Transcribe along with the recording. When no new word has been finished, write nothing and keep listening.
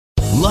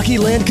Lucky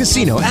Land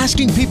Casino,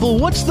 asking people,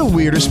 what's the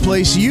weirdest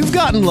place you've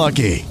gotten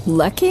lucky?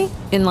 Lucky?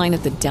 In line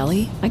at the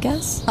deli, I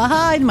guess?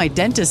 Aha, in my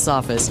dentist's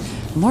office.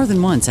 More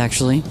than once,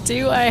 actually.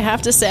 Do I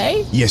have to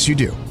say? Yes, you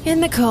do.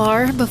 In the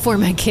car before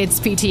my kids'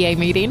 PTA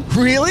meeting.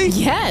 Really?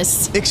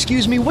 Yes.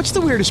 Excuse me, what's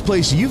the weirdest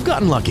place you've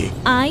gotten lucky?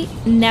 I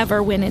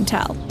never win and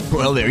tell.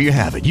 Well, there you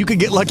have it. You can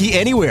get lucky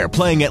anywhere,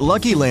 playing at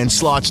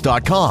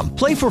LuckyLandSlots.com.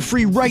 Play for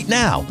free right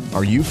now.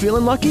 Are you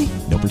feeling lucky?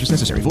 No purchase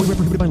necessary. Void where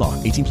prohibited by law.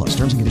 18 plus.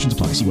 Terms and conditions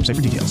apply. See website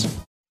for details.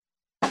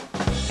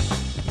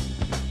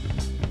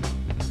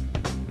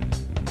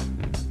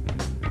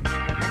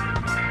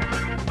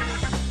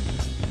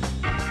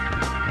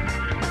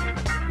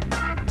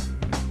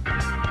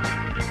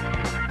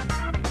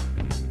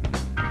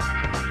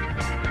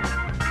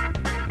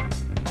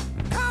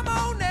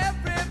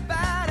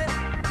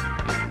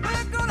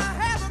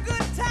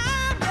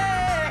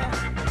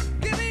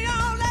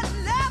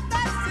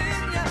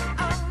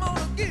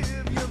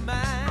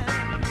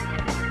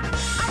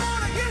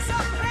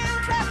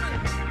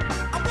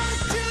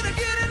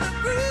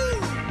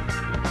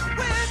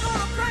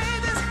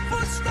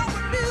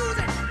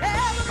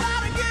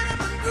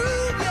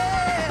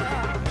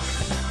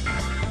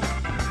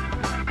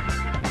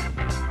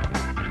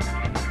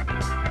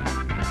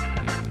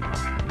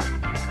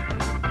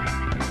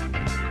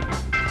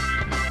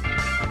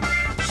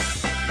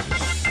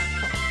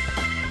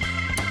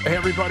 Hey,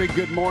 everybody,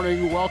 good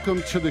morning.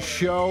 Welcome to the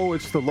show.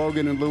 It's the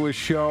Logan and Lewis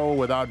show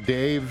without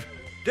Dave.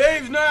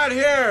 Dave's not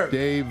here.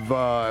 Dave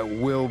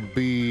will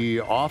be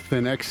off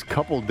the next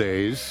couple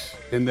days,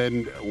 and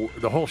then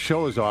the whole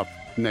show is off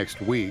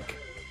next week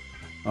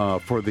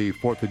for the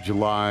 4th of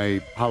July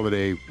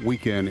holiday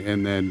weekend,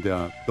 and then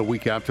the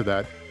week after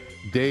that,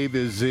 Dave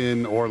is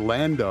in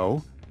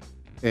Orlando,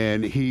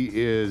 and he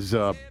is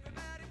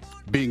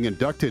being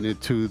inducted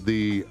into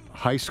the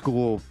High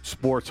School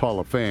Sports Hall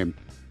of Fame.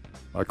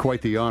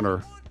 Quite the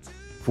honor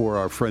for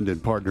our friend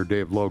and partner,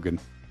 Dave Logan.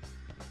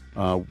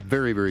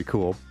 Very, very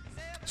cool.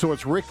 So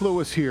it's Rick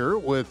Lewis here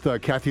with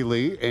Kathy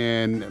Lee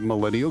and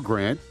Millennial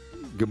Grant.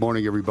 Good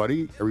morning,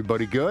 everybody.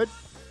 Everybody good?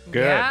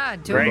 Good. Yeah,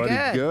 doing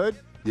Everybody good.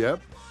 Yep.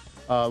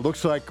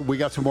 Looks like we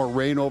got some more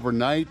rain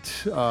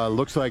overnight.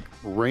 Looks like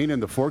rain in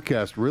the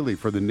forecast, really,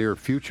 for the near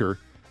future,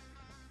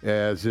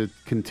 as it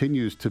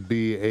continues to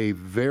be a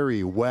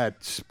very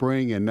wet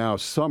spring and now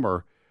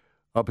summer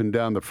up and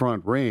down the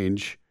Front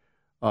Range.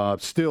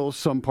 Still,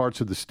 some parts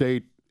of the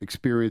state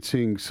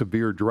experiencing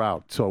severe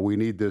drought. So we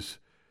need this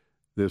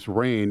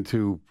rain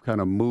to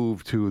kind of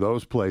move to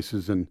those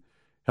places and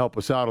help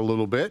us out a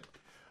little bit.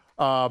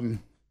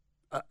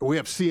 We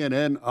have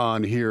CNN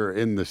on here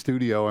in the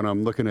studio, and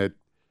I'm looking at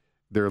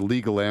their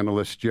legal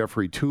analyst,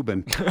 Jeffrey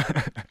Toobin.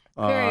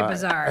 Very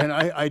bizarre. And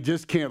I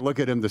just can't look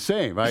at him the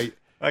same. I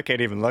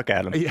can't even look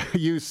at him.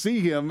 You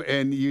see him,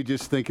 and you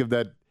just think of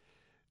that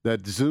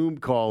Zoom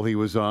call he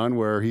was on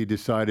where he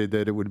decided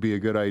that it would be a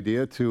good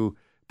idea to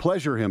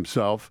pleasure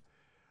himself.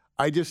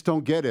 I just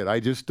don't get it. I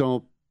just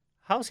don't.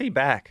 How's he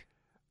back?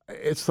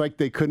 It's like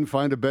they couldn't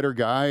find a better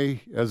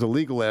guy as a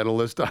legal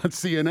analyst on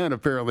CNN,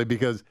 apparently,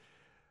 because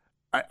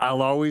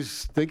I'll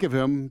always think of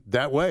him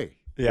that way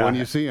when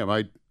you see him.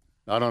 I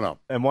don't know.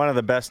 And one of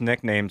the best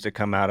nicknames to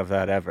come out of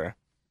that ever.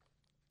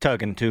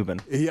 Tug and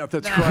Tubin. Yeah,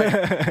 that's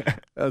right.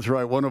 That's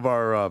right. One of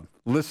our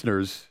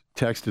listeners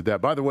texted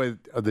that. By the way,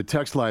 the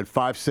text line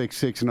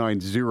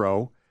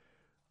 56690.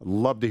 I'd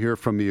love to hear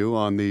from you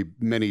on the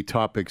many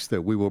topics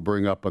that we will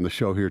bring up on the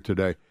show here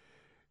today.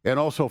 And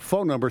also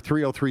phone number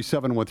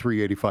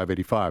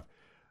 303-713-8585.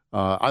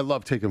 I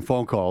love taking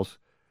phone calls.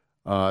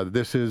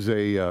 This is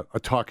a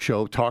talk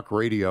show, talk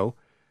radio,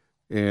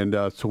 and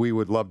so we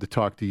would love to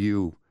talk to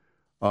you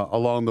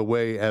along the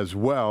way as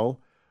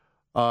well.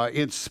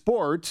 In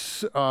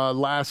sports,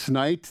 last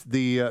night,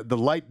 the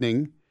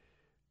Lightning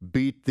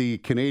beat the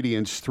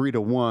Canadiens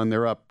 3-1.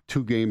 They're up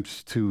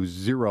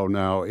 2-0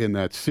 now in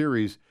that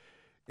series.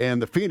 And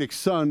the Phoenix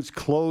Suns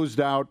closed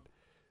out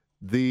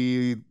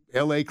the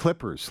L.A.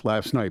 Clippers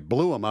last night.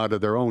 Blew them out of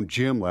their own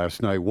gym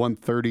last night,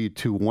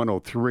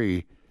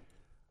 130-103.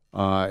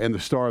 And the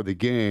star of the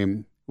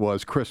game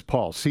was Chris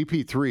Paul.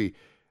 CP3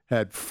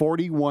 had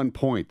 41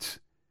 points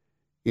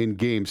in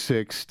Game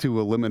 6 to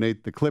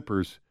eliminate the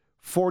Clippers.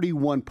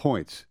 41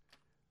 points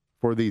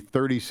for the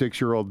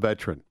 36-year-old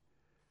veteran.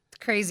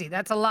 Crazy.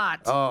 That's a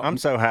lot. I'm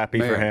so happy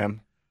for him.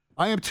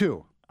 I am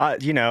too.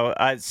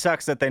 It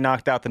sucks that they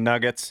knocked out the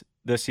Nuggets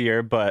this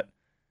year, but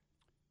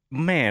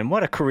man,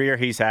 what a career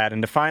he's had.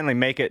 And to finally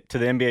make it to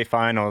the NBA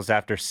Finals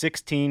after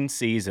 16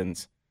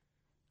 seasons.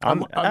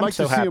 I'm like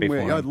so to see happy him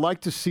win. for him. I'd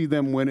like to see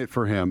them win it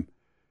for him.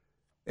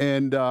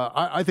 And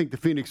I think the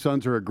Phoenix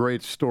Suns are a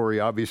great story.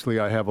 Obviously,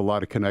 I have a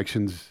lot of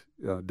connections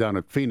down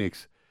at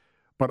Phoenix.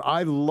 But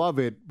I love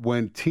it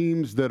when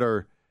teams that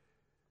are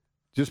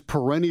just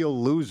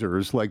perennial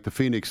losers like the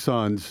Phoenix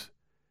Suns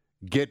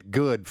get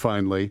good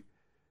finally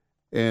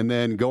and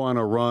then go on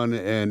a run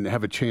and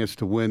have a chance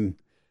to win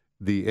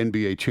the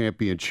NBA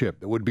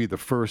championship. It would be the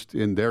first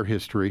in their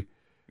history.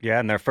 Yeah,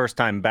 and their first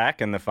time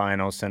back in the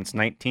finals since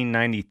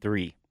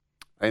 1993.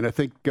 And I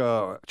think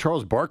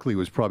Charles Barkley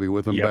was probably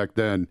with them back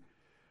then.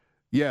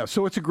 Yeah,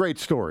 so it's a great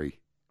story.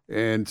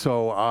 And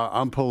so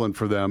I'm pulling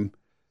for them.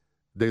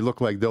 They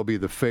look like they'll be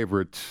the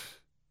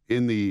favorites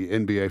in the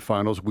NBA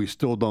Finals. We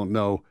still don't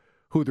know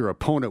who their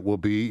opponent will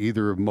be,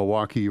 either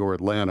Milwaukee or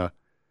Atlanta.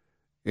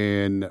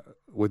 And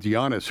with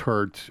Giannis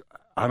hurt,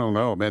 I don't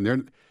know,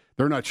 man.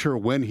 They're not sure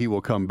when he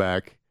will come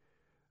back.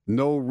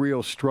 No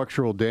real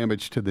structural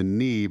damage to the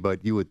knee,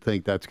 but you would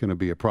think that's going to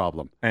be a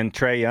problem. And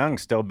Trae Young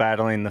still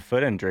battling the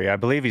foot injury. I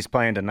believe he's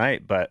playing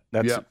tonight, but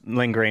that's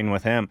lingering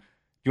with him.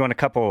 You want a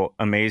couple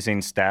amazing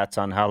stats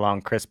on how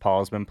long Chris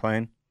Paul's been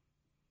playing?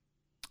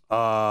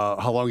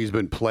 How long he's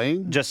been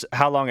playing? Just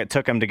how long it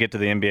took him to get to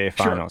the NBA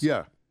Finals. Sure,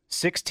 yeah.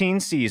 16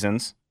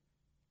 seasons,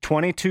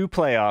 22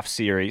 playoff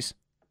series,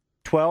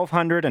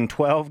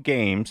 1,212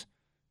 games,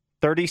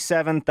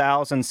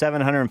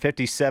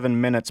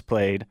 37,757 minutes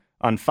played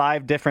on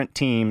 5 different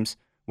teams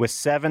with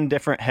 7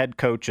 different head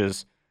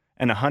coaches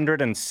and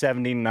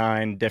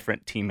 179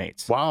 different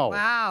teammates.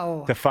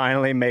 Wow. To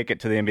finally make it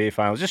to the NBA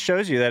Finals. Just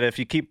shows you that if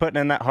you keep putting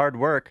in that hard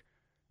work,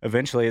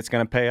 eventually it's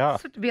going to pay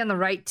off. You have to be on the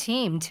right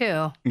team,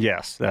 too.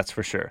 Yes, that's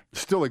for sure.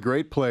 Still a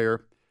great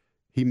player.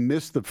 He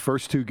missed the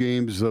first 2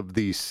 games of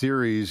the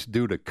series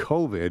due to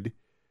COVID,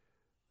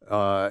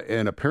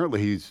 and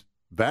apparently he's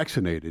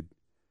vaccinated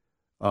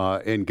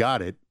and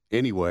got it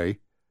anyway.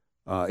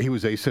 He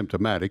was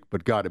asymptomatic,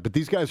 but got it. But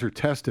these guys are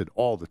tested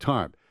all the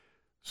time.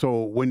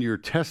 So when you're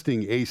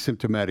testing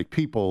asymptomatic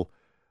people,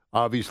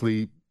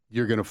 obviously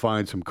you're going to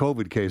find some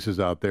COVID cases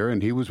out there,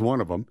 and he was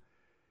one of them.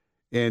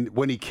 And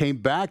when he came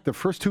back, the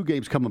first 2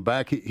 games coming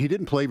back, he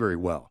didn't play very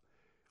well.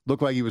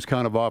 Looked like he was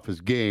kind of off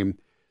his game.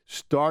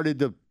 Started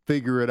to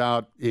figure it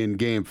out in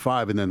Game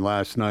 5, and then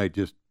last night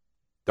just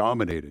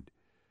dominated.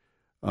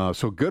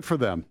 So good for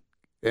them.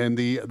 And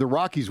the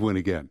Rockies win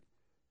again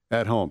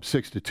at home,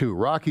 6-2.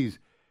 Rockies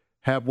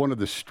have one of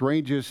the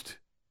strangest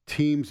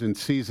teams and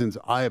seasons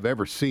I have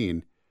ever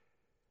seen.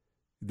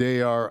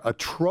 They are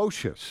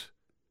atrocious,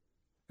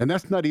 and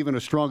that's not even a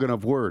strong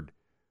enough word,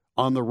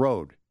 on the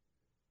road.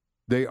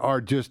 They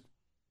are just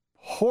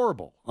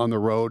horrible on the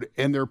road,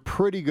 and they're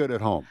pretty good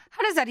at home.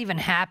 How does that even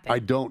happen? I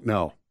don't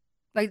know.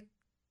 Like,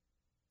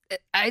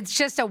 it's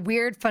just a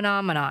weird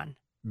phenomenon.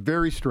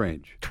 Very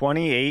strange.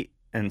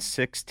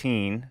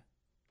 28-16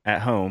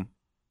 at home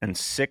and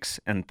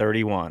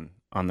 6-31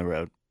 on the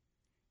road.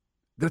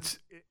 That's.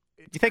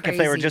 You think if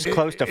they were just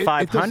close to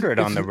 500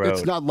 on the road?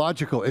 It's not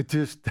logical.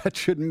 That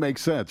shouldn't make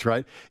sense,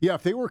 right? Yeah,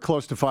 if they were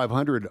close to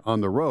 500 on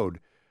the road,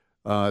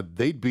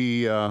 they'd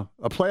be a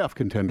playoff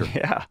contender.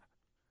 Yeah.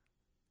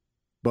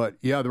 But,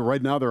 yeah,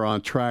 right now they're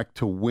on track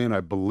to win,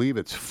 I believe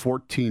it's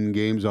 14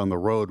 games on the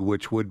road,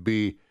 which would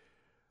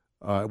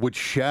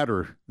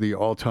shatter the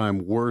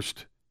all-time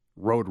worst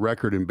road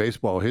record in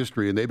baseball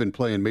history. And they've been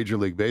playing Major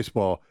League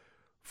Baseball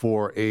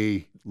for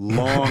a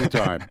long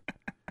time.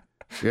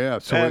 Yeah,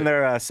 and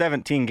they're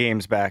 17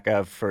 games back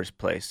of first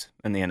place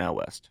in the NL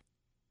West.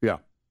 Yeah.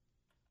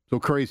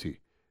 So crazy.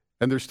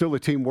 And there's still a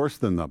team worse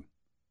than them.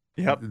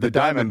 Yep, the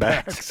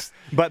Diamondbacks.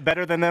 But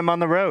better than them on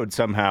the road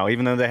somehow,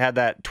 even though they had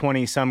that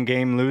 20-some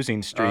game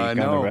losing streak on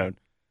the road.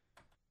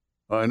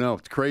 I know.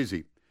 It's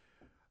crazy.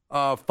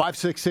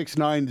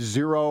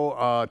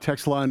 56690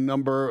 text line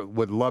number.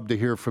 Would love to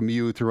hear from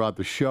you throughout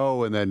the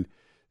show. And then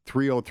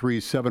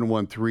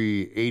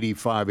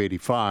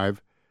 303-713-8585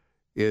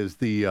 is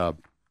the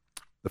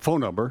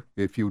phone number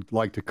if you'd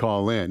like to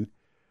call in.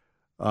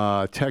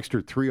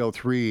 Texter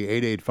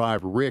 303-885.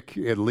 Rick,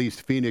 at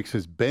least Phoenix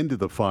has been to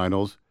the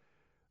finals.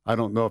 I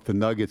don't know if the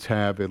Nuggets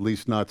have, at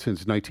least not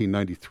since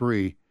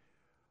 1993.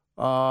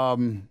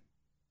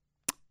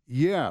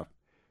 Yeah,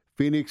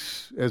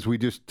 Phoenix, as we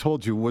just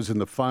told you, was in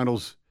the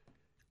finals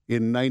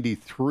in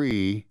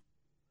 93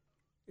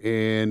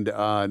 and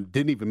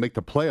didn't even make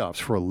the playoffs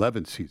for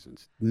 11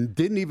 seasons.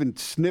 Didn't even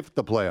sniff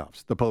the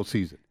playoffs, the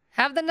postseason.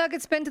 Have the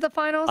Nuggets been to the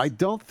finals? I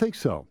don't think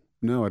so.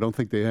 No, I don't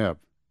think they have.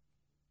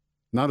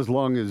 Not as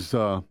long as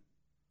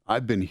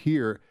I've been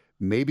here.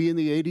 Maybe in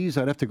the 80s.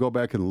 I'd have to go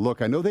back and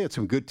look. I know they had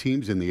some good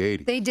teams in the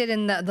 80s. They did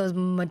in those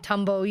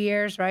Mutombo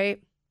years,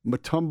 right?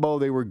 Mutombo,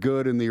 they were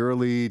good in the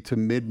early to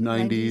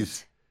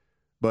mid-90s,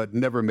 but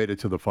never made it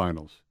to the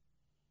finals.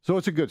 So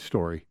it's a good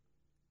story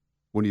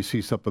when you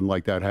see something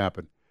like that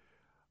happen.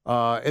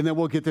 And then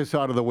we'll get this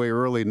out of the way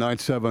early,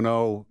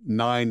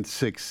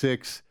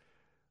 970-966.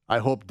 I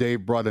hope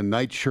Dave brought a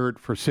nightshirt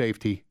for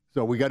safety.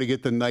 So we got to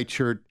get the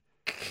nightshirt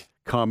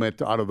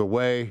comment out of the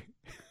way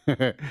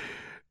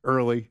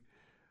early.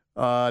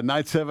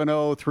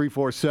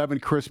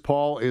 970-347. Chris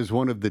Paul is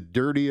one of the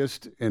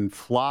dirtiest and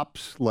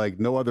flops like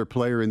no other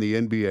player in the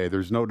NBA.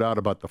 There's no doubt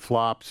about the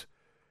flops.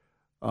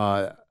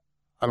 I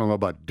don't know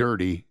about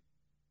dirty,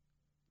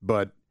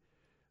 but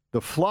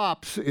the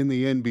flops in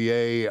the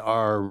NBA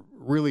are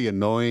really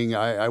annoying.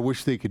 I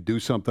wish they could do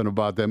something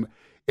about them.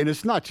 And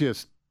it's not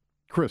just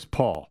Chris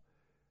Paul.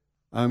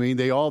 I mean,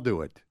 they all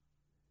do it.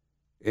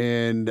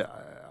 And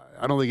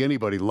I don't think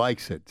anybody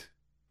likes it.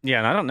 Yeah,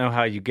 and I don't know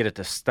how you get it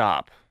to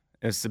stop.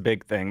 It's the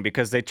big thing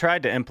because they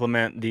tried to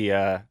implement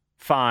the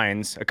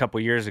fines a couple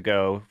years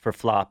ago for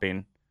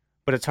flopping,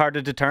 but it's hard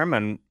to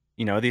determine.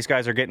 You know, these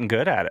guys are getting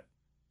good at it.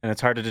 and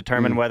it's hard to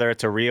determine whether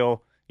it's a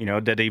real,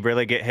 did he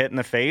really get hit in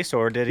the face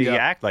or did he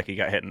act like he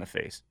got hit in the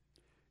face?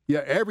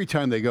 Yeah, every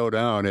time they go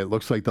down, it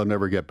looks like they'll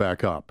never get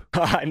back up.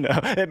 I know.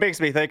 It makes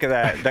me think of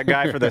that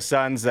guy for the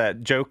Suns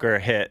that Joker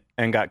hit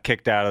and got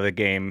kicked out of the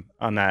game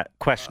on that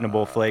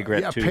questionable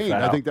flagrant two Payne.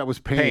 foul. I think that was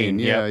Payne.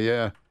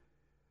 Yeah.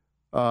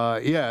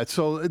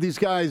 So these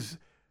guys,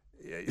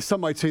 some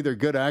might say they're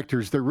good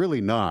actors. They're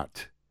really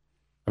not.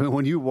 I mean,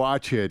 when you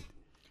watch it,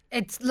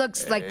 It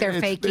looks like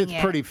they're faking it.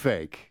 It's pretty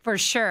fake. For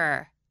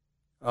sure.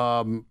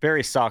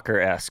 Very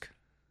soccer-esque.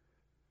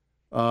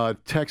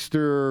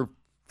 Texter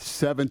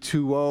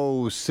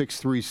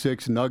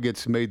 720-636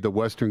 Nuggets made the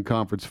Western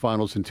Conference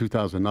Finals in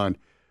 2009,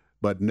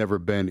 but never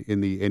been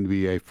in the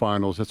NBA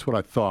Finals. That's what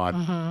I thought.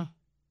 Mm-hmm.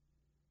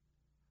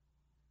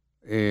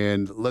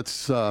 And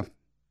let's a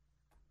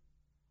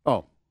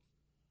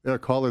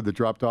caller that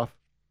dropped off?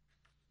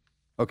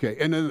 Okay,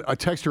 and then a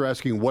texter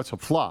asking, what's a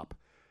flop?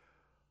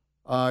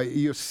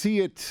 You see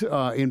it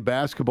in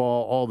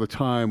basketball all the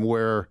time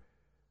where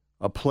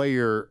a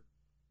player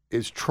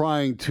is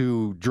trying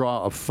to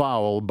draw a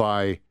foul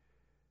by,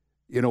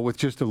 with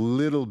just a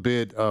little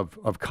bit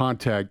of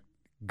contact,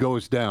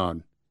 goes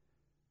down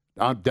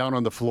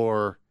on the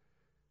floor.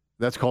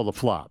 That's called a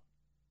flop.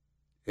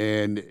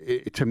 And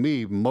to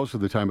me, most of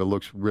the time it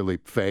looks really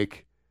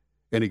fake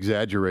and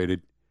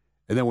exaggerated.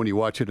 And then when you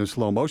watch it in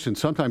slow motion,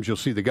 sometimes you'll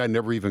see the guy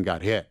never even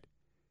got hit.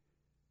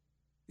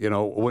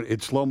 When in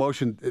slow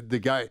motion, the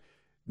guy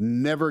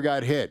never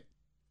got hit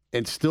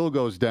and still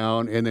goes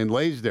down and then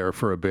lays there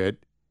for a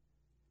bit.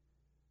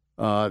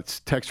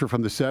 It's texter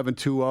from the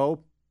 720-299.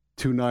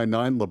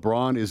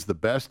 LeBron is the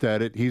best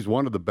at it. He's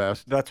one of the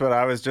best. That's what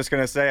I was just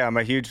going to say. I'm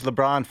a huge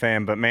LeBron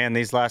fan, but man,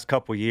 these last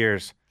couple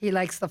years, He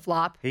likes the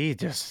flop. he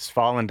just is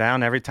falling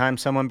down every time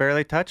someone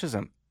barely touches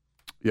him.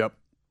 Yep.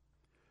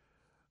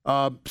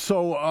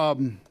 So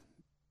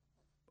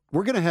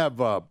we're going to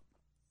have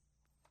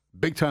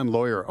big-time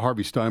lawyer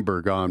Harvey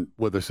Steinberg on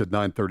with us at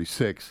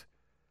 9:36.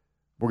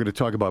 We're going to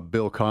talk about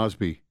Bill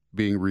Cosby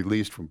being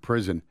released from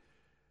prison.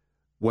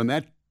 When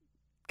that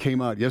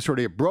came out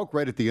yesterday, it broke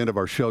right at the end of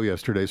our show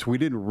yesterday, so we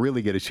didn't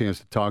really get a chance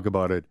to talk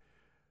about it.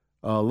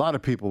 A lot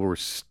of people were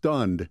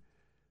stunned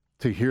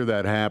to hear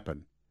that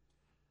happen.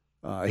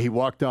 He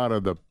walked out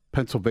of the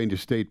Pennsylvania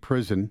State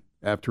Prison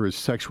after his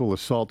sexual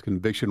assault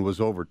conviction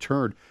was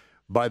overturned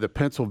by the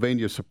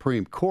Pennsylvania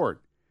Supreme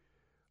Court.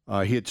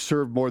 He had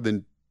served more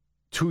than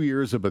 2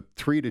 years of a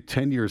 3 to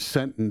 10 year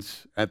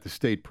sentence at the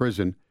state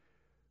prison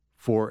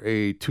for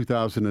a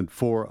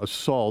 2004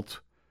 assault.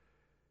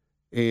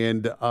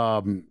 And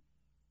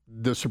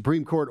the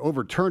Supreme Court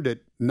overturned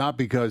it not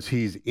because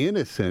he's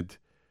innocent,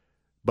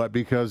 but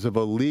because of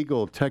a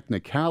legal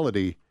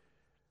technicality.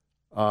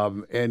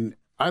 And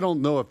I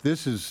don't know if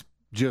this is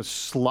just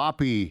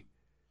sloppy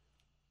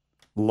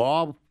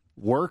law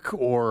work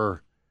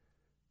or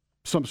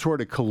some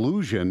sort of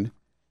collusion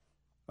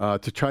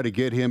to try to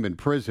get him in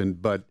prison.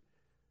 But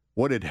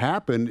what had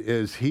happened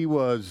is he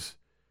was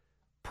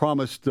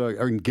promised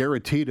or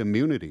guaranteed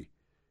immunity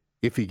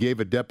if he gave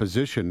a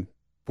deposition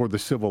for the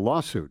civil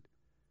lawsuit.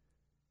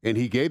 And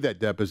he gave that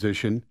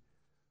deposition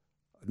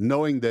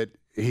knowing that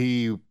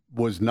he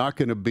was not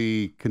going to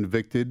be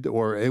convicted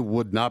or it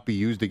would not be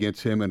used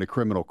against him in a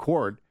criminal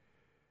court.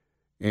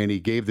 And he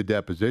gave the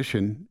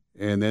deposition,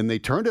 and then they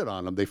turned it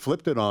on him. They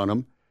flipped it on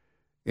him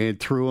and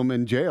threw him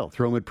in jail,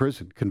 threw him in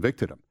prison,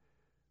 convicted him.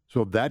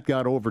 So that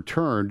got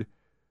overturned.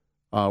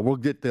 We'll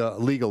get the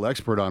legal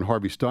expert on,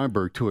 Harvey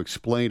Steinberg, to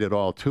explain it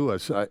all to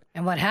us.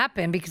 And what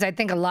happened, because I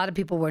think a lot of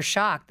people were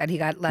shocked that he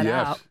got let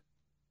out. Yes,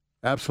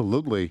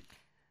 absolutely.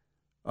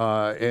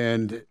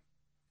 And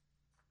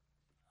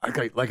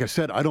like I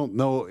said, I don't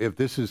know if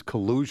this is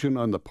collusion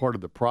on the part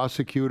of the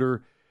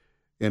prosecutor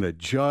and a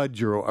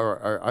judge,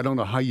 or I don't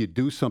know how you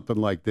do something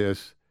like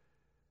this,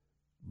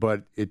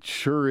 but it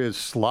sure is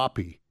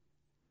sloppy.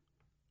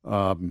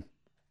 And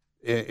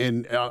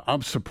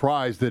I'm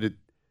surprised that it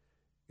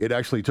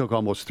actually took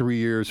almost 3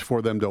 years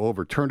for them to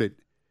overturn it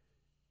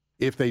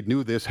if they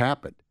knew this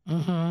happened.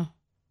 Mm-hmm.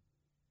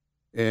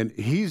 And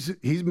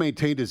he's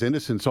maintained his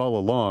innocence all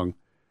along.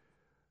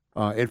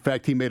 In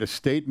fact, he made a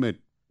statement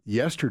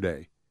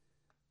yesterday.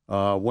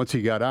 Once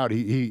he got out,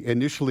 he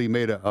initially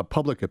made a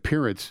public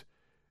appearance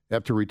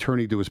after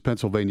returning to his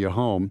Pennsylvania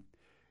home.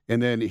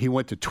 And then he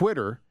went to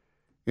Twitter.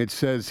 It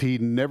says he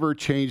never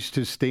changed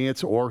his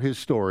stance or his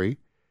story.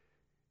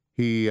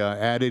 He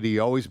added he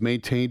always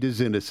maintained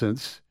his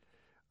innocence.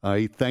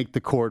 He thanked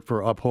the court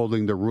for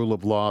upholding the rule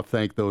of law,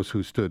 thanked those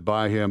who stood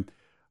by him.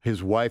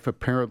 His wife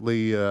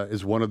apparently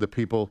is one of the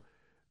people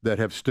that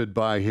have stood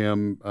by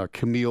him,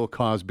 Camille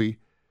Cosby,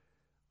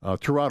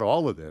 throughout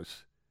all of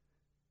this.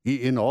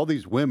 In all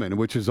these women,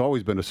 which has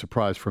always been a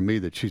surprise for me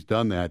that she's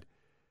done that,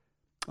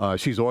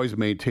 she's always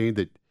maintained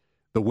that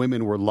the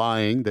women were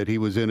lying, that he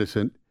was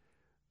innocent.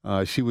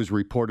 She was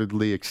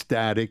reportedly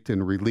ecstatic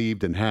and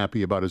relieved and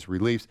happy about his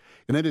release.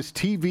 And then his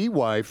TV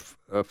wife,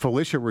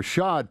 Felicia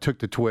Rashad, took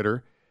to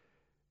Twitter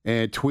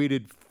and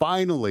tweeted,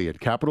 finally, in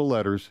capital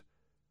letters,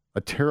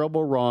 a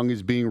terrible wrong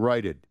is being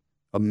righted.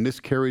 A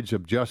miscarriage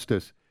of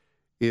justice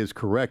is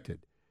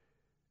corrected.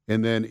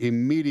 And then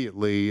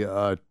immediately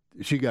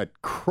she got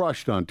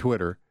crushed on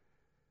Twitter,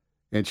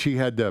 and she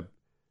had to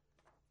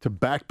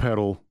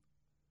backpedal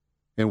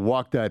and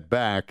walk that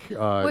back.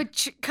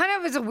 Which kind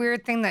of is a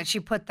weird thing that she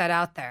put that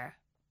out there.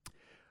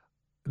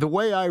 The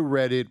way I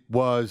read it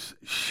was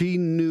she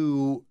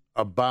knew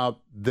about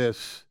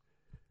this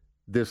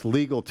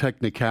legal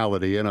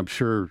technicality, and I'm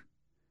sure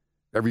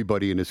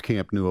everybody in his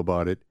camp knew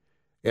about it.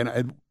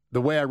 And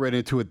the way I read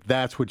into it,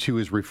 that's what she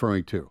was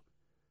referring to.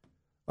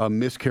 A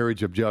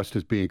miscarriage of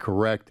justice being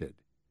corrected.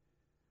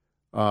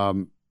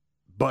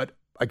 But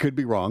I could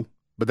be wrong,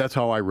 but that's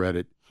how I read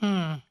it.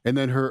 And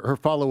then her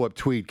follow-up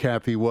tweet,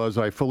 Kathy, was,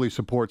 I fully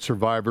support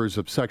survivors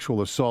of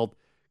sexual assault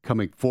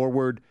coming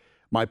forward.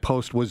 My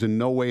post was in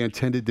no way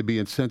intended to be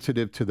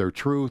insensitive to their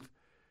truth.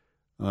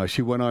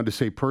 She went on to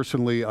say,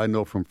 personally, I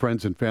know from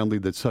friends and family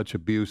that such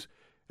abuse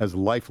has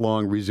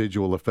lifelong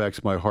residual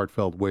effects. My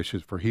heartfelt wish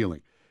is for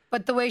healing.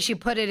 But the way she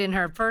put it in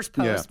her first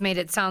post made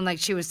it sound like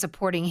she was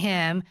supporting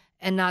him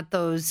and not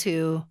those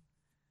who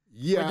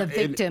were the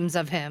victims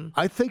of him.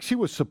 I think she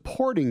was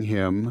supporting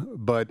him,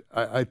 but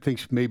I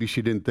think maybe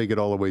she didn't think it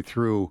all the way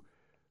through.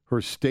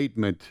 Her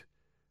statement,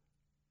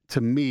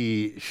 to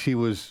me, she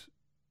was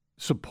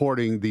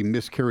supporting the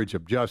miscarriage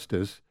of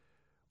justice,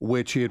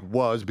 which it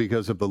was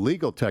because of the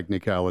legal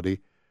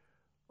technicality,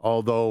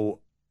 although,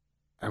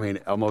 I mean,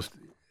 almost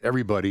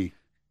everybody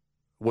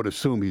would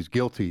assume he's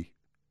guilty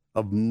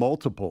of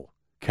multiple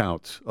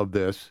counts of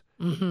this.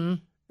 Mm-hmm.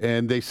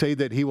 And they say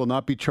that he will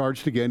not be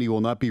charged again. He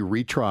will not be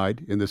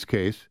retried in this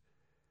case.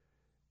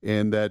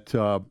 And that,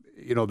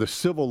 the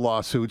civil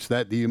lawsuits,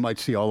 that you might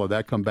see all of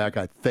that come back,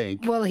 I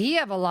think. Will he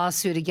have a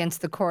lawsuit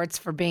against the courts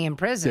for being in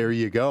prison? There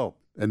you go.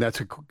 And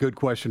that's a good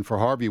question for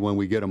Harvey when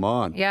we get him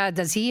on. Yeah,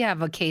 does he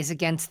have a case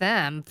against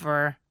them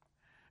for...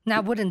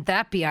 Now, wouldn't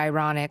that be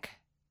ironic?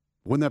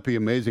 Wouldn't that be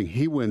amazing?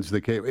 He wins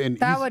the case. And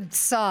that would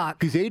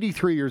suck. He's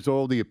 83 years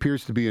old. He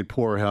appears to be in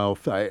poor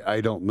health.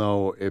 I don't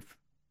know if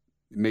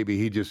maybe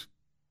he just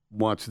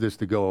wants this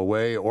to go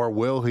away, or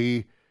will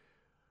he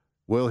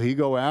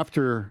go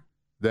after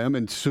them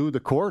and sue the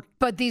court?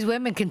 But these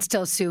women can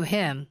still sue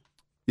him.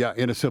 Yeah,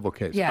 in a civil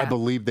case. Yeah. I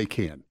believe they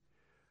can.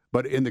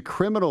 But in the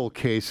criminal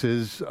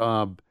cases,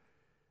 the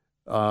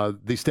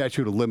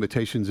statute of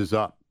limitations is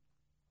up.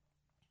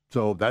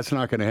 So that's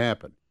not going to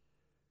happen.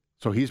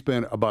 So he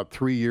spent about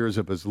 3 years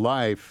of his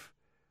life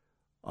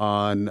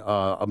on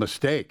a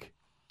mistake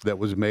that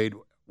was made.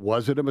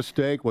 Was it a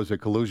mistake? Was it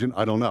collusion?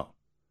 I don't know.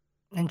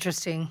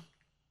 Interesting.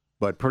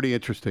 But pretty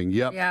interesting.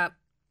 Yep. Yeah.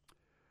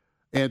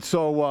 And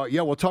so,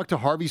 we'll talk to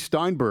Harvey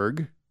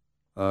Steinberg,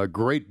 a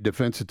great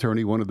defense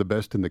attorney, one of the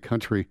best in the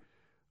country.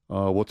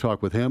 We'll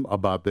talk with him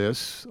about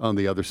this on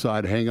the other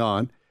side. Hang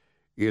on.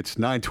 It's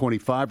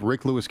 9:25.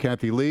 Rick Lewis,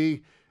 Kathy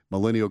Lee,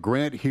 Millennial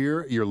Grant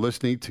here. You're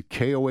listening to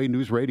KOA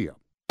News Radio.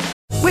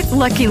 With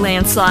Lucky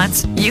Land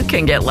Slots, you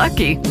can get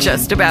lucky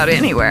just about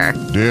anywhere.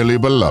 Dearly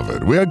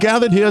beloved, we are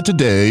gathered here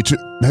today to...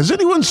 Has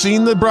anyone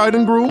seen the bride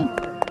and groom?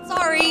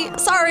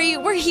 Sorry,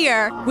 we're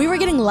here. We were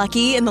getting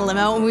lucky in the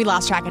limo and we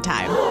lost track of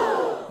time.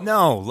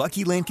 No,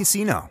 Lucky Land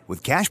Casino,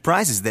 with cash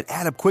prizes that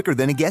add up quicker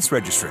than a guest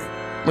registry.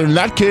 In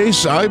that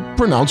case, I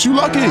pronounce you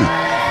lucky.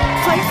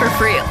 Play for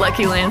free at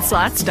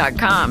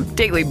LuckyLandSlots.com.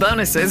 Daily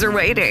bonuses are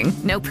waiting.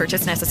 No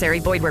purchase necessary.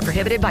 Void where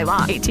prohibited by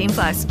law.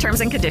 18+.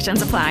 Terms and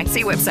conditions apply.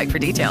 See website for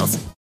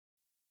details.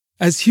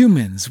 As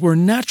humans, we're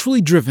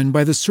naturally driven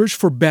by the search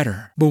for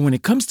better. But when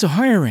it comes to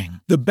hiring,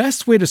 the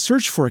best way to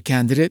search for a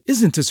candidate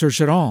isn't to search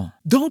at all.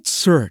 Don't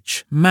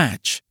search.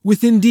 Match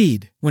with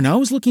Indeed. When I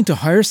was looking to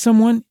hire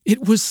someone,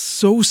 it was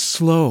so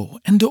slow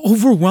and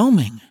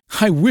overwhelming.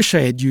 I wish I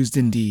had used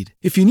Indeed.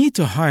 If you need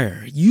to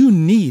hire, you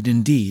need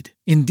Indeed.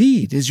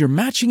 Indeed is your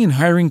matching and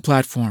hiring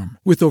platform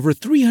with over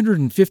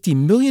 350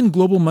 million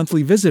global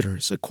monthly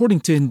visitors,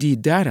 according to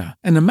Indeed data,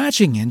 and a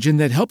matching engine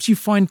that helps you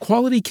find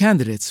quality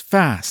candidates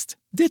fast.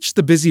 Ditch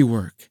the busy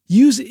work.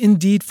 Use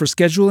Indeed for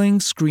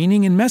scheduling,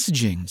 screening, and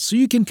messaging so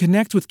you can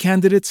connect with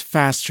candidates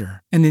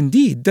faster. And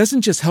Indeed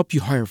doesn't just help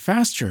you hire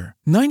faster.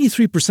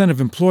 93%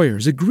 of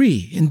employers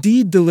agree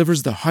Indeed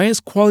delivers the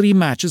highest quality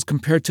matches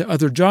compared to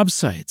other job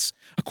sites,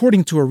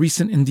 according to a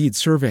recent Indeed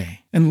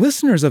survey. And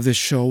listeners of this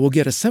show will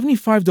get a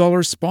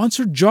 $75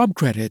 sponsored job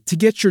credit to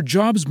get your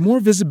jobs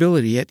more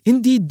visibility at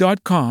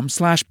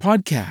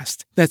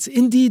Indeed.com/podcast. That's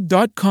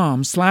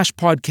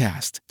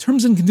Indeed.com/podcast.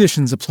 Terms and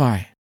conditions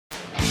apply.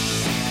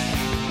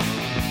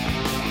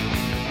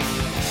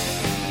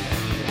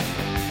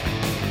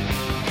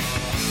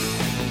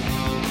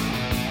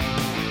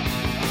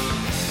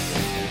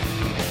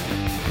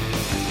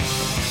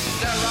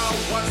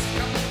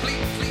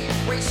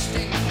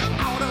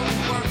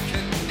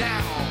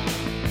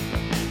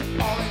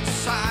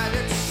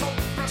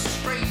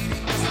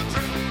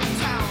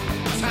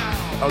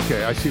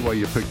 Okay, I see why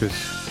you picked this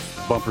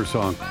bumper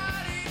song.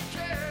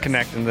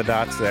 Connecting the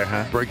dots there,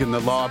 huh? Breaking the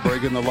law.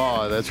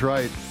 That's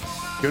right.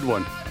 Good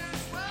one.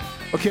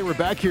 Okay, we're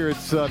back here.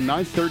 It's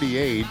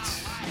 9:38.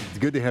 It's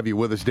good to have you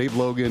with us. Dave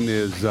Logan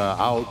is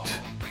out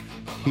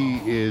He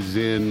is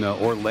in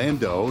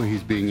Orlando.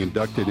 He's being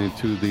inducted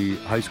into the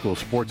High School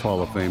Sports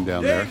Hall of Fame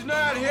down there. He's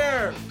not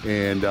here.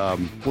 And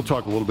we'll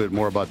talk a little bit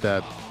more about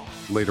that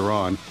later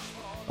on.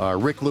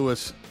 Rick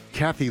Lewis,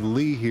 Kathy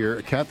Lee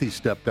here. Kathy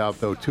stepped out,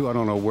 though, too. I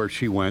don't know where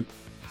she went.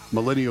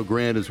 Millennial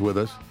Grant is with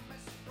us.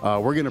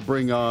 We're going to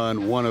bring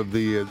on one of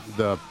the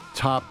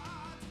top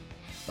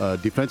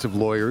defensive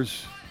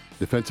lawyers,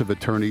 defensive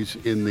attorneys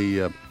in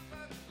the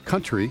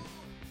country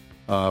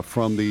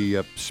from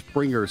the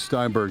Springer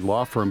Steinberg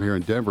law firm here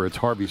in Denver. It's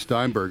Harvey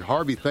Steinberg.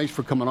 Harvey, thanks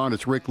for coming on.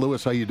 It's Rick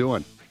Lewis. How you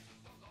doing?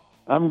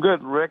 I'm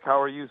good, Rick.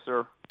 How are you,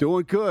 sir?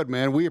 Doing good,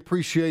 man. We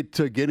appreciate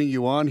getting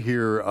you on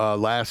here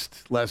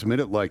last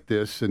minute like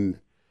this, and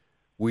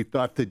we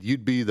thought that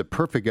you'd be the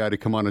perfect guy to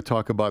come on and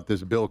talk about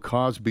this Bill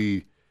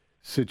Cosby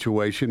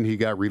situation. He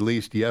got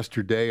released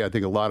yesterday. I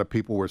think a lot of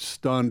people were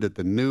stunned at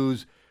the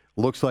news.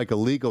 Looks like a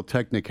legal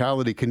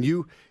technicality. Can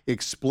you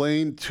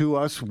explain to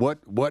us what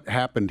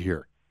happened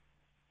here?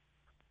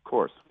 Of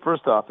course.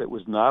 First off, it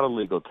was not a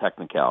legal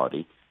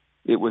technicality.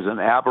 It was an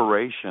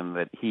aberration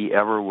that he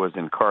ever was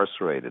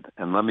incarcerated.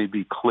 And let me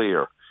be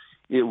clear.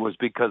 It was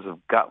because of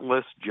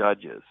gutless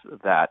judges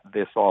that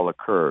this all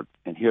occurred.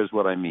 And here's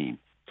what I mean.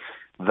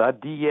 The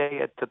DA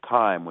at the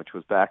time, which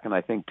was back in,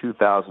 I think,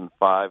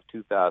 2005,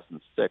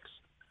 2006,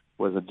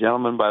 was a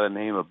gentleman by the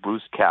name of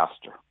Bruce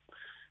Castor.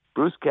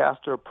 Bruce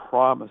Castor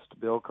promised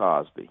Bill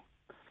Cosby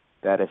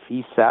that if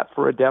he sat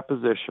for a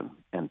deposition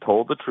and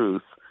told the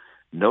truth,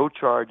 no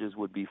charges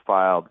would be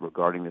filed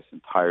regarding this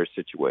entire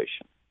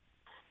situation.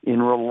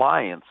 In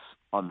reliance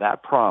on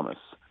that promise,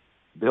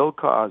 Bill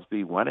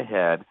Cosby went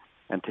ahead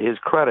and, to his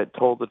credit,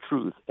 told the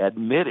truth,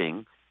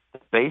 admitting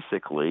that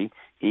basically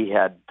he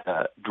had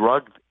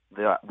drugged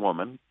that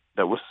woman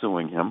that was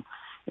suing him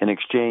in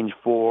exchange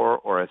for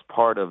or as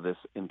part of this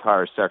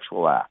entire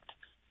sexual act.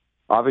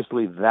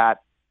 Obviously,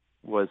 that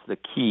was the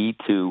key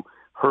to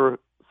her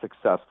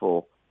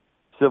successful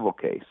civil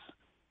case,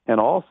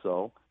 and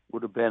also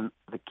would have been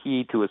the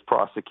key to his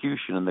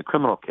prosecution in the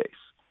criminal case.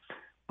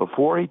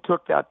 Before he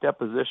took that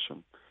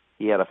deposition,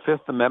 he had a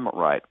Fifth Amendment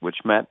right, which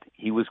meant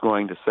he was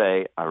going to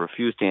say, I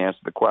refuse to answer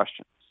the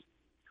questions.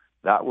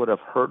 That would have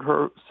hurt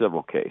her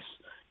civil case,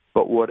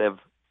 but would have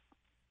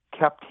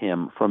kept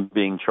him from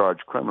being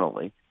charged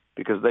criminally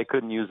because they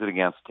couldn't use it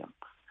against him.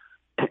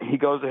 He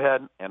goes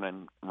ahead and,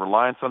 in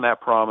reliance on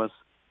that promise,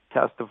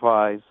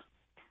 testifies.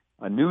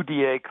 A new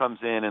DA comes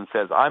in and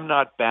says, I'm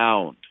not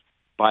bound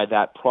by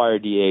that prior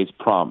DA's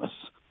promise.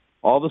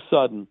 All of a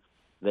sudden,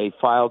 they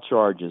file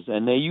charges,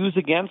 and they use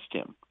against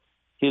him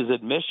his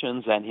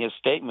admissions and his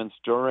statements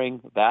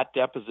during that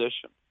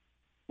deposition,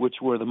 which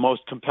were the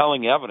most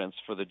compelling evidence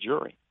for the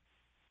jury.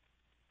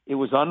 It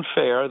was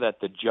unfair that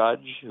the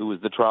judge, who was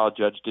the trial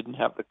judge, didn't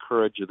have the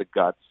courage or the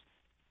guts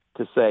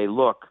to say,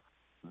 look,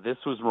 this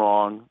was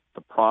wrong.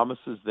 The promise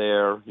is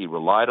there. He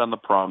relied on the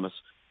promise.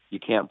 You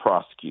can't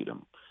prosecute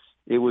him.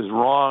 It was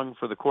wrong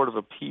for the Court of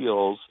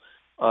Appeals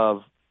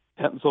of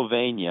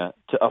Pennsylvania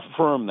to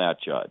affirm that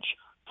judge.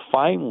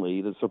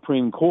 Finally, the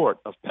Supreme Court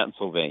of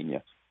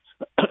Pennsylvania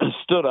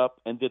stood up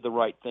and did the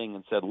right thing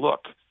and said,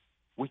 look,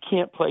 we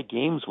can't play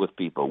games with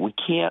people. We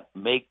can't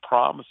make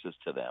promises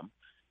to them.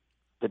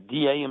 The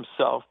DA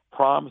himself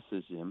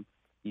promises him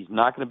he's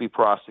not going to be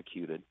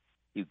prosecuted.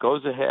 He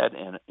goes ahead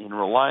and, in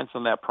reliance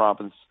on that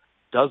promise,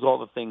 does all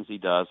the things he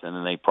does, and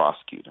then they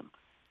prosecute him.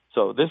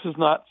 So this is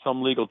not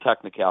some legal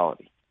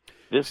technicality.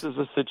 This is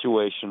a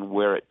situation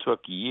where it took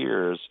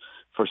years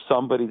for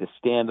somebody to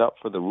stand up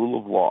for the rule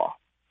of law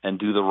and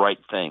do the right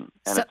thing.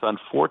 And it's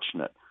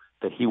unfortunate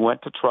that he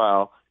went to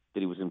trial, that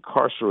he was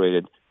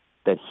incarcerated,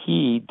 that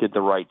he did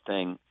the right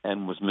thing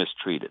and was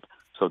mistreated.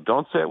 So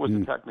don't say it was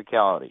a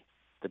technicality.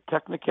 The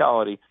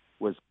technicality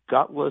was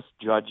gutless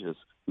judges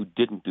who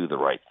didn't do the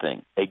right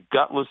thing. A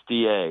gutless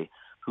DA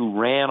who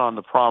ran on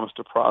the promise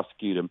to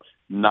prosecute him,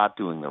 not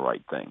doing the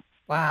right thing.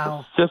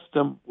 Wow. The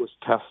system was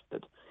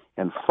tested.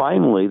 And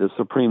finally, the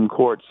Supreme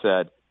Court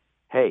said,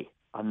 hey,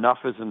 enough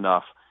is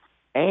enough.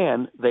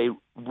 And they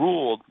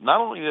ruled,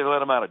 not only did they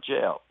let him out of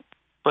jail,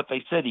 but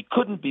they said he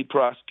couldn't be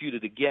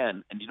prosecuted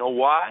again. And you know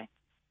why?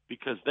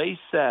 Because they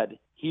said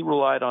he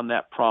relied on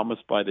that promise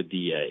by the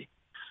DA.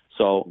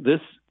 So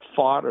this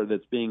fodder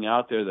that's being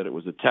out there that it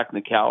was a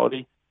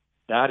technicality,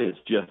 that is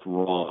just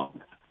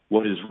wrong.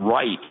 What is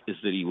right is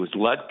that he was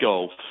let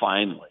go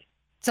finally.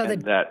 So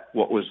and that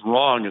what was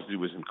wrong is he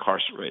was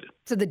incarcerated.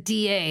 So the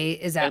DA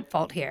is at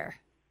fault here.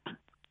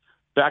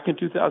 Back in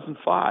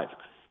 2005.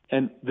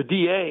 And the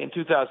DA in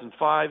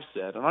 2005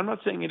 said, and I'm not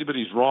saying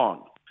anybody's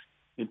wrong,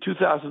 in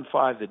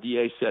 2005 the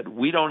DA said,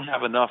 we don't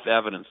have enough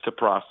evidence to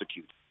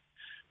prosecute.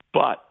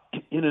 But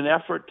in an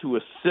effort to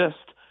assist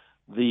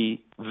the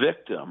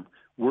victim,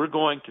 we're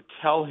going to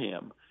tell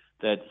him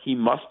that he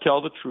must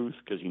tell the truth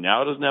because he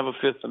now doesn't have a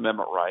Fifth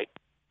Amendment right,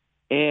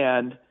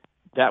 and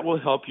that will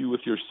help you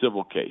with your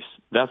civil case.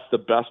 That's the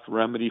best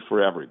remedy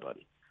for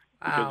everybody.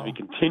 Wow.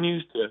 Because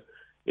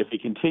if he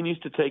continues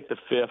to take the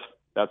Fifth,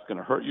 that's going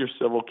to hurt your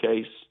civil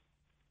case,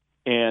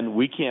 and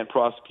we can't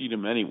prosecute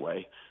him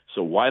anyway.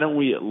 So why don't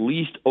we at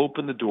least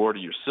open the door to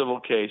your civil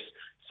case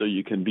so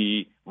you can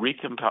be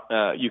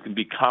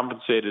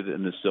compensated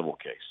in the civil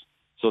case.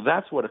 So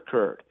that's what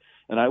occurred.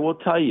 And I will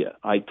tell you,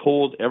 I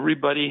told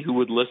everybody who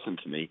would listen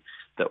to me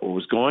that what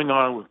was going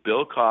on with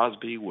Bill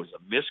Cosby was a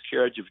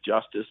miscarriage of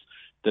justice,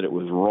 that it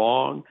was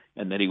wrong,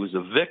 and that he was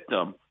a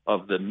victim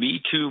of the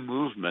Me Too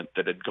movement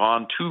that had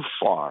gone too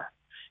far.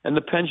 And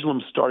the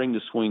pendulum's starting to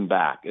swing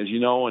back. As you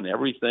know, in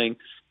everything,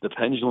 the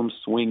pendulum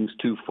swings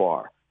too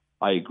far.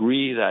 I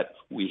agree that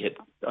we had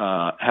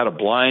had a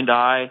blind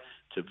eye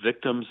to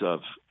victims of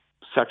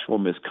sexual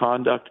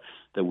misconduct,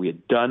 that we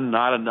had done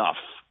not enough.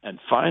 And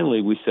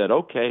finally, we said,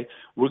 okay,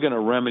 we're going to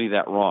remedy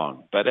that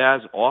wrong. But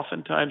as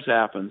oftentimes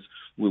happens,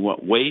 we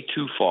went way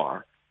too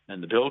far,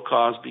 and the Bill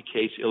Cosby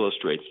case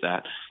illustrates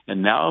that.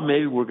 And now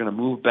maybe we're going to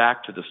move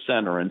back to the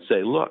center and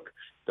say, look,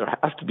 there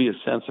has to be a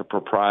sense of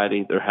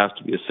propriety. There has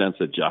to be a sense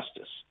of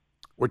justice.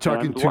 We're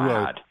talking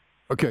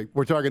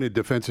we're talking to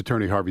defense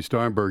attorney Harvey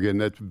Steinberg,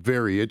 and that's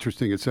very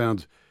interesting. It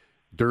sounds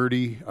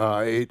dirty.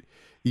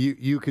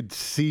 You could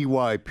see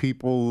why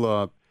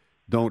people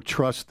don't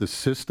trust the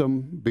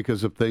system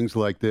because of things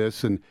like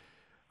this. And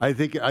I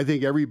think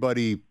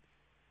everybody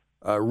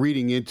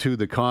reading into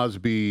the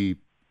Cosby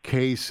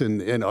case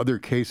and other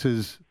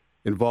cases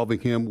involving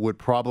him would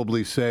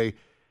probably say,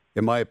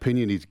 in my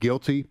opinion, he's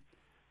guilty.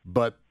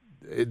 But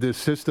the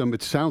system,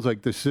 it sounds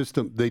like the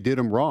system, they did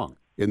him wrong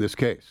in this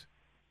case.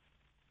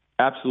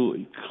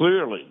 Absolutely.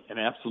 Clearly and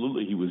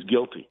absolutely he was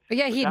guilty. But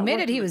yeah, he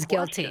admitted he was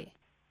guilty.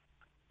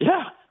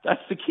 Yeah,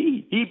 that's the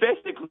key. He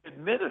basically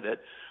admitted it,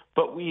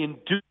 but we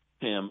induced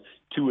him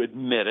to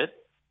admit it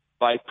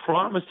by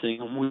promising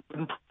him we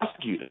wouldn't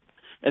prosecute it.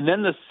 And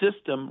then the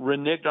system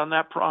reneged on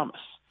that promise.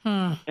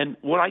 And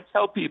what I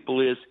tell people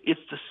is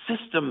it's the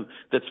system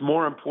that's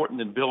more important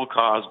than Bill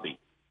Cosby.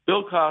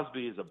 Bill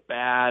Cosby is a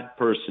bad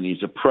person.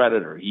 He's a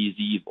predator. He's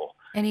evil.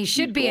 And he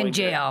should be in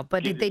jail,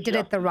 but they did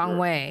it the wrong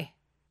way.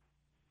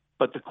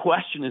 But the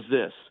question is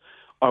this: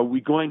 are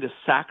we going to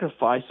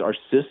sacrifice our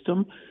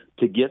system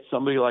to get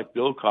somebody like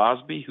Bill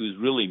Cosby, who's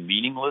really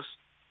meaningless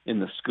in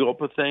the scope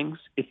of things?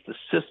 It's the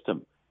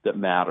system that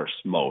matters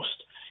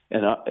most.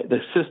 And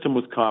the system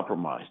was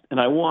compromised. And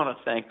I want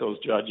to thank those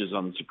judges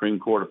on the Supreme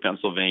Court of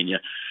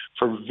Pennsylvania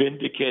for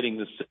vindicating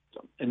the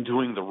system and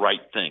doing the right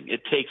thing.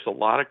 It takes a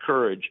lot of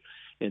courage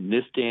in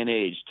this day and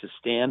age to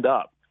stand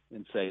up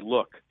and say,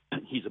 look,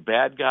 he's a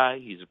bad guy.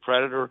 He's a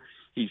predator.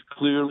 He's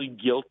clearly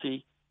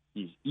guilty.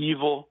 He's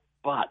evil.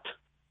 But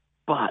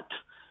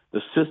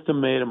the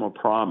system made him a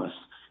promise.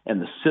 And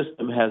the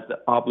system has the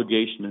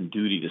obligation and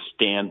duty to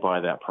stand by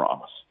that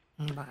promise.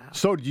 Wow.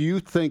 So do you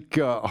think,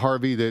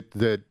 Harvey,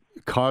 that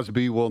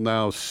Cosby will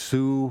now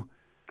sue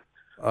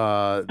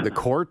the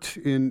court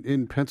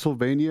in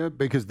Pennsylvania?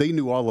 Because they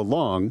knew all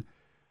along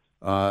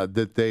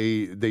that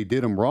they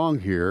did him wrong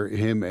here,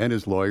 him and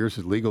his lawyers,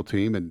 his legal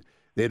team, and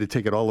they had to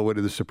take it all the way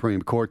to the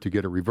Supreme Court to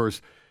get it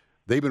reversed.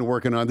 They've been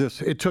working on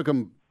this. It took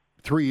them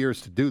 3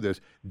 years to do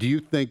this. Do you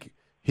think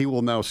he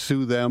will now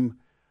sue them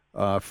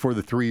for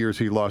the 3 years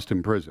he lost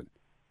in prison?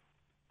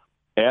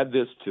 Add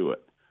this to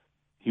it.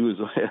 He was,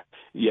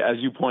 as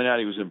you point out,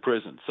 he was in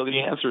prison. So the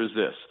answer is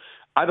this.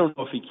 I don't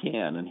know if he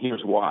can, and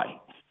here's why.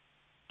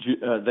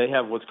 They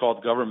have what's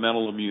called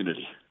governmental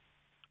immunity.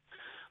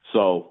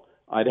 So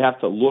I'd have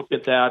to look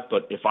at that,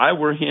 but if I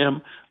were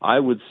him, I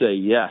would say,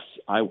 yes,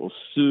 I will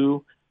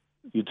sue.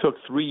 You took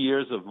 3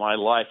 years of my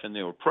life, and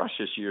they were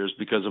precious years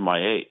because of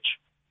my age.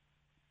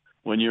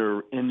 When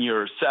you're in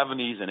your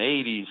 70s and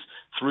 80s,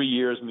 3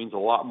 years means a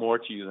lot more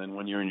to you than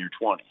when you're in your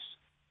 20s.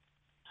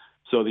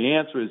 So the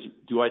answer is,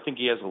 do I think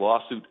he has a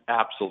lawsuit?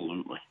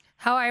 Absolutely.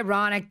 How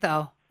ironic,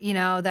 though,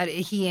 that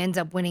he ends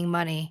up winning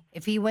money.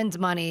 If he wins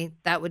money,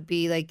 that would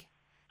be like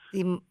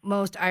the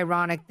most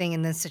ironic thing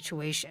in this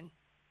situation.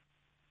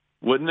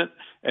 Wouldn't it?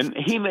 And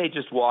he may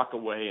just walk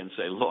away and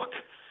say, look,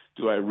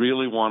 do I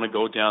really want to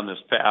go down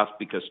this path?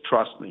 Because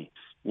trust me,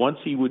 once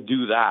he would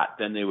do that,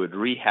 then they would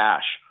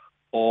rehash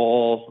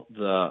all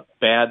the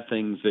bad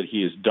things that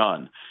he has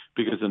done.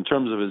 Because in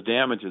terms of his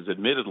damages,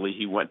 admittedly,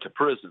 he went to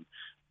prison.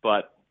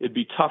 But it'd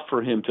be tough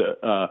for him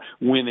to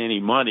win any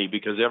money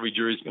because every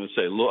jury's going to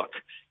say, look,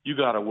 you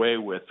got away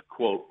with,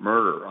 quote,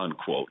 murder,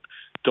 unquote.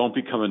 Don't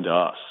be coming to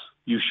us.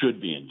 You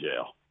should be in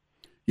jail.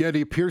 Yet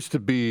he appears to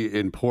be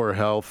in poor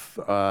health.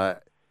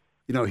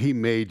 He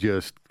may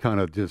just kind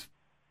of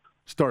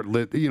start,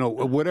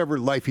 whatever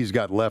life he's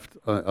got left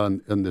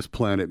on this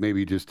planet,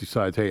 maybe he just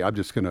decides, hey, I'm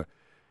just going to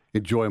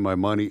enjoy my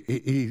money.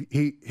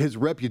 His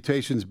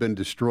reputation's been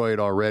destroyed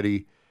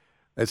already.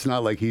 It's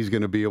not like he's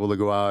going to be able to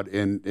go out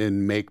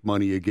and make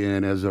money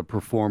again as a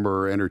performer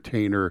or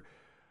entertainer.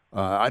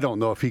 I don't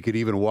know if he could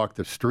even walk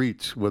the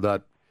streets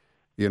without,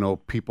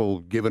 people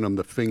giving him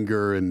the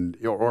finger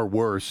or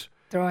worse.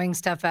 Throwing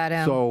stuff at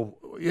him. So,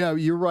 yeah,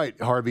 you're right,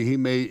 Harvey. He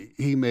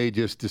may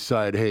just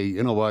decide, hey,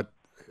 you know what?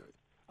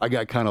 I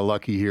got kind of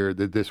lucky here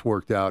that this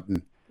worked out.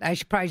 And I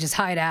should probably just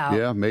hide out.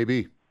 Yeah,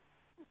 maybe.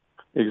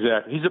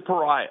 Exactly. He's a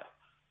pariah.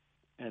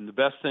 And the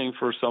best thing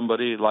for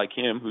somebody like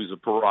him who's a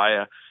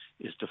pariah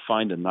is to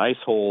find a nice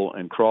hole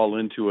and crawl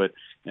into it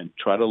and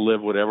try to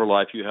live whatever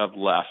life you have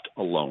left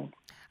alone.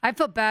 I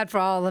feel bad for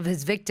all of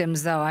his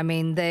victims, though. I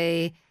mean,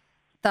 they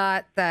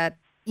thought that,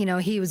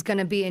 he was going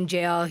to be in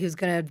jail. He was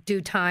going to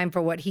do time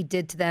for what he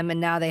did to them. And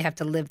now they have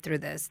to live through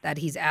this, that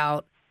he's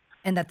out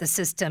and that the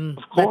system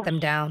let them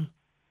down.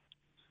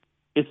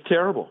 It's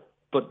terrible.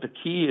 But the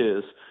key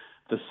is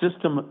the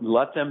system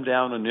let them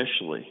down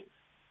initially.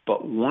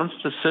 But once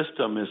the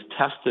system is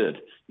tested,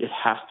 it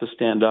has to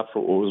stand up for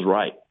what was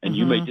right. And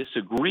you may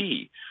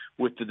disagree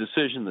with the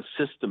decision the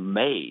system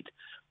made.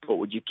 But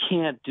what you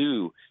can't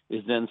do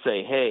is then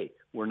say, hey,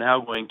 we're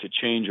now going to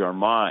change our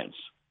minds.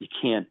 You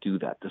can't do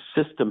that. The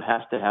system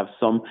has to have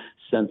some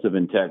sense of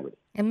integrity.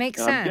 It makes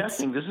now, sense. I'm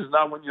guessing this is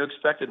not what you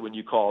expected when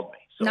you called me.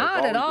 So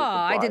not at all.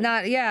 I did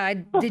not. Yeah.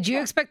 Did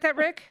you expect that,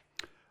 Rick?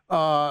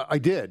 I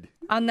did.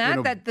 On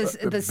that, that the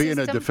being system?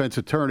 a defense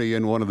attorney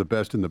and one of the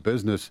best in the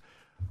business,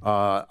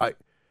 when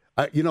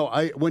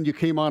you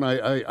came on,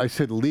 I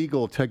said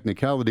legal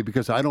technicality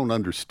because I don't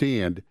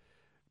understand,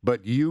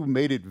 but you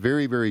made it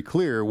very, very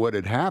clear what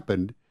had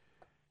happened,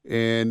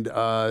 and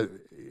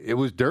it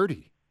was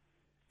dirty,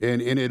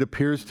 and it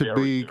appears to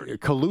be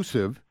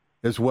collusive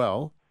as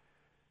well,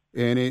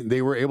 and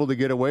they were able to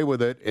get away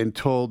with it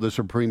until the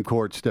Supreme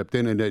Court stepped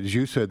in, and as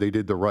you said, they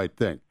did the right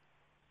thing.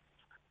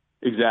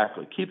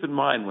 Exactly. Keep in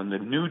mind, when the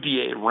new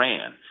DA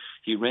ran,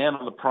 he ran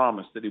on the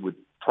promise that he would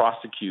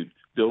prosecute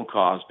Bill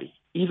Cosby,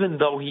 even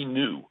though he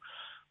knew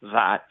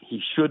that he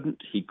shouldn't,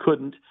 he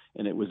couldn't,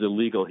 and it was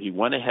illegal. He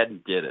went ahead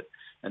and did it.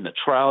 And the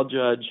trial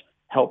judge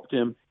helped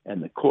him,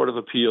 and the Court of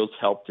Appeals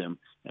helped him.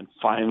 And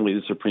finally,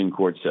 the Supreme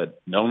Court said,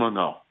 no,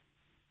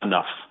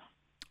 enough.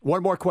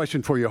 One more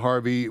question for you,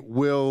 Harvey.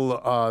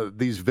 Will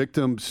these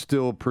victims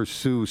still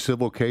pursue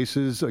civil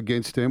cases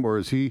against him, or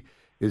is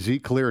he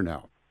clear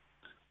now?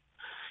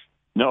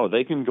 No,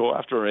 they can go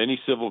after any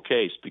civil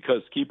case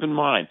because keep in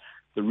mind,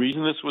 the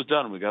reason this was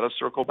done, we got to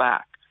circle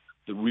back.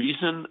 The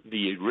reason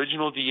the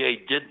original DA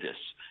did this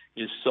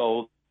is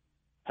so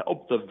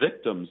help the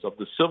victims of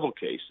the civil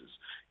cases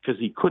because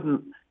he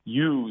couldn't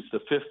use the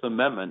Fifth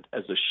Amendment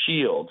as a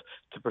shield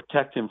to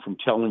protect him from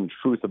telling the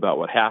truth about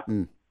what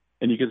happened.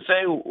 And you can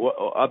say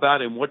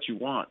about him what you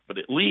want, but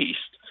at least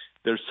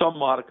there's some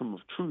modicum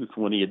of truth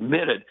when he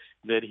admitted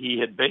that he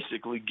had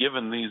basically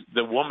given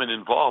the woman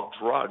involved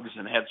drugs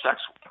and had sex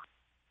with her.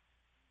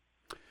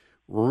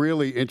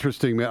 Really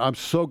interesting, man. I'm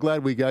so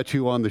glad we got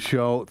you on the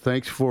show.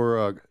 Thanks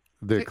for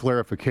the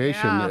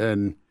clarification. Yeah.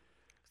 And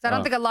I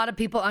don't think a lot of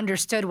people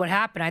understood what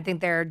happened. I think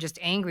they're just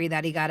angry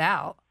that he got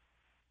out.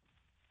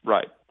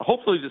 Right.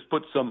 Hopefully this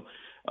puts some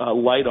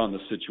light on the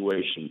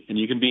situation. And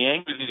you can be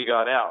angry that he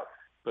got out,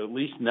 but at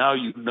least now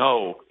you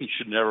know he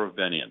should never have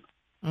been in.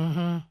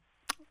 Mm-hmm.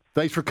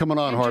 Thanks for coming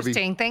on, Harvey.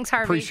 Interesting. Thanks,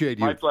 Harvey. Appreciate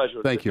you. My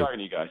pleasure. Thank you. Good talking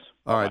to you guys.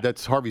 All right,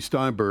 that's Harvey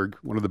Steinberg,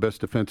 one of the best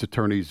defense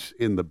attorneys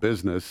in the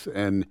business,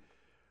 and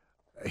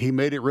he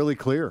made it really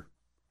clear.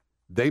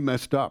 They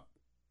messed up.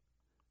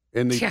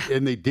 And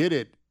they did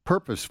it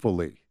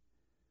purposefully.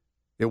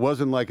 It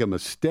wasn't like a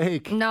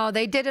mistake. No,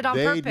 they did it on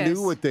purpose. They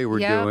knew what they were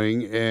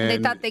doing. And they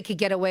thought they could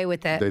get away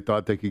with it. They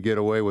thought they could get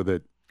away with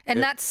it.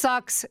 And that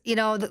sucks,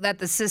 that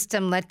the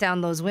system let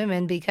down those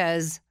women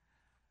because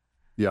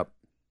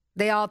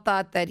they all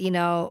thought that,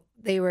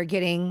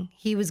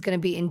 he was going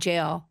to be in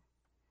jail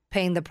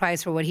paying the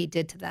price for what he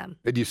did to them.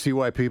 And you see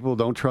why people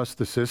don't trust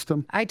the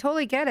system? I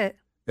totally get it.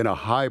 In a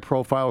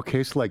high-profile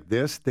case like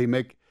this, they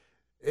make,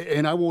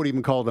 and I won't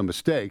even call it a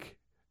mistake.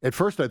 At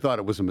first, I thought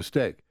it was a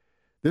mistake.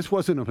 This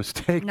wasn't a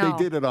mistake. No.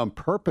 They did it on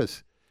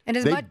purpose. And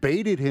they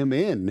baited him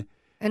in.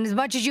 And as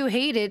much as you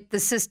hate it, the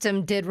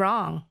system did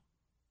wrong.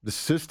 The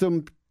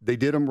system, they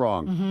did him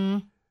wrong.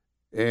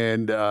 Mm-hmm.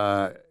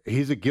 And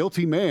he's a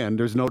guilty man.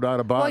 There's no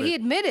doubt about it. Well, he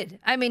admitted.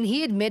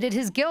 He admitted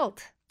his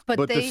guilt.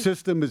 But the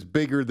system is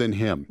bigger than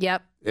him.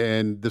 Yep.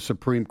 And the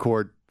Supreme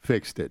Court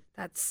fixed it.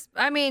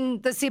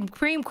 The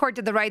Supreme Court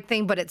did the right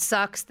thing, but it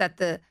sucks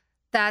that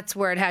that's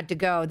where it had to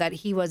go, that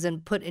he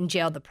wasn't put in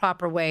jail the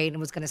proper way and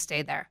was going to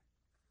stay there.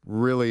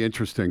 Really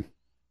interesting.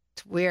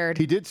 It's weird.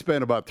 He did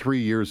spend about 3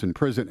 years in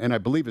prison, and I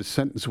believe his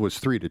sentence was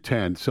 3 to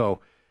 10. So,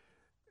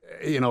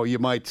 you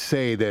might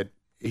say that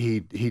he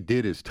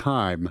did his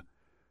time,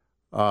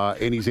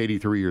 and he's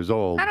 83 years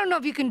old. I don't know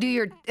if you can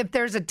if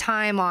there's a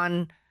time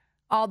on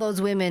all those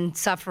women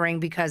suffering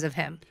because of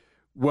him.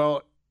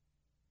 Well,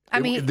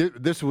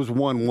 this was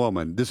one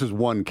woman. This is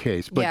one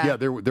case,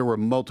 but there were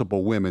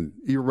multiple women.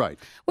 You're right.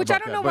 Which I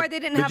don't know why they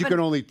didn't have. But you can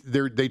only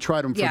they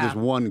tried him for this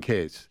one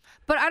case.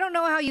 But I don't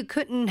know how you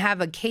couldn't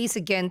have a case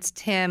against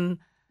him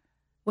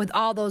with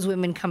all those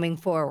women coming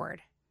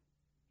forward.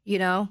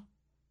 And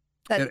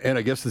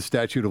I guess the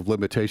statute of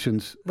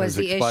limitations has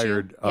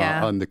expired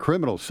on the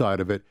criminal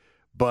side of it.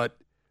 But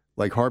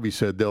like Harvey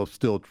said, they'll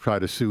still try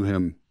to sue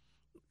him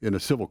in a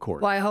civil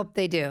court. Well, I hope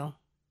they do.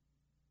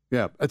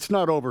 Yeah, it's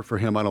not over for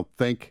him, I don't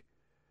think.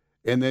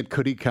 And then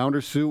could he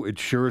countersue? It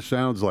sure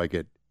sounds like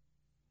it.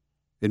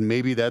 And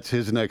maybe that's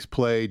his next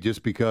play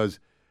just because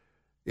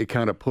it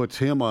kind of puts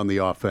him on the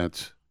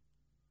offense.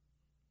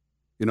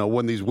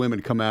 When these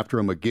women come after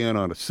him again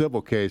on a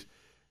civil case,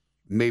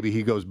 maybe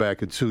he goes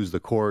back and sues the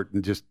court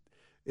and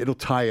it'll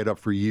tie it up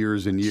for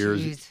years and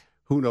years. Jeez.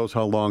 who knows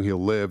how long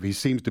he'll live. He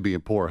seems to be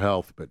in poor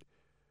health, but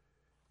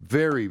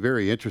very,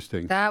 very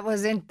interesting. That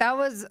was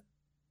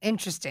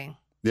interesting.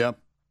 Yep.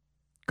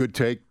 Good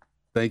take.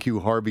 Thank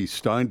you, Harvey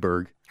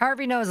Steinberg.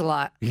 Harvey knows a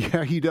lot.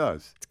 Yeah, he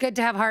does. It's good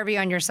to have Harvey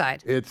on your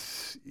side. It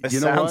you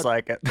know sounds what?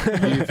 like it.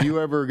 If you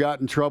ever got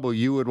in trouble,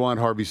 you would want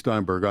Harvey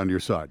Steinberg on your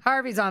side.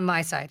 Harvey's on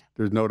my side.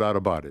 There's no doubt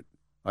about it.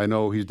 I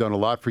know he's done a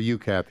lot for you,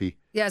 Kathy.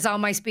 Yes, all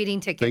my speeding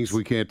tickets. Things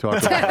we can't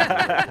talk about.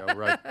 Yeah,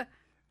 right.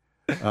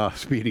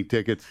 Speeding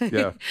tickets.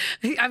 Yeah.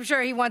 I'm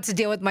sure he wants to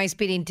deal with my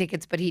speeding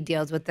tickets, but he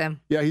deals with them.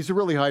 Yeah, he's a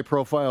really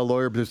high-profile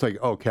lawyer, but it's like,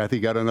 oh, Kathy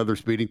got another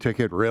speeding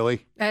ticket?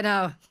 Really? I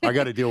know. I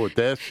got to deal with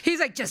this? He's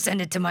like, just send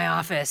it to my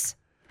office,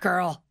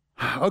 girl.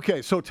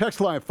 Okay, so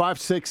text line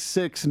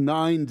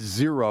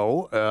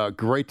 56690.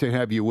 Great to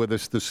have you with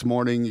us this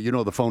morning. You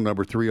know the phone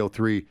number,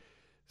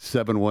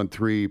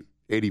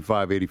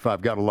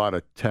 303-713-8585. Got a lot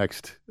of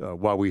text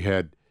while we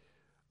had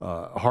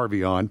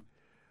Harvey on.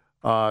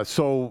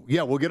 So,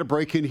 yeah, we'll get a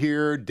break in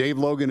here. Dave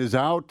Logan is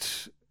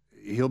out.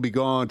 He'll be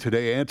gone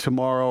today and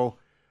tomorrow.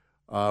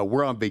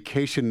 We're on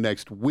vacation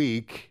next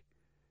week.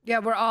 Yeah,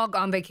 we're all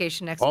on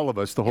vacation next week. All of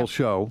us, the whole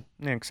show.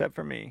 Except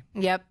for me.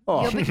 Yep.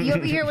 Oh. You'll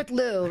be here with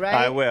Lou, right?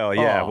 I will,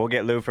 yeah. Oh. We'll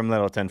get Lou from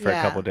Littleton for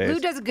a couple days. Lou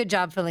does a good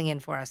job filling in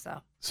for us,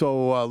 though.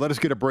 So let us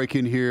get a break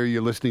in here.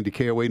 You're listening to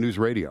KOA News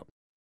Radio.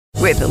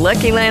 With the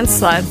Lucky Land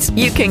Slots,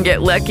 you can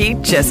get lucky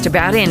just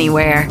about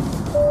anywhere.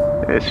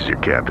 This is your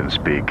captain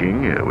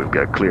speaking. We've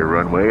got clear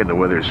runway and the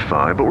weather's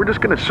fine, but we're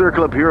just going to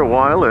circle up here a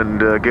while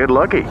and get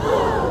lucky.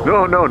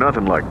 No,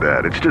 nothing like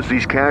that. It's just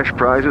these cash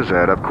prizes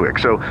add up quick.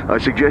 So I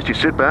suggest you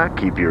sit back,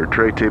 keep your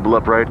tray table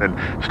upright, and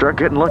start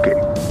getting lucky.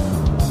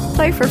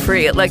 Play for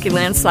free at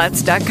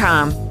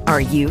LuckyLandSlots.com.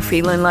 Are you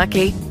feeling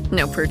lucky?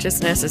 No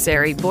purchase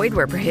necessary. Void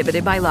where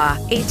prohibited by law.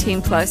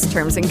 18+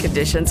 terms and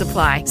conditions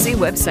apply. See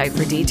website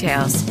for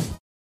details.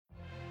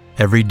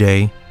 Every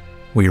day,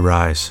 we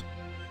rise,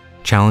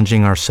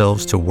 challenging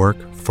ourselves to work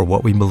for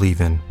what we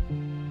believe in.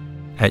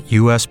 At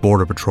U.S.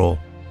 Border Patrol,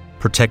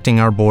 protecting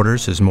our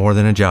borders is more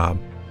than a job.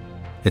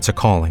 It's a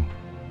calling.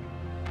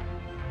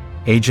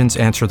 Agents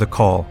answer the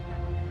call,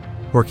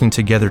 working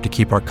together to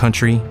keep our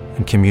country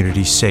and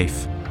communities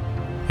safe.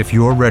 If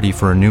you are ready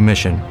for a new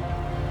mission,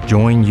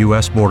 join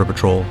U.S. Border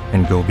Patrol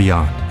and go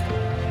beyond.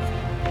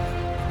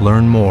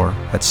 Learn more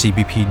at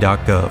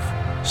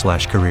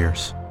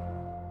cbp.gov/careers.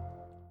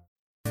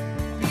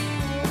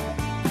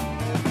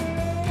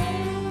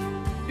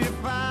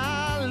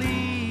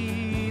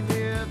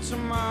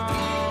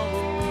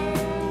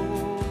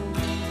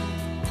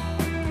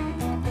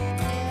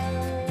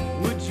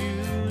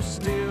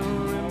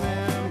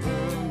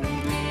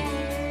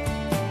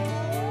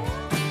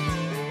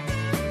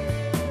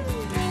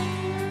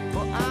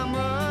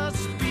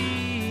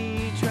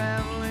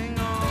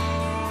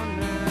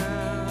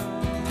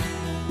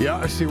 Yeah,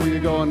 I see where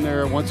you're going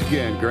there once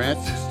again, Grant.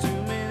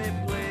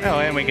 Oh,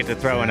 and we get to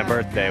throw in a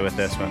birthday with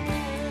this one.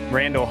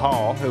 Randall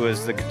Hall, who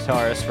was the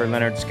guitarist for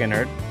Lynyrd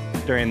Skynyrd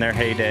during their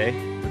heyday,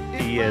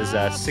 he is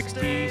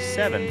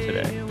 67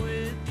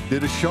 today.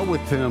 Did a show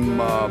with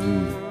him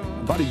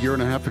about a year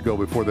and a half ago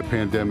before the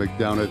pandemic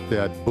down at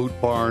that Boot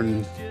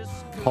Barn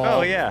Hall.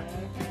 Oh, yeah.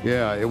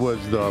 Yeah, it was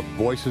the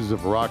Voices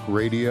of Rock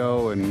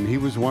Radio, and he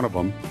was one of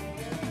them.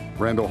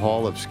 Randall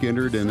Hall of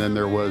Skynyrd, and then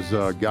there was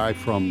a guy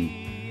from,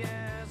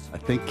 I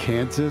think,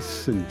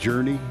 Kansas and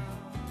Journey.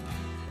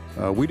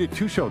 We did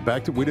two shows.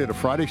 We did a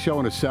Friday show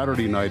and a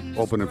Saturday night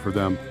opening for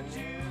them.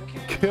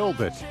 Killed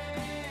it.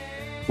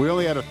 We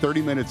only had a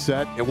 30-minute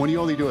set, and when you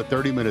only do a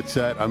 30-minute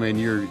set, I mean,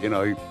 you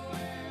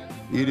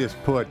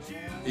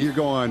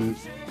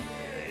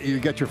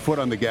get your foot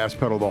on the gas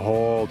pedal the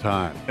whole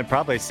time. It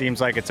probably seems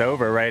like it's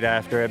over right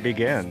after it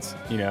begins.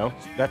 You know,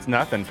 that's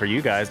nothing for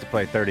you guys to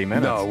play 30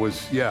 minutes. No,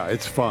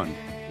 it's fun.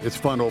 It's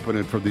fun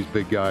opening for these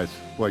big guys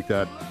like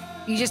that.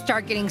 You just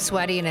start getting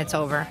sweaty and it's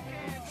over.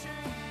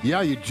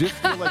 Yeah, you just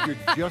feel like you're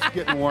just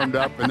getting warmed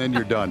up and then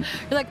you're done.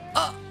 You're like,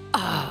 oh.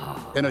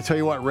 And I tell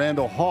you what,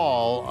 Randall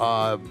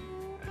Hall,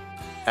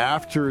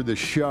 after the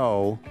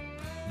show,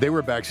 they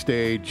were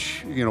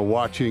backstage,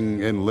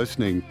 watching and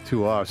listening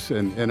to us.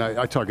 And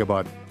I talk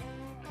about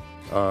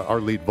our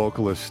lead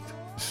vocalist,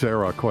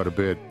 Sarah, quite a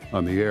bit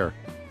on the air.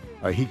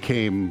 He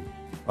came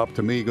up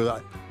to me, he goes,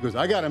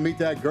 I got to meet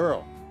that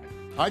girl.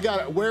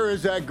 Where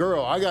is that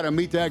girl? I got to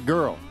meet that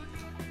girl.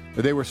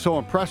 They were so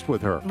impressed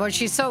with her. Well,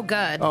 she's so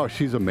good. Oh,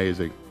 she's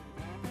amazing.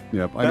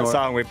 Yep, that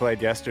song we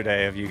played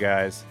yesterday of you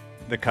guys,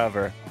 the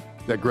cover.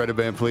 That Greta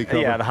Van Fleet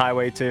cover? Yeah, the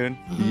Highway tune.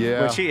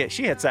 Yeah. Well, she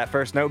hits that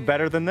first note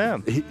better than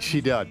them.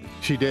 She did.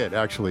 She did,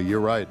 actually. You're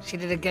right. She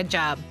did a good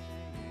job.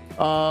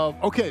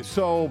 Okay,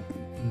 so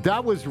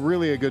that was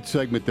really a good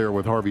segment there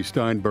with Harvey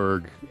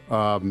Steinberg.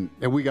 And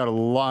we got a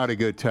lot of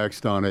good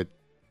text on it.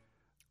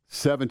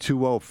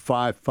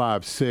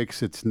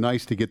 720-556. It's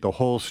nice to get the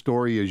whole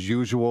story as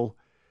usual.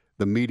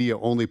 The media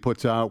only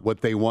puts out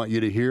what they want you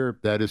to hear.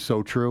 That is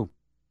so true.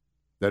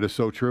 That is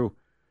so true.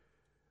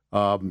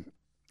 And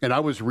I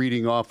was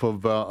reading off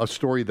of a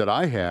story that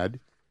I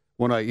had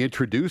when I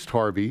introduced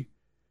Harvey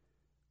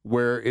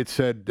where it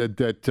said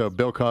that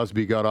Bill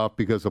Cosby got off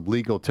because of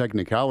legal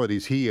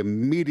technicalities, he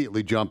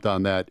immediately jumped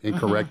on that and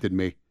corrected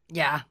me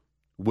Yeah.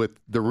 with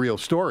the real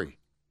story.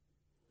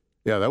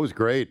 Yeah, that was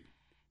great.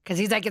 Because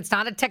he's like, it's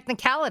not a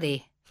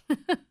technicality.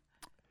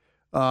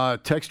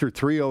 Texter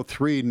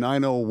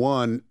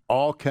 303-901,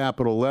 all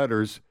capital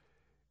letters,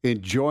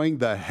 enjoying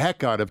the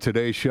heck out of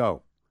today's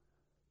show.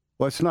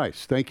 Well, that's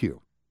nice. Thank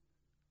you.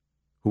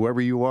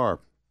 Whoever you are,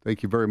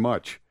 thank you very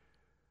much.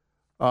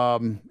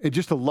 And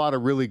just a lot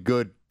of really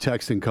good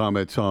texts and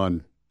comments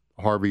on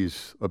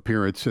Harvey's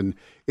appearance, and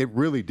it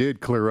really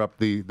did clear up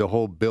the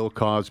whole Bill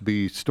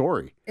Cosby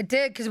story. It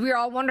did, because we were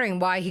all wondering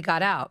why he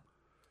got out.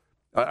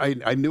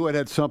 I knew it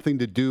had something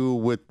to do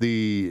with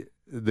the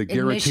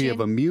guarantee of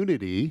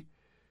immunity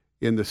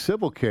in the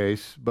civil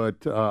case,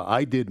 but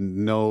I didn't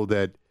know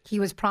that he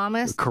was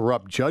promised.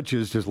 Corrupt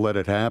judges just let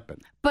it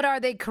happen. But are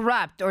they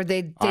corrupt, or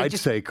I'd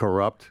say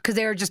corrupt, because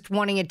they were just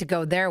wanting it to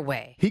go their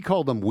way? He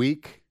called them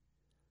weak.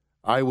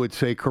 I would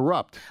say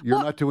corrupt.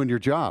 You're not doing your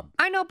job.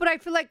 I know, but I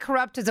feel like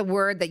corrupt is a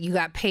word that you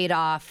got paid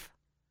off.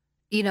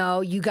 You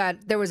know,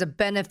 there was a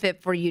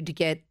benefit for you to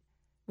get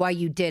why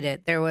you did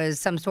it. There was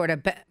some sort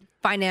of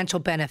financial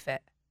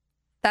benefit.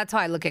 That's how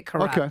I look at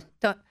corrupt. Okay.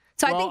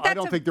 I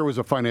don't think there was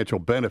a financial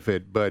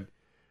benefit, but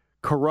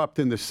corrupt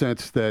in the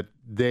sense that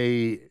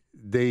they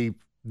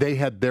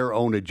had their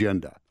own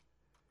agenda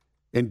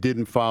and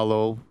didn't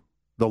follow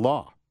the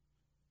law.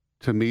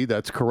 To me,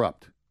 that's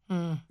corrupt.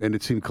 And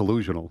it seemed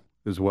collusional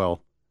as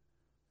well.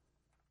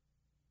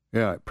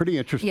 Yeah, pretty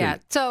interesting. Yeah,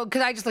 so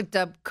because I just looked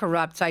up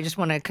corrupt, so I just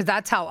want to, because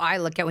that's how I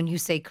look at when you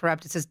say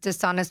corrupt. It says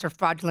dishonest or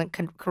fraudulent,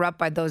 corrupt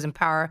by those in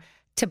power,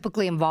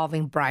 typically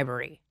involving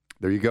bribery.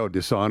 There you go.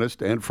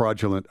 Dishonest and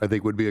fraudulent, I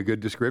think, would be a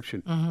good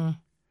description.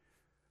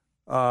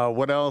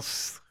 What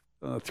else?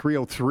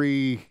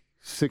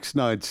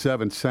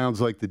 303-697.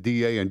 Sounds like the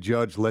DA and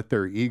judge let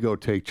their ego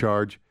take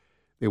charge.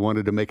 They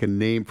wanted to make a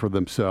name for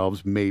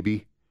themselves,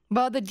 maybe.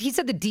 Well, he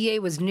said the DA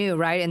was new,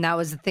 right? And that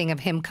was the thing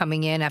of him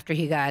coming in after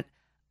he got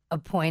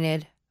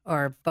appointed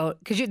or vote.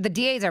 Because the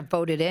DAs are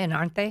voted in,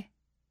 aren't they?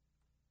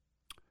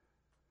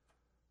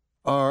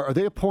 Are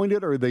they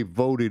appointed or are they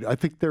voted? I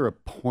think they're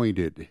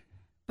appointed.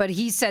 But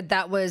he said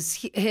that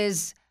was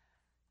his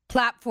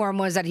platform,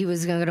 was that he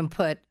was going to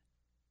put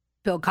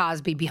Bill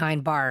Cosby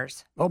behind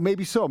bars. Oh,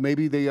 maybe so.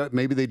 Maybe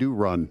they do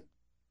run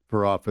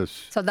for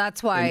office. So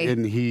that's why.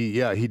 And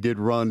he did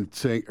run,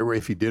 saying, or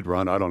if he did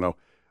run, I don't know.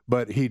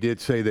 But he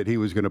did say that he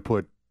was going to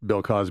put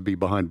Bill Cosby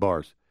behind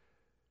bars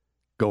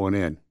going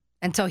in.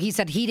 And so he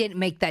said he didn't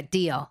make that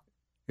deal.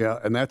 Yeah,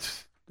 and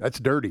that's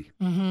dirty.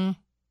 Mm-hmm.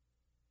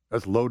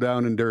 That's low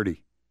down and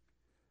dirty.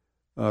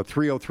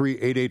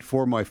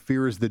 303-884, my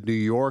fear is that New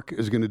York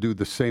is going to do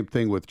the same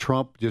thing with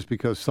Trump. Just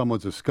because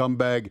someone's a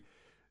scumbag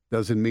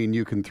doesn't mean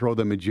you can throw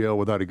them in jail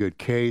without a good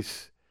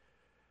case.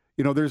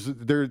 You know,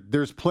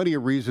 there's plenty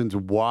of reasons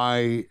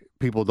why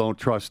people don't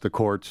trust the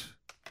courts.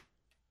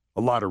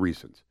 A lot of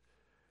reasons.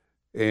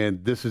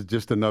 And this is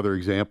just another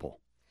example.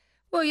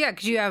 Well, yeah,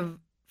 because you have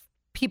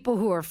people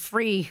who are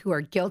free who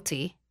are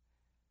guilty,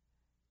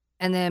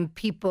 and then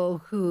people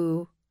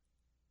who,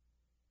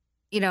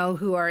 you know,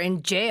 who are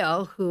in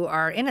jail who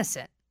are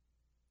innocent.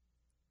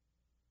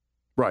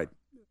 Right.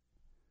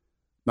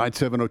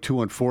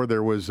 970-214,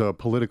 there was a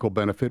political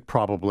benefit,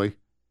 probably.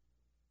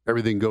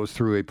 Everything goes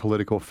through a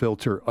political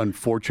filter,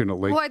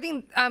 unfortunately. Well, I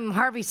think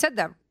Harvey said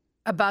that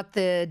about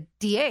the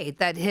DA,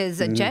 that his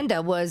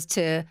agenda was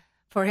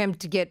for him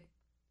to get,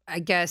 I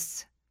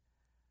guess,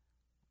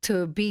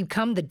 to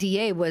become the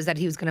DA, was that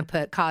he was going to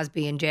put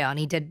Cosby in jail, and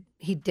he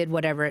did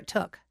whatever it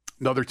took.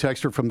 Another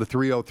texter from the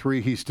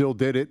 303, he still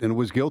did it and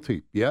was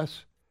guilty.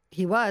 Yes.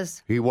 He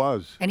was. He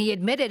was. And he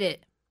admitted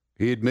it.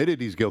 He admitted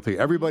he's guilty.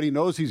 Everybody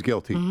knows he's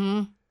guilty.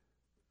 Mm-hmm.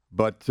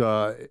 But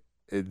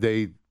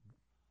they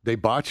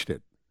botched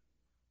it.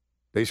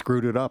 They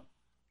screwed it up.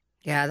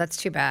 Yeah, that's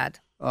too bad.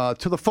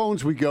 To the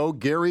phones we go.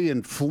 Gary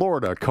in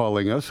Florida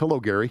calling us. Hello,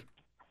 Gary.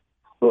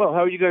 Well,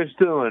 how are you guys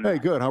doing? Hey,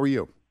 good. How are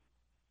you?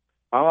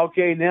 I'm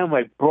okay now.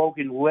 My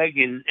broken leg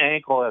and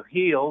ankle have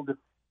healed,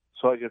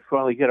 so I can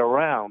finally get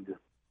around.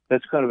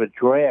 That's kind of a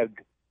drag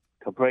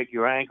to break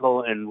your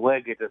ankle and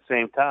leg at the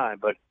same time.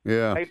 But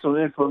yeah, I have some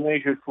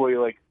information for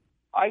you. Like,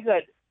 I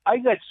got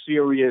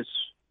serious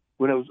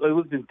when I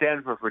lived in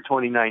Denver for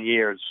 29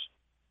 years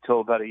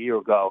till about a year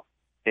ago,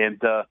 and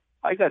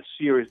I got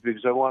serious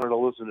because I wanted to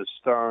listen to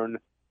Stern.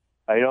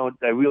 I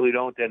really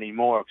don't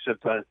anymore,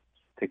 except to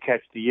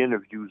catch the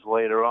interviews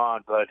later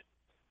on. But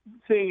the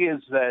thing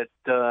is that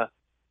the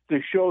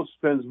show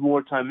spends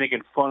more time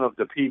making fun of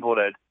the people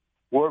that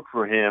work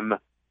for him,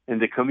 and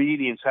the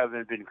comedians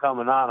haven't been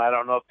coming on. I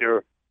don't know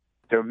if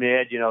they're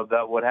mad, you know,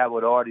 about what happened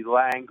with Artie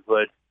Lang,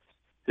 but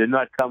they're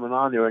not coming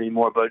on there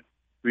anymore. But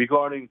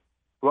regarding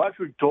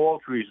Roger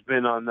Daltrey's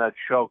been on that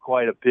show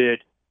quite a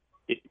bit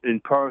in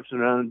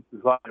person and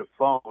via the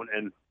phone,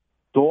 and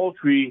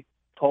Daltrey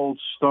told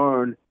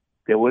Stern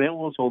that when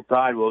Entwistle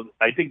died, well,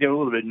 I think they were a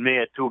little bit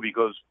mad too,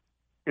 because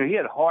you know, he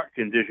had a heart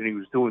condition. He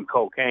was doing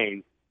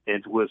cocaine,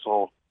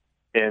 Entwistle,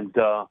 and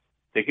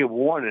they kept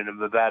warning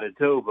him about it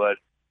too. But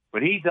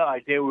when he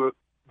died, they were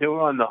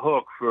on the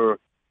hook for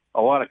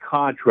a lot of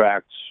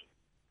contracts.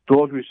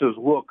 Daughtry says,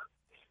 "Look,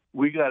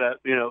 we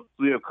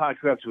have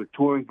contracts with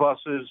touring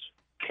buses,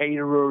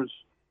 caterers,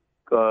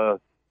 the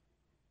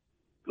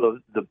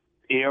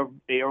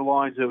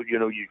airlines that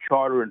you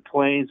charter in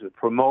planes with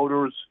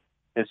promoters."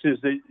 And since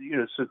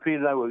so Pete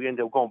and I would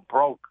end up going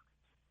broke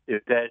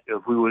if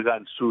we would have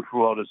gotten sued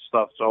for all this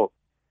stuff. So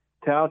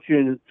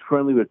Townshend is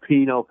friendly with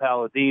Pino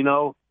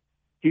Palladino.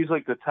 He's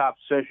like the top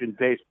session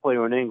bass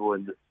player in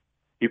England.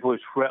 He plays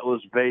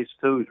fretless bass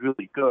too. He's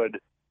really good.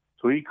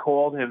 So he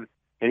called him,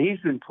 and he's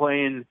been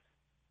playing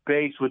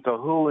bass with the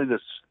Who in the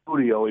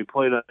studio. He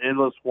played an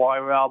Endless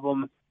Wire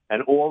album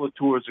and all the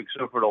tours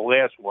except for the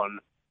last one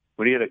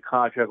when he had a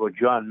contract with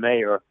John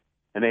Mayer,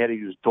 and they had to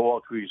use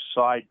Daughtry's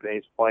side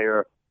bass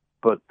player.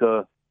 But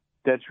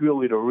that's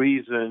really the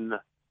reason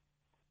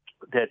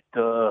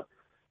that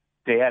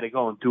they had to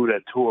go and do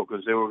that tour,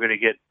 because they were going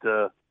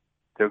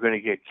to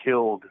get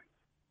killed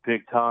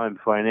big time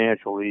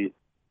financially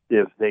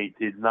if they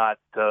did not.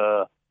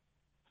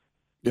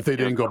 If they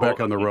didn't go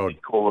back on the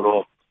road. Call it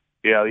off.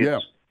 Yeah.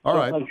 All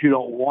right. Sometimes you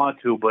don't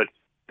want to, but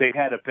they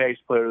had a bass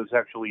player who's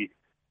actually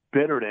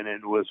better than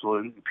it was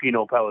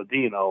Pino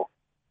Palladino.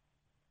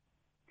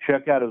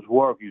 Check out his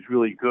work. He's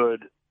really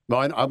good.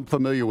 Well, I'm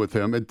familiar with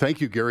him, and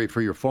thank you, Gary,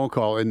 for your phone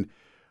call. And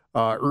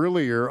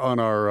earlier on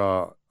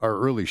our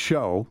early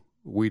show,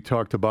 we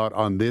talked about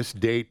on this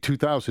date,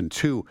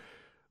 2002,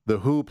 the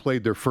Who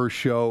played their first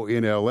show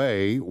in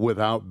L.A.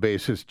 without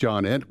bassist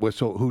John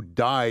Entwistle, who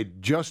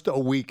died just a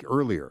week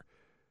earlier.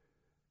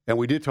 And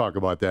we did talk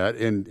about that,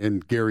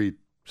 and Gary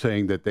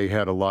saying that they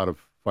had a lot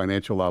of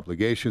financial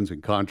obligations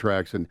and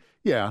contracts, and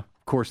yeah,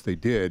 of course they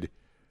did.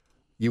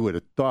 You would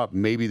have thought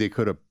maybe they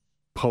could have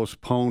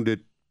postponed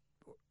it,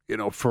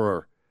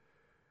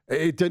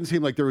 it didn't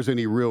seem like there was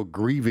any real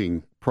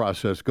grieving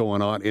process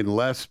going on,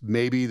 unless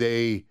maybe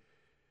they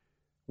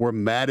were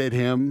mad at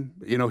him.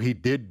 He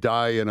did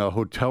die in a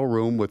hotel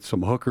room with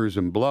some hookers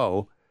and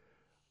blow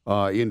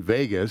in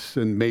Vegas,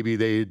 and maybe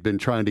they had been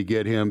trying to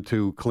get him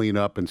to clean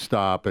up and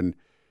stop, and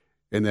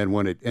then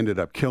when it ended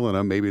up killing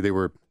him, maybe they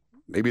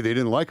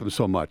didn't like him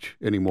so much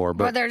anymore.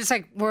 But they're just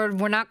like, we're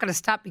not going to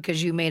stop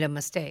because you made a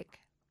mistake.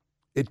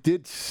 It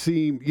did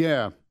seem,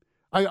 yeah.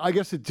 I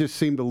guess it just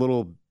seemed a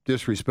little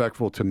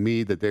disrespectful to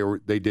me that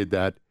they did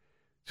that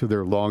to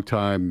their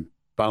longtime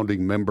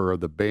founding member of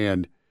the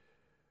band.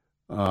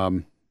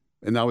 And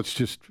now it's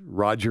just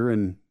Roger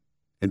and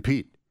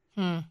Pete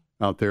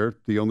out there,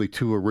 the only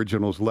two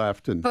originals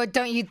left. But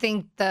don't you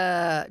think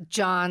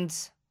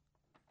John's,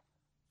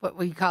 what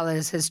we call it,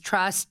 is his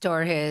trust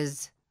or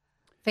his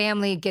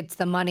family gets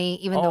the money,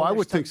 even though I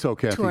would think so,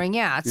 Kathy. Touring,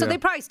 yeah. So they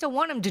probably still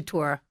want him to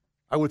tour.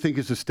 I would think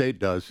his estate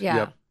does. Yeah.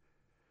 Yep.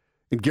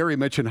 And Gary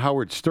mentioned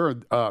Howard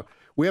Stern.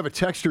 We have a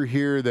texter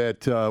here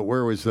that,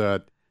 where was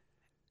that?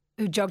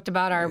 Who joked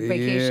about our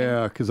vacation?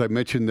 Yeah, because I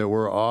mentioned that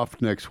we're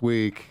off next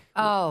week.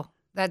 Oh,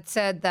 that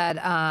said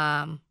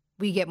that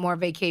we get more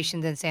vacation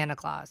than Santa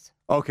Claus.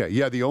 Okay,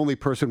 yeah, the only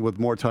person with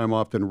more time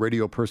off than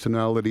radio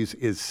personalities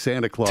is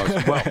Santa Claus.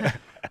 Well,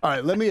 all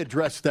right, let me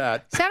address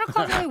that. Santa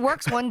Claus only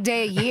works one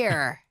day a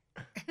year.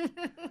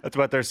 That's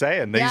what they're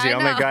saying. He's the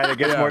only guy that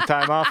gets more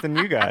time off than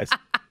you guys.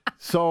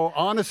 So,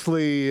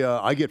 honestly,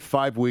 I get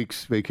 5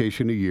 weeks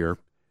vacation a year,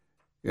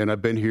 and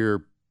I've been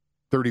here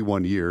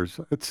 31 years.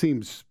 It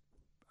seems,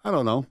 I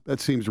don't know, that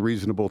seems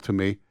reasonable to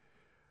me.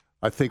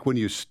 I think when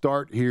you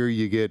start here,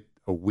 you get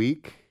a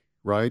week,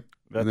 right?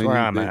 That's where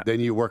I'm at. Then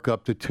you work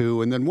up to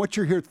 2, and then once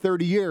you're here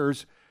 30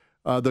 years,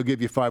 they'll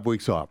give you 5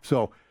 weeks off.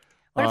 So,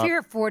 what if you're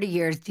here 40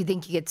 years? Do you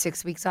think you get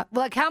 6 weeks off?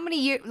 Like, how many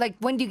years? Like,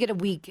 when do you get a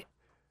week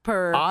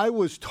per? I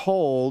was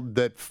told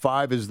that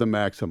 5 is the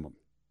maximum,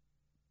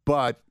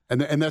 but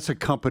and that's a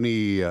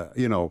company,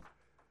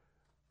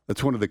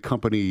 that's one of the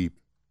company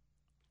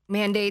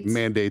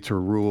mandates or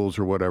rules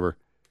or whatever.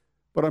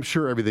 But I'm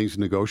sure everything's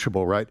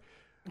negotiable, right?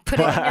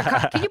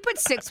 Can you put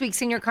 6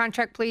 weeks in your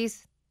contract,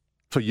 please?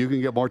 So you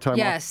can get more time off?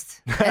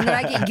 Yes. And then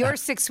I get your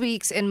 6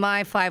 weeks and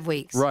my 5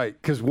 weeks. Right,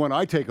 because when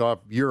I take off,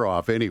 you're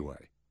off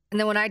anyway. And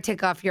then when I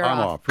take off, you're I'm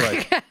off.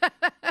 Right.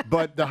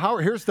 But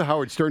here's the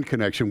Howard Stern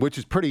connection, which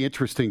is pretty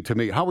interesting to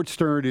me. Howard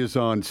Stern is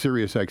on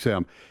Sirius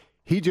XM.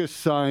 He just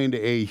signed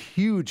a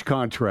huge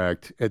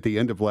contract at the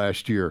end of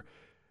last year,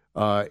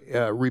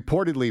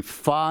 reportedly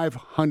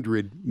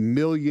 $500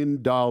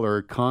 million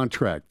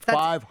contract.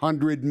 That's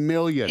 $500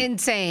 million.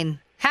 Insane.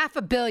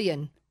 $500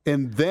 million.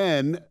 And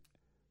then,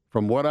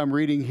 from what I'm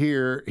reading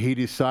here, he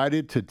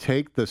decided to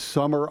take the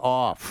summer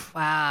off.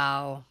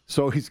 Wow.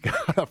 So he's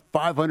got a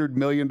 $500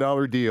 million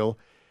deal,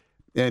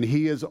 and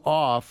he is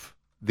off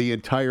the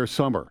entire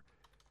summer.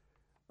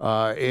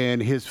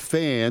 And his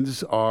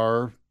fans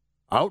are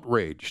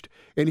outraged.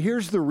 And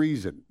here's the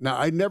reason. Now,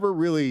 I never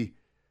really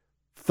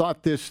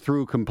thought this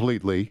through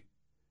completely.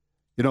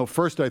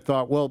 First I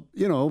thought, well,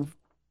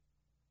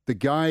 the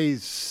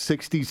guy's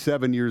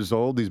 67 years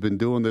old. He's been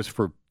doing this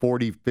for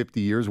 40,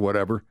 50 years,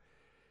 whatever.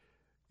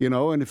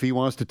 And if he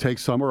wants to take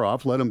summer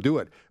off, let him do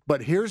it.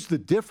 But here's the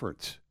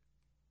difference.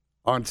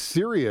 On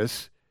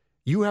Sirius,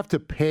 You have to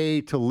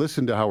pay to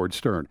listen to Howard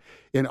Stern.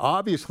 And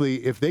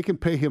obviously, if they can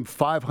pay him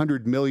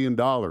 $500 million,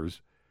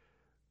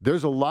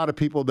 there's a lot of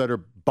people that are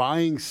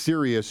buying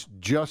Sirius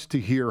just to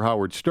hear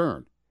Howard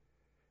Stern.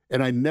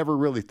 And I never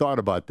really thought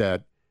about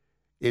that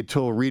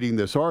until reading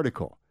this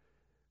article.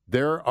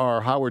 There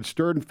are Howard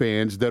Stern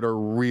fans that are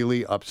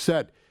really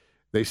upset.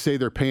 They say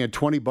they're paying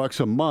 $20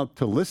 a month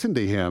to listen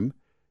to him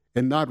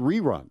and not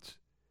reruns.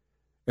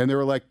 And they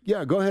were like,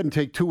 yeah, go ahead and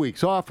take 2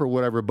 weeks off or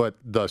whatever, but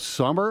the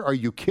summer? Are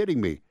you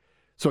kidding me?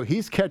 So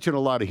he's catching a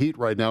lot of heat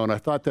right now, and I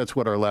thought that's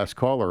what our last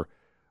caller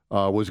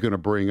was going to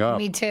bring up.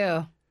 Me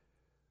too.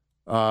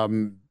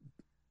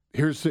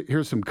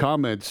 Here's some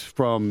comments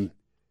from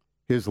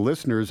his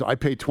listeners. I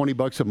pay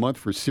 $20 a month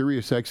for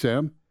Sirius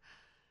XM.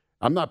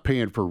 I'm not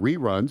paying for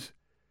reruns.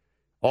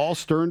 All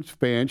Stern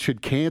fans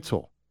should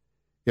cancel.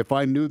 If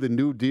I knew the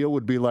new deal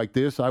would be like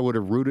this, I would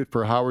have rooted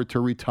for Howard to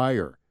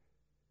retire.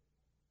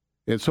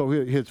 And so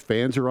his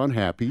fans are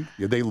unhappy.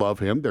 They love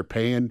him. They're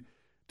paying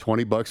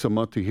 $20 a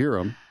month to hear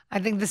him. I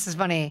think this is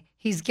funny.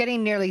 He's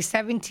getting nearly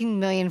 $17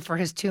 million for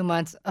his 2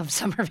 months of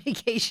summer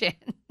vacation.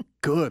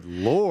 Good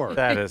Lord.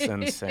 That is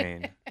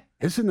insane.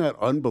 Isn't that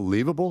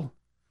unbelievable?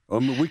 I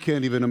mean, we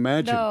can't even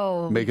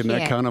imagine making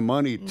that kind of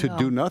money to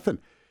do nothing.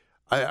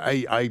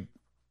 I'm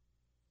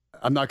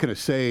not going to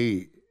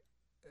say,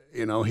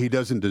 he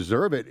doesn't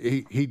deserve it.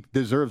 He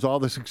deserves all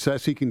the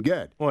success he can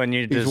get. Well, and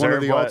he's one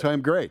of the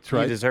all-time greats,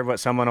 right? You deserve what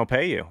someone will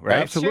pay you, right?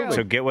 Absolutely.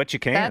 So get what you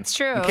can. That's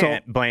true. You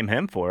can't blame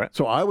him for it.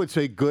 So I would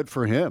say good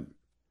for him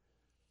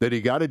that he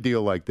got a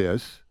deal like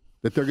this,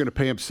 that they're going to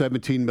pay him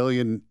 $17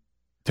 million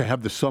to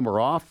have the summer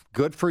off.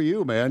 Good for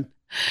you, man.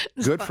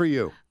 Good for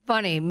you.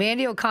 Funny.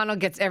 Mandy O'Connell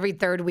gets every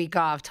third week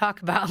off.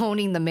 Talk about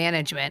owning the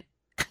management.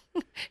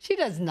 She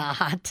does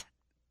not.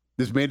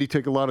 Does Mandy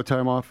take a lot of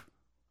time off?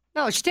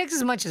 No, she takes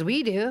as much as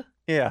we do.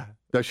 Yeah.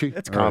 Does she?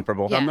 It's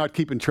comparable. Yeah. I'm not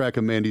keeping track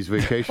of Mandy's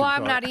vacation. Well,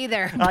 I'm not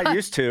either. I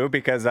used to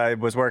because I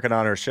was working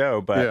on her show,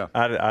 but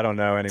I don't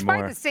know It's anymore.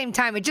 probably at the same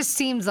time. It just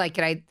seems like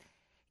it.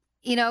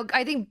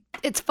 I think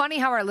it's funny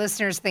how our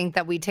listeners think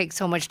that we take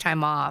so much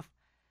time off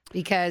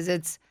because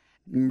it's...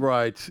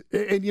 Right.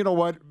 And you know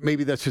what?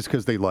 Maybe that's just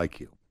because they like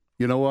you.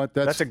 You know what?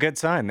 That's a good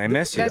sign. They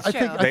miss you. That's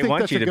true. They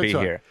want you to be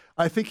here.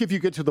 I think if you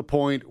get to the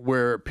point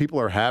where people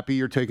are happy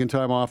you're taking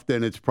time off,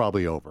 then it's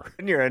probably over.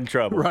 And you're in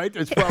trouble. Right?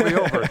 It's probably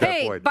over at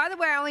that point. By the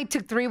way, I only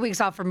took 3 weeks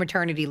off for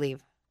maternity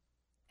leave.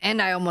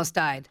 And I almost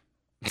died.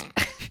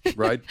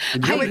 Right?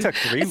 And you only took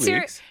 3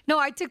 weeks? No,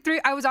 I took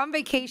 3. I was on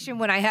vacation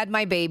when I had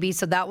my baby,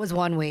 so that was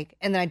 1 week.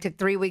 And then I took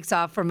 3 weeks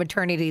off for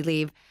maternity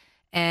leave.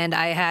 And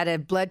I had a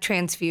blood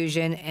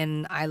transfusion,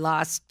 and I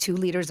lost 2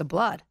 liters of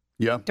blood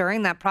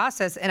during that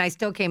process, and I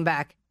still came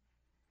back.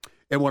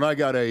 And when I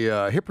got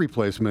a hip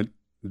replacement,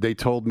 they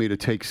told me to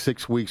take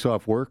 6 weeks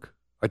off work.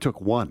 I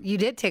took 1. You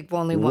did take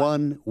only 1.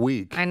 1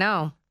 week. I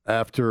know.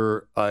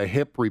 After a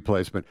hip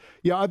replacement.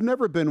 Yeah, I've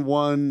never been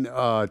one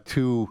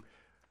to...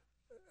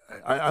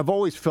 I've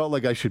always felt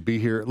like I should be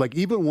here. Like,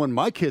 even when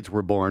my kids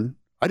were born,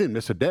 I didn't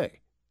miss a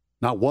day.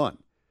 Not one.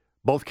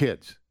 Both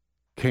kids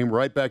came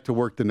right back to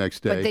work the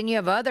next day. But then you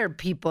have other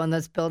people in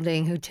this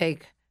building who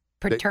take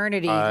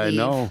paternity leave. I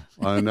know.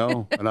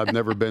 And I've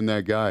never been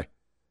that guy.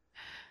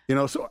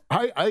 So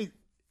I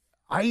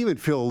even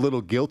feel a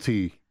little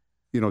guilty,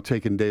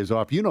 taking days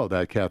off. You know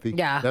that, Kathy.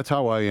 Yeah. That's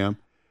how I am.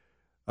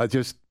 I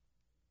just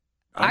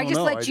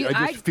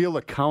feel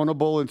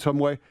accountable in some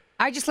way.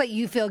 I just let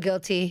you feel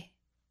guilty.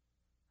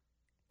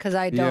 Because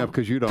I don't. Yeah,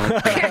 because you don't.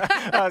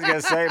 I was going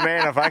to say,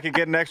 man, if I could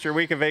get an extra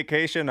week of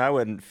vacation, I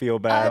wouldn't feel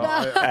bad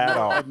at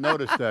all. I've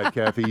noticed that,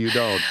 Kathy. You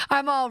don't.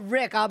 I'm all,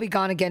 Rick, I'll be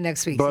gone again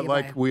next week. But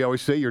like we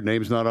always say, your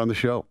name's not on the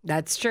show.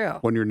 That's true.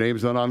 When your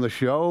name's not on the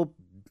show,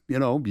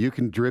 you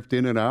can drift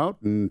in and out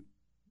and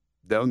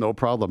no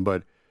problem.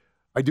 But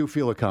I do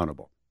feel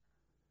accountable.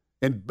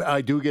 And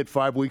I do get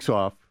 5 weeks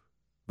off.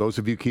 Those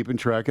of you keeping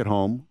track at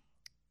home.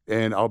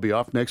 And I'll be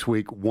off next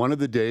week. One of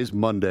the days,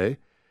 Monday.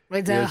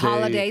 It's a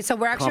holiday, so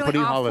we're actually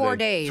off 4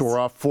 days. So we're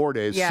off 4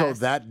 days. Yes. So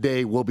that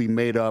day will be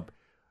made up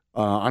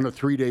on a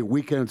 3-day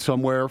weekend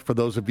somewhere for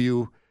those of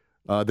you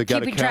that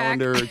got a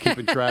calendar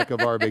keeping track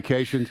of our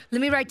vacations.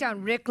 Let me write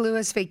down Rick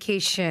Lewis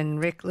vacation.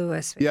 Rick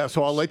Lewis vacation. Yeah,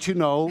 so I'll let you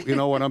know,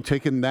 when I'm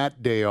taking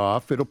that day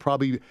off. It'll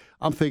probably,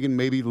 I'm thinking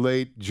maybe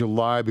late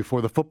July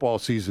before the football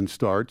season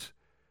starts.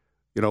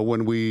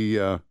 When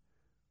we're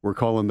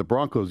calling the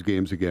Broncos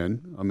games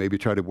again. I'll maybe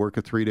try to work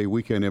a 3-day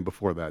weekend in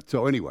before that.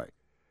 So anyway.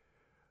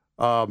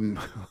 Let's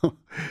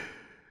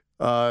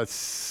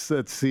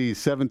see,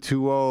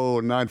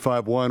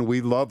 720-951.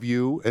 We love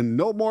you and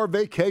no more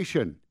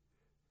vacation!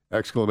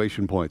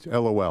 Exclamation points.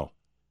 LOL.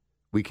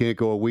 We can't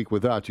go a week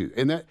without you.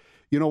 And that,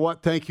 you know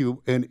what? Thank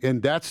you.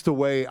 And that's the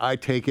way I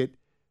take it.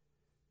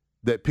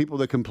 That people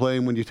that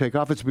complain when you take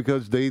off, it's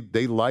because they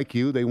like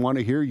you. They want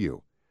to hear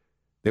you.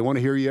 They want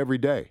to hear you every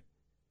day.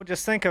 Well,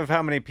 just think of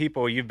how many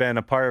people you've been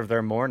a part of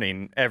their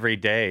morning every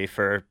day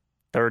for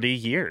 30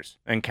 years,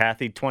 and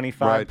Kathy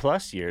 25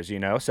 plus years,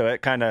 so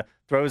it kind of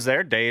throws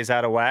their days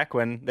out of whack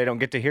when they don't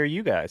get to hear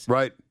you guys.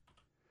 Right.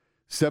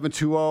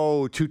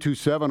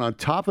 720-227. On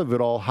top of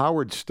it all,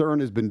 Howard Stern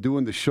has been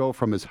doing the show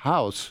from his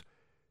house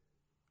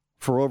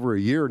for over a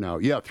year now.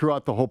 Yeah,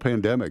 throughout the whole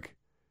pandemic.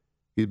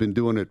 He's been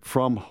doing it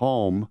from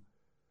home.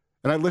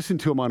 And I listen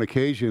to him on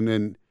occasion,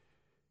 and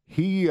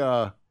he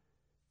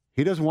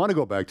doesn't want to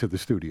go back to the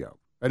studio.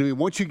 I mean,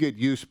 once you get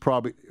used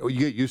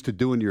to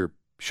doing your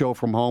show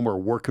from home or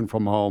working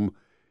from home,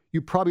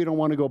 you probably don't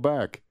want to go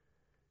back.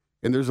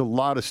 And there's a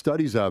lot of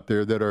studies out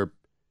there that are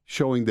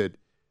showing that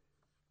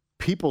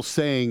people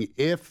saying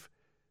if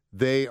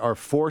they are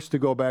forced to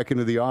go back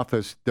into the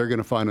office, they're going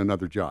to find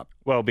another job.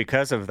 Well,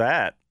 because of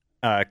that,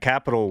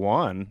 Capital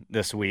One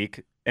this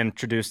week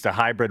introduced a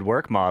hybrid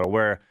work model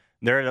where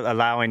they're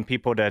allowing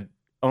people to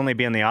only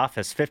be in the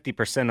office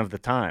 50% of the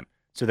time.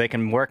 So they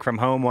can work from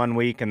home 1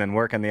 week and then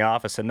work in the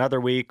office another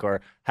week,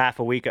 or half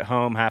a week at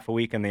home, half a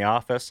week in the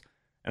office.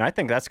 And I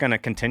think that's going to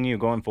continue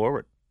going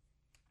forward.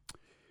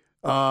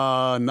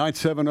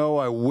 970,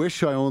 I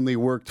wish I only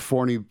worked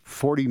 40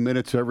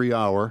 minutes every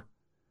hour.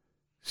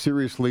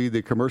 Seriously,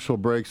 the commercial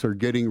breaks are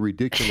getting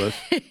ridiculous.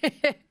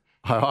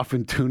 I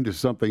often tune to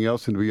something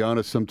else, and to be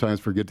honest, sometimes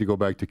forget to go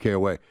back to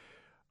KOA.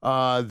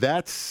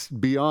 That's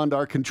beyond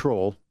our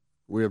control.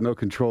 We have no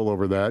control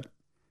over that.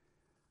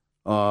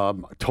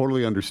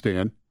 Totally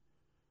understand.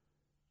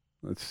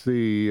 Let's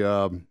see.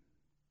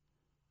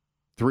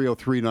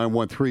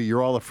 303-913,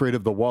 you're all afraid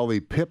of the Wally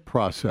Pipp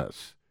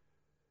process.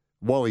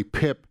 Wally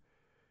Pipp.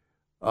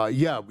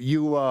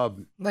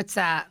 What's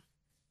that?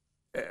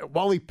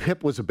 Wally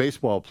Pipp was a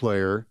baseball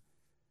player,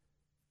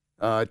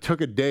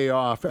 took a day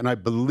off, and I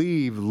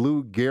believe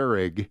Lou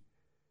Gehrig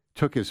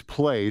took his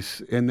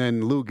place, and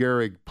then Lou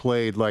Gehrig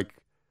played like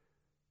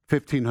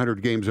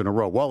 1,500 games in a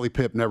row. Wally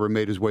Pipp never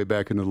made his way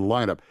back into the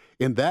lineup.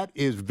 And that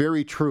is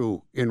very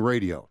true in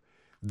radio.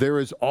 There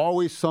is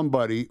always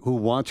somebody who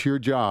wants your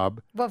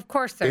job. Well, of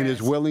course there and is.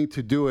 is willing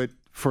to do it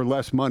for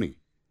less money.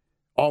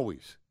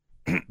 Always.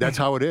 That's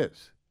how it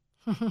is.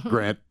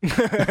 Grant. All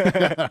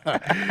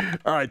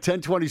right,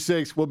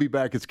 10:26. We'll be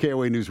back. It's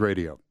KOA News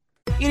Radio.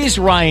 It is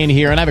Ryan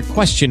here, and I have a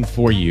question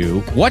for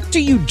you. What do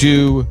you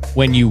do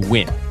when you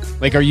win?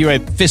 Like, are you a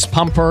fist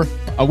pumper,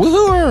 a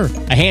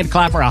woohooer, a hand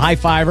clapper, a high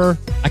fiver?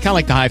 I kind of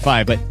like the high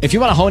five, but if you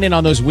want to hone in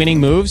on those winning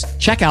moves,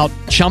 check out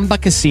Chumba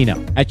Casino.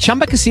 At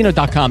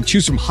ChumbaCasino.com,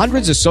 choose from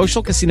hundreds of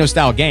social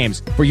casino-style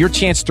games for your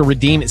chance to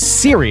redeem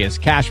serious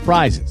cash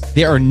prizes.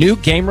 There are new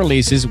game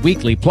releases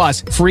weekly,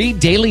 plus free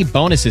daily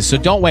bonuses, so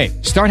don't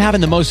wait. Start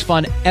having the most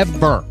fun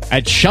ever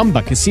at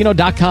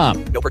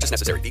ChumbaCasino.com. No purchase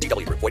necessary.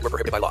 VGW. Void where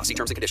prohibited by law. See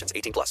terms and conditions.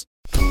 18+.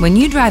 When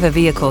you drive a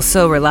vehicle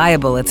so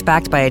reliable it's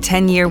backed by a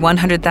 10-year,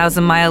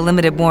 100,000-mile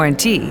limited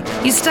warranty,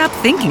 you stop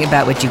thinking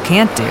about what you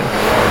can't do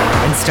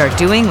and start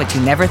doing what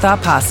you never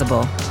thought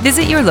possible.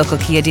 Visit your local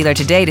Kia dealer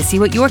today to see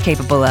what you're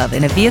capable of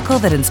in a vehicle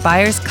that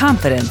inspires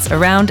confidence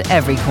around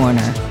every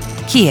corner.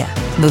 Kia,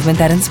 movement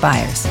that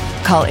inspires.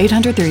 Call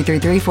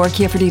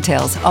 800-333-4KIA for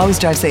details. Always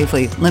drive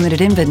safely.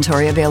 Limited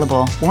inventory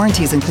available.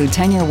 Warranties include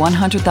 10-year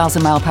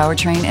 100,000-mile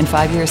powertrain and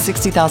 5-year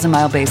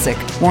 60,000-mile basic.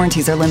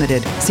 Warranties are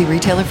limited. See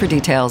retailer for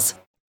details.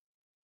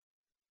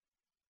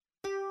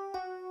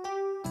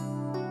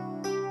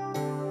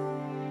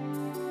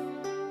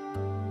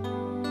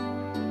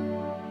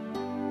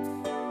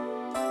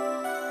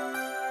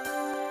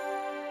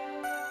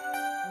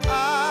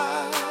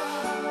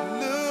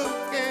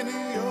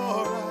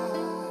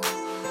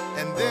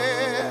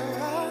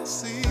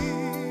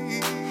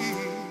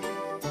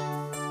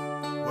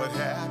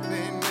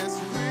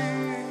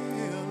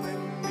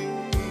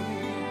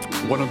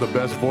 One of the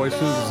best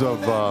voices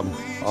of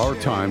our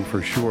time,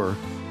 for sure.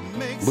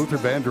 Luther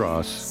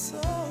Vandross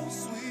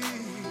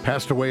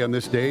passed away on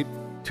this date,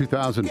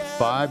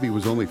 2005. He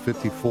was only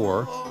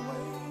 54.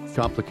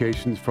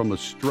 Complications from a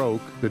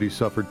stroke that he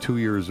suffered 2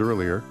 years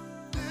earlier.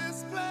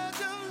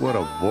 What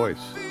a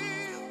voice.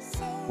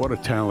 What a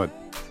talent.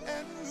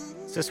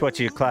 Is this what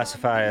you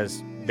classify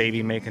as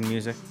baby making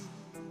music?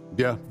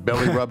 Yeah,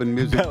 belly rubbing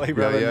music. Belly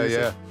rubbing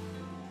music.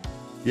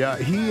 Yeah,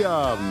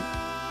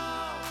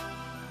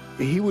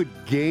 he would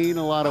gain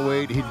a lot of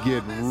weight. He'd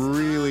get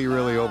really,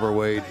 really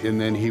overweight,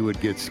 and then he would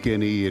get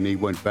skinny, and he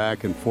went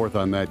back and forth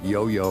on that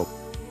yo-yo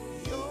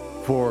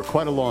for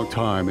quite a long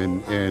time,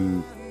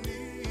 and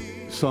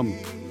some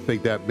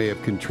think that may have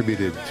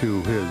contributed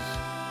to his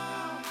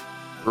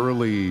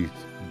early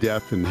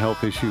death and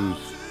health issues.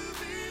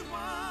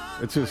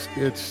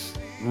 It's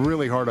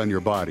really hard on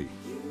your body.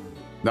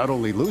 Not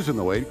only losing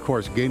the weight, of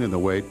course, gaining the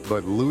weight,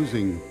 but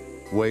losing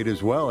weight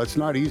as well. It's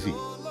not easy.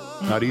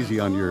 Not easy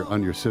on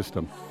your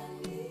system.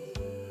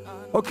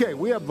 Okay,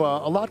 we have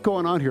a lot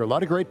going on here. A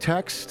lot of great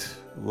text,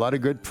 a lot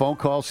of good phone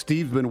calls.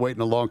 Steve's been waiting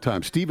a long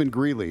time. Stephen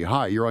Greeley,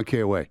 hi, you're on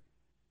KOA.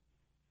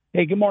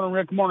 Hey, good morning,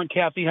 Rick. Good morning,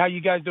 Kathy. How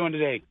you guys doing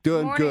today?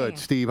 Doing good.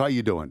 Steve, how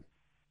you doing?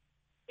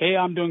 Hey,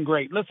 I'm doing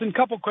great. Listen, a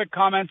couple quick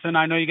comments, and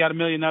I know you got a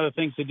million other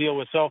things to deal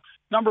with. So,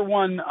 number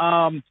one,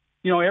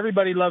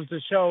 everybody loves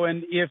the show,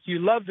 and if you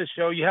love the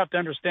show, you have to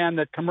understand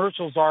that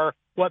commercials are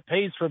what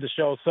pays for the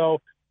show. So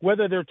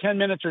whether they're 10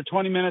 minutes or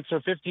 20 minutes or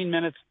 15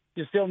 minutes,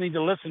 you still need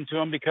to listen to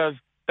them because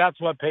that's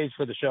what pays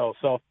for the show.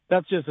 So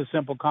that's just a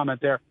simple comment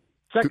there.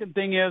 Second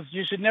thing is,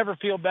 you should never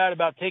feel bad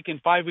about taking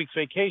 5 weeks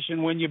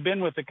vacation when you've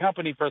been with the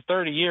company for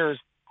 30 years.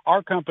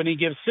 Our company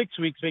gives 6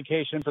 weeks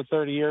vacation for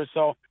 30 years,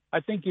 so I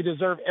think you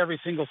deserve every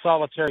single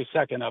solitary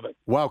second of it.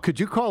 Wow, could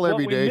you call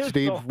every day,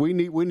 Steve? Though, we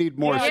need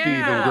more Steve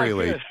and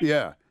Greeley.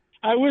 Yeah.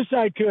 I wish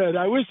I could.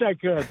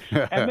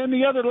 And then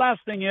the other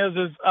last thing is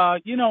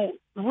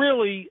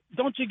really,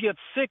 don't you get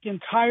sick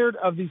and tired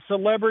of these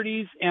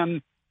celebrities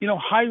and,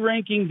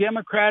 high-ranking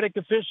Democratic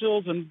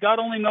officials and God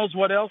only knows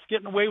what else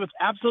getting away with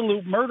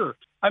absolute murder?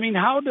 I mean,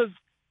 how does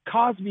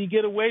Cosby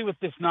get away with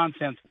this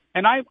nonsense?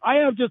 And I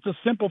have just a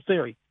simple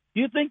theory.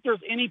 Do you think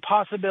there's any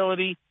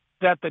possibility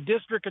that the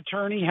district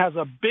attorney has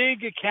a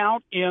big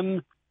account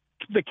in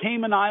the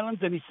Cayman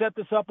Islands and he set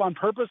this up on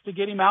purpose to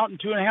get him out in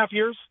 2.5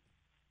 years?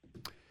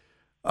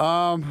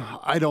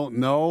 I don't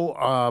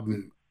know.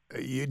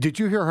 Did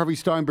you hear Harvey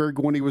Steinberg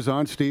when he was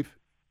on, Steve?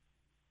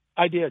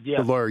 I did, yeah.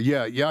 The lawyer,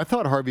 yeah. I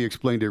thought Harvey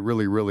explained it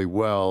really, really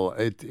well.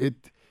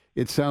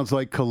 It sounds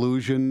like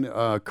collusion,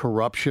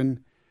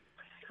 corruption.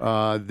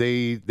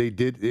 They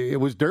did. It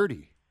was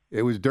dirty.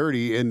 It was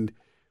dirty and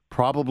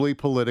probably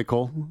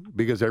political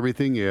because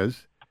everything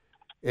is.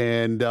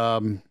 And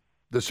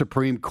the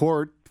Supreme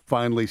Court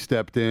finally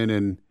stepped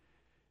in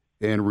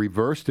and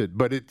reversed it.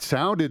 But it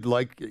sounded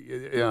like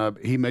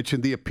he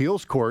mentioned the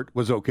appeals court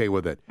was okay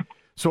with it.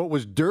 So it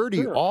was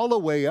dirty all the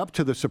way up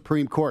to the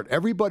Supreme Court.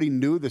 Everybody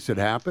knew this had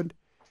happened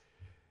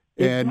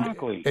and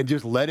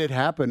just let it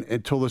happen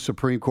until the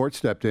Supreme Court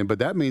stepped in. But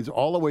that means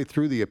all the way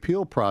through the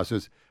appeal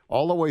process,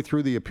 all the way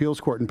through the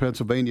appeals court in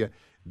Pennsylvania,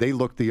 they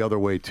looked the other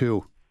way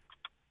too.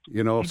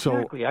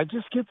 Exactly. I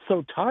just get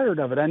so tired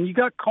of it. And you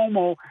got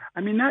Cuomo.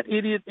 I mean, that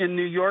idiot in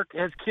New York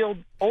has killed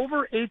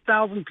over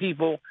 8,000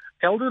 people,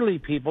 elderly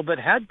people that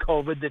had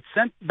COVID, that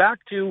sent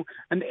back to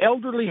an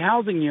elderly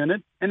housing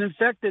unit and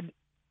infected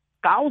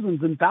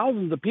thousands and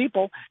thousands of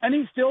people, and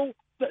he's still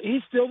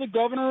the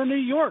governor of New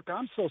York.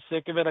 I'm so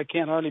sick of it, I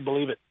can't hardly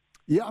believe it.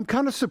 Yeah, I'm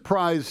kind of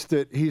surprised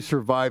that he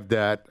survived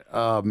that,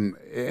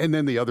 and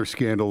then the other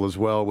scandal as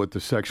well with the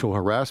sexual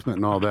harassment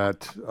and all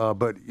that.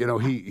 But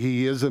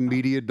he is a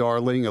media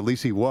darling, at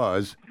least he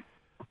was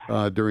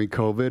during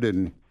COVID,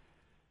 and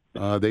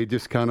they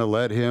just kind of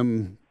let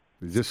him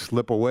just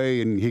slip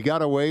away, and he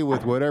got away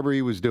with whatever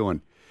he was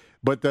doing.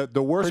 But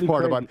the worst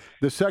part about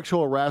the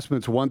sexual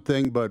harassment's one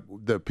thing, but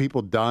the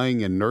people dying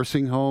in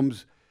nursing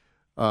homes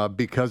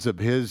because of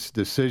his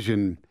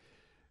decision,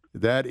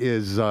 that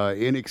is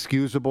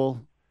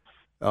inexcusable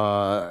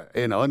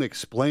and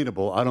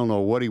unexplainable. I don't know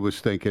what he was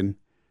thinking,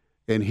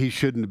 and he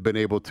shouldn't have been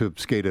able to have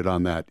skated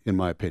on that, in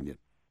my opinion.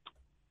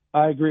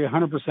 I agree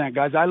 100%,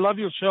 guys. I love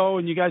your show,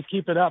 and you guys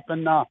keep it up,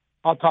 and I'll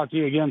talk to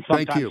you again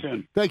sometime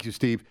soon. Thank you,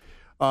 Steve.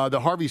 The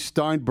Harvey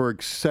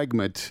Steinberg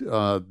segment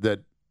that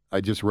I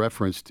just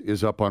referenced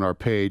is up on our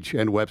page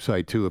and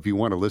website, too. If you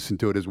want to listen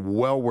to it, it's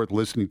well worth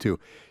listening to.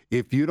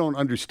 If you don't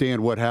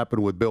understand what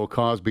happened with Bill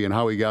Cosby and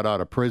how he got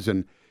out of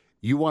prison,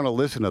 you want to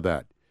listen to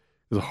that.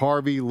 Because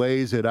Harvey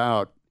lays it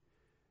out.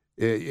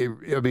 I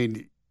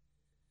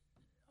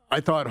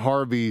thought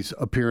Harvey's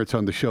appearance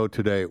on the show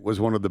today was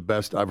one of the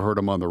best I've heard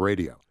him on the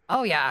radio.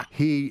 Oh, yeah.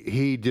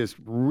 He just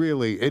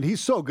really, and he's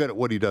so good at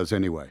what he does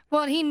anyway.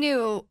 Well, he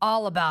knew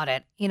all about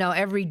it,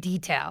 every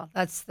detail.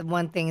 That's the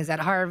one thing, is that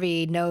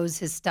Harvey knows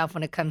his stuff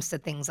when it comes to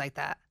things like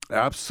that.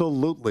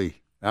 Absolutely.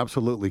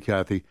 Absolutely,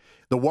 Kathy.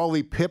 The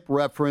Wally Pipp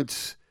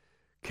reference,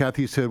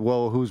 Kathy said,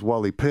 well, who's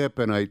Wally Pipp?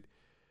 And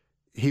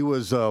he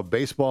was a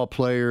baseball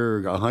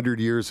player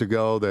 100 years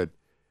ago that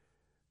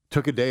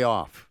took a day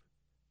off.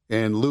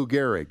 And Lou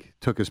Gehrig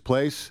took his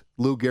place.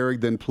 Lou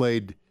Gehrig then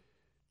played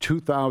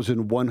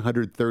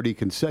 2,130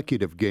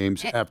 consecutive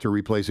games after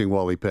replacing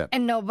Wally Pipp.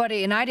 And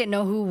I didn't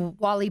know who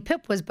Wally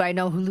Pipp was, but I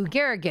know who Lou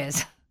Gehrig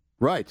is.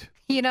 Right.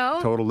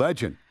 Total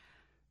legend.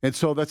 And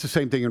so that's the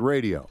same thing in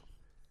radio.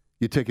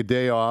 You take a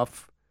day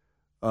off,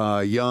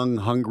 young,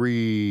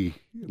 hungry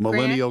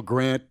millennial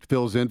Grant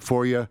fills in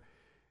for you,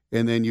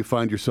 and then you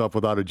find yourself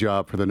without a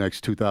job for the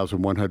next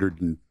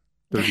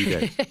 2,130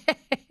 days.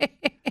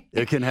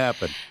 It can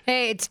happen.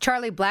 Hey, it's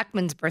Charlie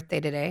Blackmon's birthday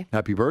today.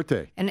 Happy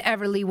birthday. And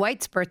Everly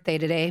White's birthday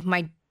today.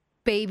 My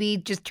baby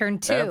just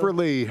turned 2.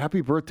 Everly. Happy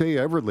birthday,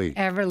 Everly.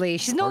 Everly.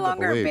 She's no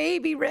longer a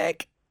baby,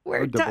 Rick.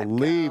 Hard to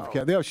believe.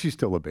 Yeah, she's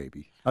still a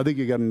baby. I think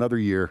you got another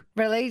year.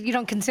 Really? You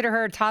don't consider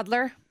her a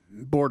toddler?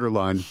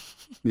 Borderline.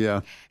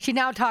 Yeah. She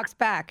now talks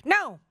back.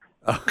 No.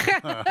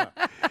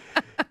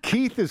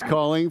 Keith is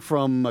calling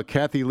from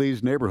Kathy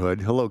Lee's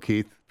neighborhood. Hello,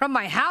 Keith. From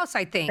my house,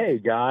 I think. Hey,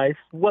 guys.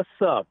 What's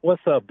up?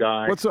 What's up,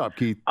 guys? What's up,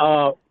 Keith?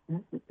 Not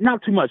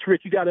too much,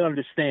 Rick. You got to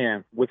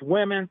understand, with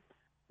women,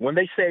 when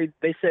they say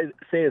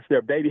it's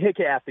their baby. Hey,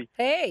 Kathy.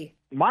 Hey.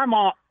 My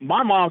mom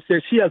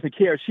said she doesn't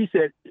care. She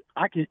said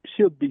I could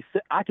be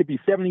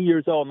 70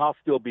 years old and I'll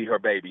still be her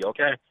baby.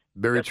 Okay.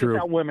 Very true.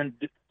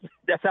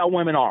 That's how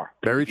women are.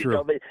 Very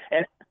true.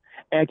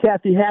 And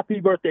Kathy, happy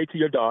birthday to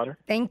your daughter.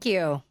 Thank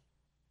you.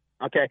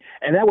 Okay,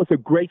 and that was a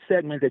great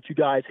segment that you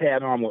guys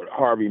had on with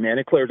Harvey, man.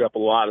 It cleared up a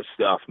lot of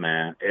stuff,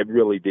 man. It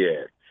really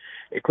did.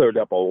 It cleared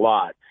up a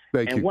lot.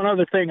 Thank you. One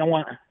other thing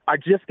I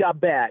just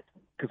got back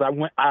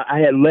because I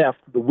had left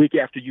the week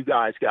after you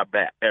guys got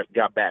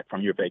back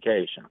from your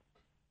vacation,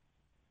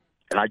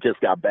 and I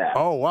just got back.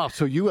 Oh wow!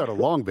 So you had a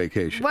long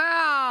vacation.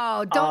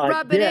 Wow! Don't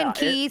rub it in,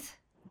 Keith.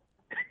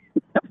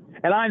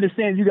 And I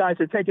understand you guys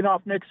are taking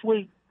off next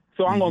week,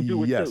 so I'm going to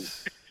do it too.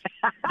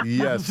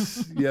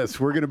 Yes.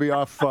 We're going to be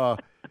off.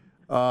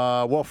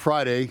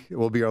 Friday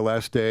will be our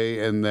last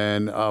day, and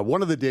then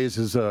one of the days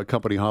is a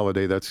company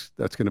holiday. That's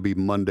going to be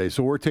Monday.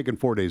 So we're taking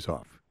 4 days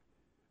off.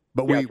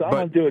 But I'm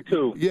going to do it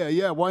too.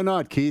 Yeah. Why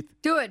not, Keith?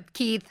 Do it,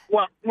 Keith.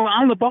 Well,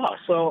 I'm the boss,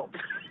 so.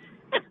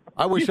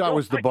 I wish I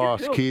was the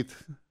boss,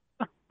 Keith.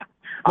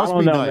 I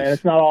don't know, man.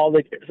 It's not all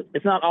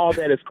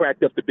that it's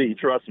cracked up to be.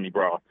 Trust me,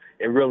 bro.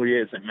 It really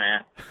isn't,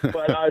 man.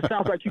 But it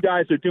sounds like you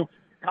guys are doing.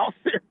 How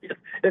serious?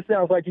 It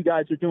sounds like you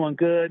guys are doing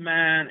good,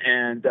 man,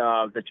 and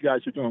that you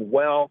guys are doing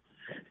well.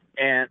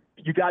 And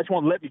you guys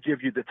won't let me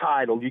give you the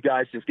title. You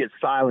guys just get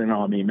silent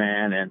on me,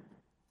 man, and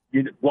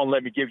you won't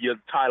let me give you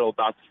the title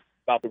about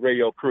the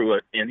radio crew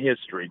in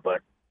history.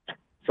 But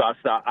so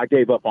I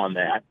gave up on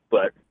that.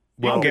 But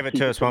you'll give it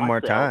to us one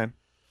more time.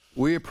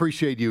 We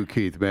appreciate you,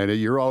 Keith, man.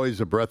 You're always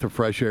a breath of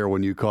fresh air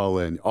when you call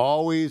in.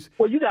 Always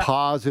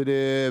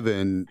positive,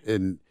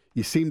 and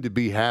you seem to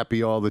be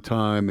happy all the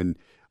time. And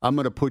I'm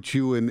going to put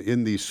you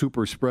in the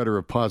super spreader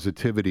of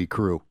positivity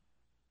crew.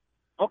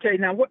 Okay,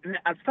 now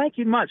thank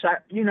you much.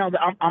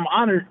 I'm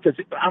honored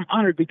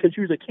because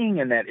you're the king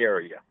in that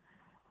area.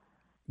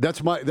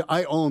 That's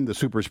I own the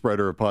super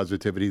spreader of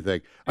positivity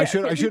thing. I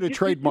should have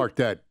trademarked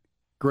that.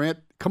 Grant,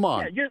 come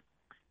on.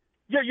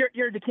 Yeah,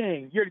 you're the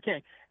king. You're the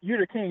king. You're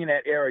the king in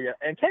that area.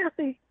 And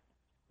Kathy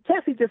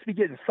just be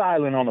getting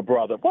silent on the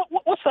brother.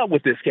 What's up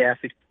with this,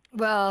 Kathy?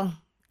 Well,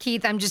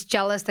 Keith, I'm just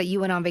jealous that you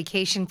went on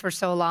vacation for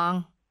so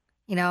long.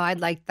 I'd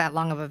like that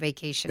long of a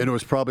vacation. And it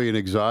was probably an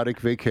exotic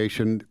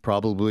vacation,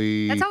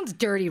 probably. That sounds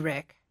dirty,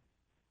 Rick.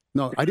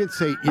 No, I didn't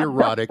say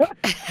erotic.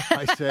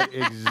 I said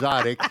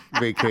exotic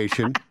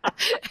vacation.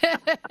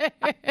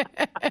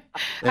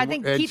 I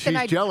think Keith and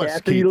I... She's jealous,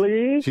 Kathy Keith.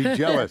 Lee. She's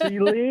jealous. Kathy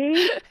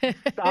Lee.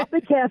 Stop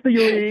it, Kathy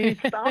Lee.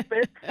 Stop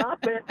it.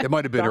 It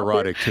might have been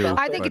erotic, too.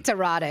 I think it's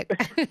erotic.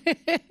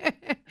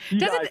 You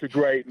guys are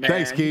great, man.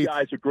 Thanks, Keith. You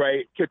guys are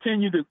great.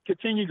 Continue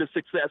the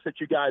success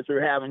that you guys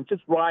are having.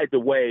 Just ride the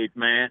wave,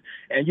 man.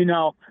 And,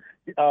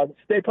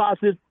 stay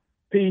positive.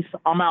 Peace.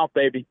 I'm out,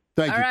 baby.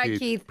 Thank All you, right,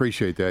 Keith.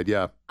 Appreciate that,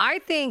 yeah. I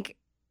think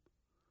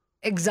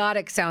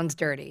exotic sounds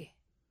dirty.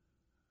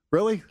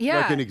 Really?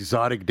 Yeah. Like an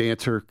exotic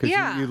dancer? Because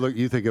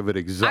you think of an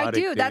exotic I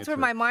do. dancer. That's where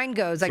my mind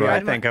goes. I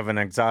think of an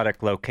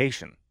exotic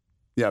location.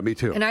 Yeah, me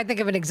too. And I think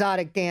of an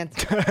exotic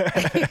dancer.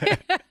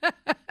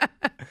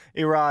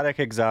 Erotic,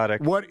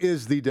 exotic. What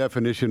is the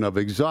definition of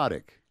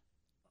exotic?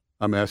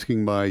 I'm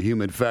asking my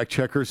human fact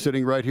checker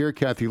sitting right here,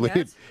 Kathy Lee,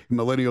 Yes.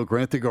 Millennial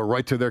Grant. They go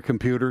right to their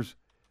computers.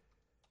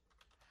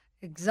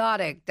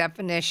 Exotic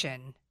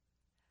definition.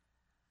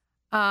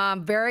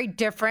 Very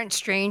different,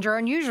 strange, or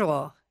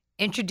unusual.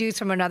 Introduced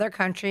from another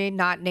country,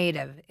 not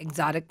native.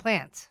 Exotic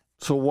plants.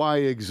 So why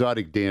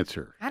exotic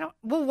dancer?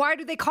 Why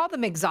do they call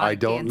them exotic I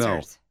don't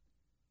dancers?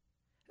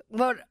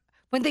 Well,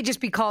 wouldn't they just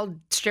be called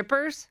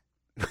strippers?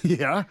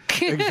 Yeah.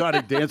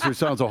 Exotic dancer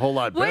sounds a whole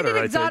lot better, When did I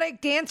think.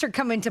 exotic dancer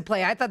come into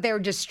play? I thought they were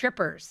just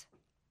strippers.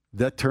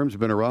 That term's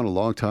been around a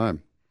long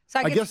time. So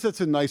I guess that's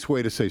a nice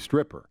way to say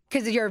stripper.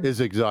 Because you're is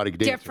exotic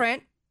dancer.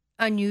 different,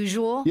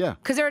 unusual. Yeah.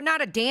 Because they're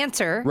not a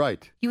dancer.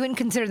 Right. You wouldn't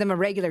consider them a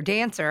regular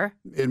dancer.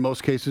 In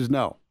most cases,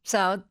 no.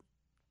 So.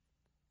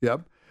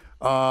 Yep.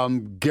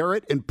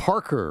 Garrett and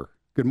Parker,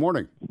 good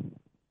morning.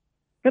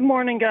 Good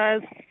morning,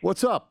 guys.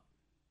 What's up?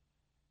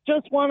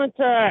 Just wanted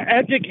to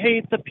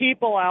educate the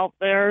people out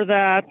there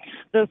that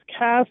this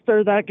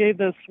caster that gave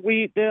this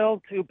sweet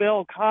deal to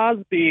Bill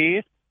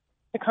Cosby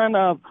to kind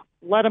of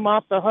let him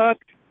off the hook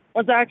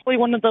was actually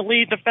one of the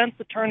lead defense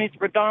attorneys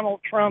for Donald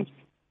Trump's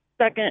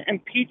second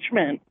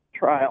impeachment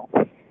trial.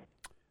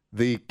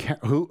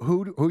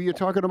 Who you're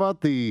talking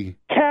about? The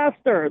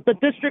caster, the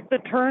district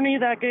attorney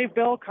that gave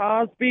Bill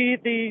Cosby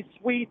the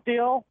sweet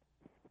deal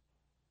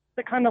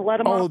to kind of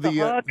let him off the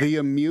hook. The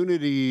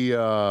immunity.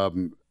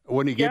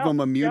 When he gave him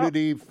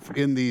immunity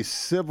in the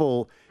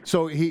civil,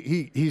 so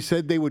he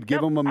said they would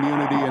give him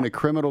immunity in a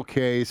criminal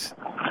case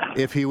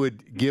if he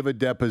would give a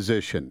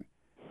deposition.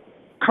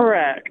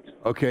 Correct.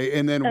 Okay,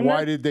 and then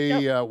why did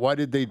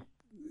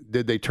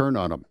they turn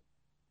on him?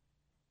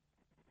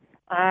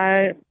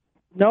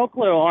 No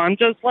clue. I'm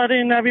just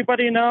letting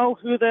everybody know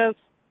who this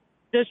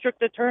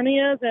district attorney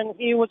is, and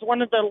he was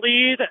one of the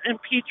lead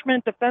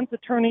impeachment defense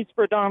attorneys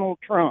for Donald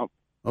Trump.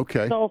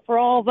 Okay. So for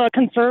all the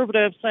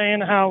conservatives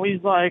saying how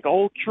he's like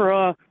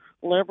ultra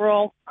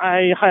liberal,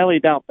 I highly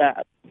doubt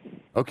that.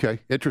 Okay,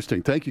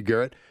 interesting. Thank you,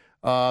 Garrett.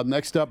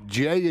 Next up,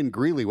 Jay in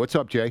Greeley. What's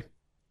up, Jay?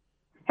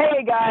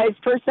 Hey, guys.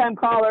 First-time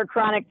caller,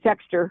 chronic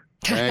texter.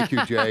 Thank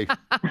you, Jay.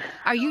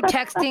 Are you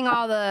texting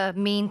all the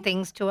mean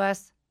things to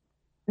us?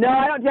 No,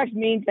 I don't text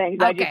mean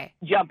things. Okay. I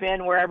just jump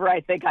in wherever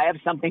I think I have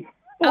something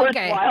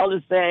worthwhile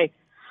to say.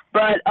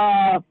 But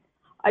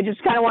I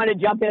just kind of wanted to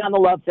jump in on the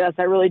love fest.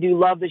 I really do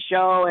love the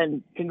show,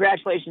 and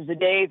congratulations to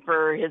Dave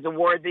for his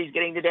award that he's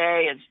getting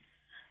today.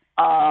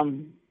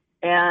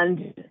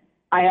 And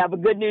I have a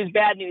good news,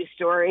 bad news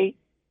story.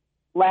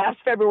 Last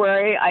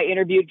February, I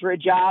interviewed for a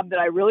job that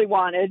I really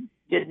wanted,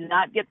 did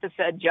not get the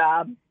said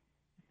job.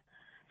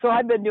 So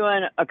I've been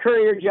doing a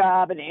courier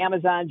job, an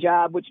Amazon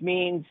job, which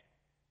means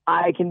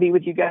I can be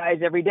with you guys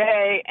every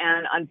day.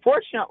 And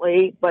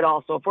unfortunately, but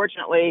also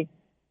fortunately,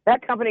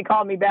 that company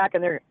called me back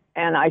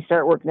and I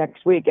start work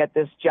next week at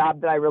this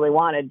job that I really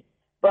wanted.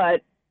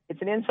 But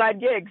it's an inside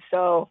gig,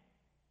 so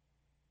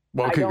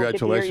well, I don't get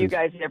to hear you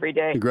guys every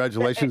day.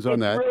 Congratulations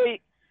on that.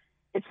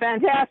 It's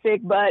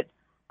fantastic, but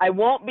I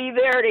won't be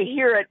there to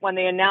hear it when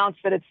they announce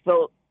that it's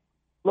the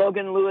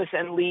Logan, Lewis,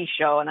 and Lee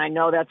show, and I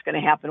know that's going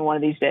to happen one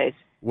of these days.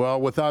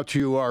 Well, without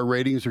you, our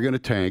ratings are going to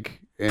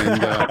tank,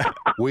 and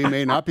we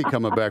may not be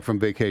coming back from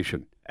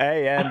vacation.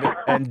 Hey,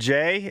 and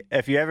Jay,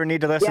 if you ever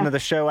need to listen to the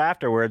show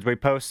afterwards, we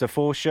post a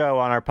full show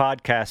on our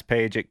podcast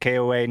page at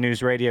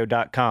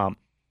KOANewsRadio.com,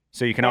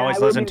 so you can always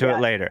listen to it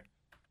later.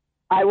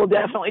 I will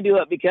definitely do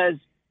it, because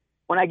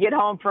when I get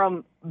home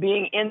from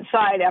being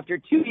inside after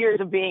 2 years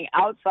of being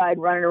outside,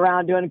 running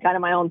around doing kind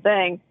of my own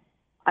thing,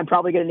 I'm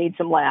probably going to need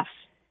some laughs.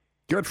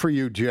 Good for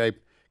you, Jay.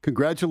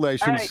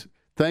 Congratulations. Right.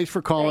 Thanks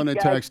for calling and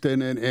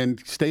texting, and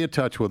stay in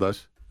touch with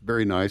us.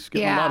 Very nice.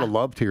 Getting a lot of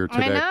love here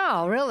today. I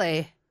know,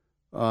 really.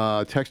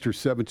 Texter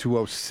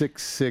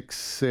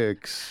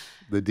 720-666.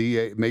 The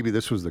DA, maybe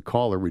this was the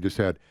caller we just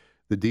had.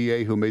 The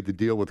DA who made the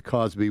deal with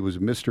Cosby was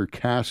Mr.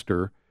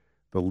 Castor,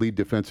 the lead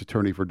defense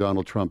attorney for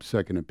Donald Trump's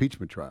second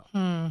impeachment trial.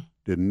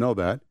 Didn't know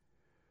that.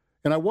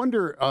 And I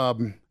wonder,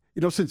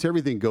 since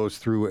everything goes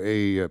through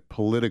a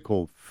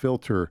political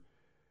filter,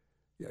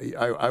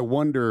 I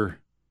wonder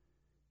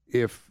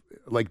if,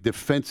 like,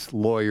 defense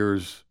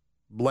lawyers,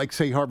 like,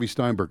 say, Harvey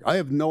Steinberg, I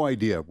have no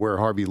idea where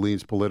Harvey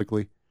leans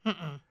politically.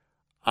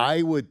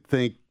 I would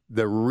think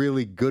the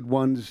really good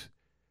ones,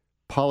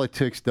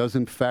 politics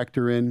doesn't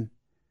factor in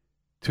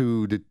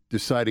to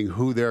deciding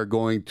who they're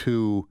going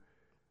to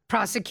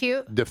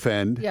prosecute,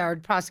 defend. Yeah, or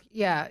prosecute.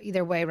 Yeah,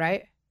 either way,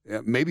 right?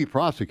 Maybe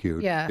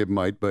prosecute. Yeah, it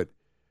might. But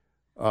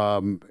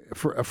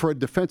for a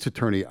defense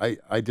attorney,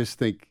 I just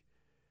think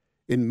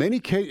in many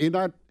cases,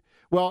 not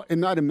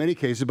in many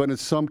cases, but in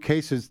some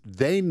cases,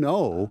 they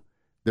know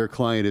their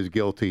client is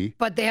guilty,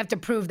 but they have to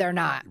prove they're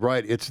not.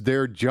 Right. It's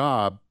their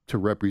job to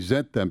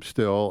represent them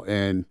still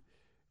and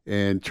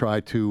try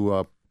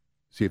to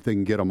see if they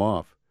can get them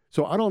off.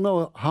 So I don't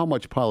know how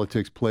much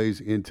politics plays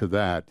into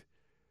that.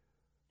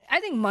 I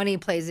think money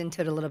plays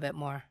into it a little bit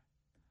more.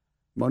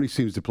 Money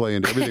seems to play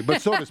into everything,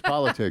 but so does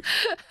politics.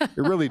 It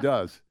really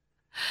does.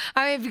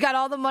 I mean, if you got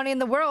all the money in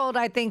the world,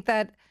 I think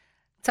that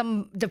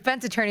some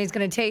defense attorney is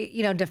going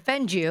to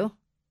defend you.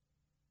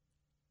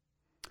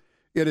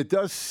 Yet it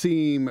does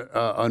seem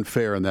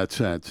unfair in that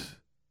sense,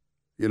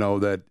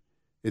 that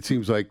it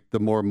seems like the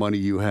more money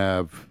you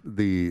have,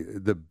 the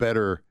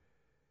better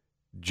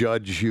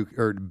judge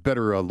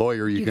better a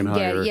lawyer you can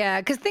hire.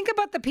 Yeah, because think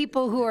about the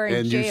people who are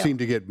in jail. And you seem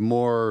to get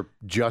more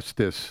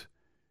justice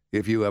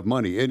if you have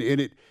money.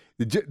 And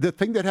the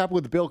thing that happened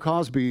with Bill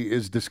Cosby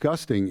is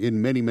disgusting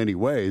in many, many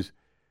ways.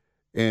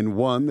 And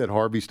one that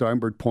Harvey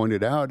Steinberg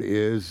pointed out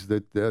is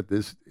that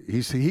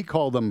he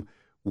called them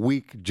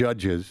weak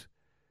judges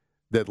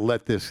that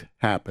let this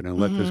happen and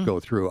let this go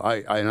through.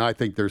 I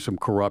think there's some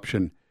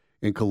corruption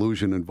and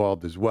collusion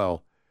involved as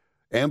well,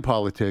 and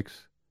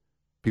politics,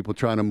 people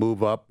trying to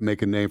move up,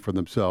 make a name for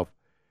themselves.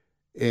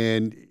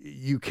 And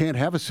you can't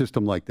have a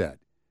system like that.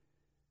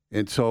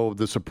 And so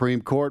the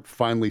Supreme Court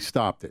finally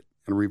stopped it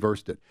and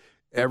reversed it.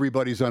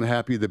 Everybody's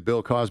unhappy that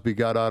Bill Cosby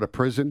got out of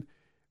prison.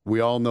 We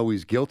all know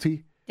he's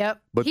guilty.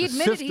 Yep. But he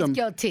admitted he's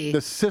guilty.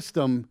 The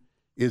system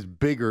is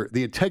bigger.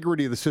 The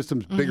integrity of the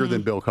system is bigger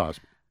than Bill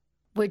Cosby.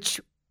 Which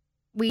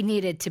we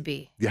need it to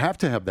be. You have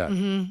to have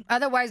that.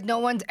 Otherwise, no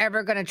one's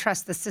ever going to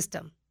trust the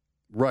system.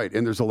 Right.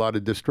 And there's a lot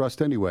of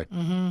distrust anyway.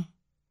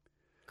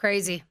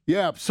 Crazy.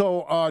 Yeah.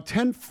 So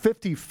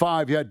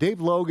 10:55. Yeah.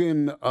 Dave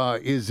Logan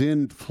is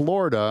in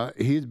Florida.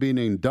 He's being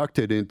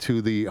inducted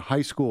into the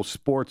High School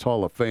Sports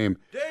Hall of Fame.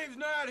 Dave's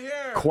not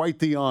here. Quite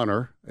the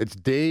honor. It's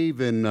Dave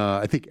and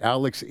I think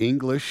Alex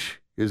English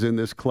is in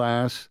this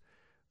class.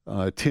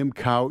 Tim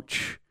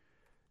Couch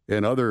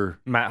and other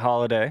Matt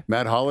Holliday,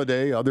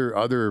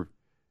 other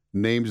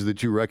names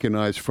that you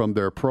recognize from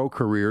their pro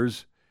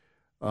careers,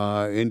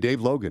 and Dave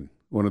Logan,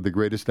 one of the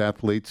greatest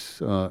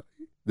athletes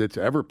that's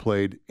ever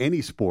played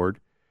any sport,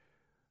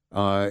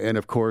 and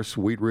of course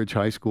Wheat Ridge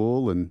High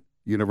School and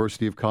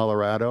University of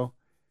Colorado,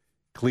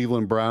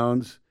 Cleveland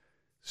Browns,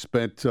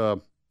 spent a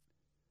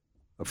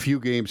few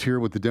games here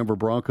with the Denver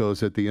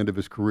Broncos at the end of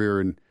his career,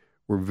 and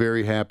we're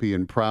very happy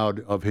and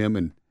proud of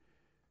him,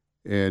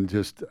 and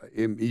just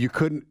you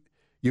couldn't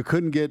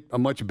get a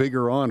much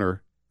bigger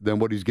honor than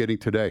what he's getting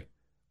today.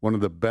 One of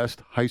the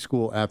best high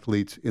school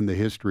athletes in the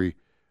history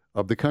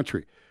of the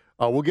country.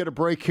 We'll get a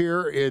break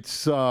here.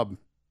 It's a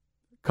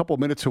couple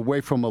minutes away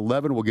from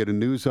 11. We'll get a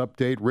news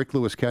update. Rick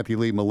Lewis, Kathy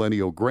Lee,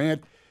 Millennial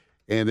Grant.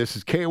 And this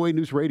is KOA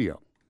News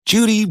Radio.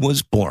 Judy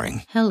was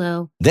boring.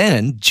 Hello.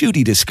 Then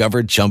Judy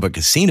discovered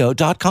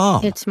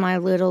ChumbaCasino.com. It's my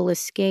little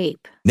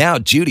escape. Now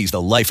Judy's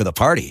the life of the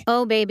party.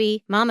 Oh,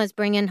 baby, mama's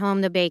bringing home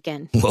the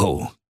bacon.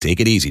 Whoa, take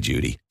it easy,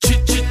 Judy.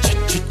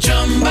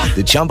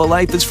 The Chumba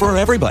life is for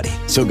everybody.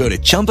 So go to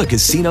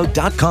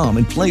ChumbaCasino.com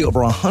and play over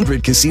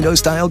 100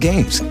 casino-style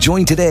games.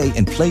 Join today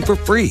and play for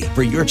free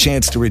for your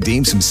chance to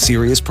redeem some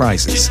serious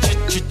prizes.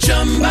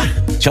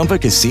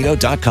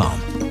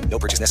 ChumbaCasino.com. No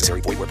purchase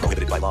necessary. Void where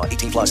prohibited by law.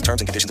 18 plus terms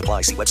and conditions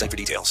apply. See website for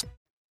details.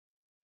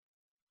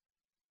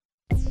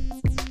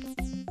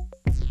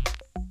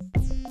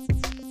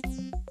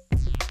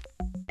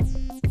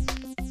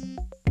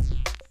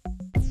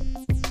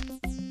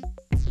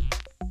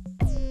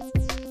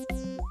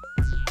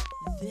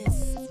 This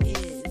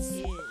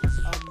is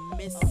a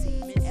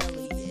Missy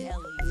Elliott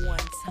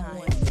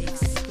one-time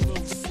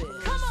exclusive.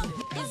 Come on,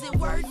 is it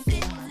worth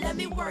it? Let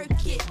me work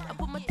it. I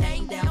put my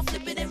thing down,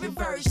 flip it and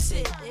reverse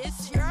it.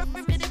 It's your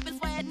primitive and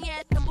why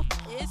yet.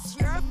 It's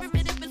your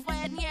primitive and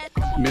why yet.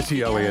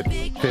 Missy Elliott,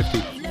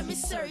 50. Let me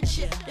search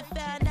it to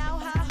find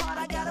out how hard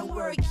I gotta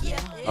work. Yeah,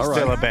 All right.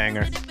 Still a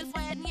banger.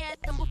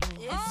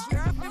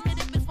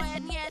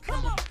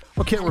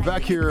 Okay, we're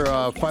back here,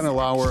 final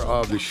hour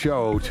of the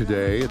show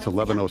today. It's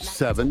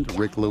 11:07.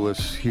 Rick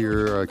Lewis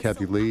here,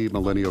 Kathy Lee,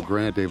 Millennial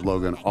Grant, Dave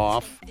Logan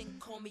off.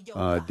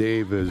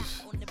 Dave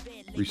is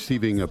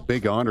receiving a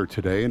big honor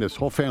today, and his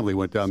whole family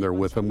went down there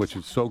with him, which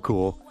is so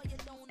cool,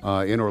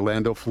 in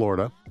Orlando,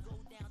 Florida.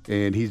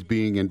 And he's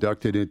being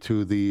inducted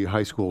into the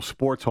High School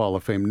Sports Hall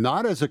of Fame,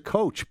 not as a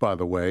coach, by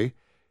the way,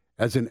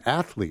 as an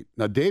athlete.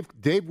 Now, Dave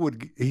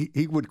would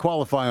he would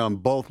qualify on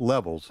both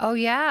levels. Oh,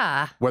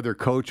 yeah. Whether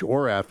coach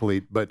or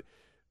athlete, but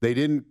they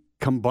didn't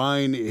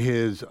combine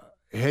his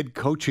head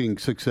coaching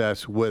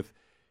success with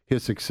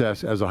his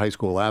success as a high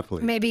school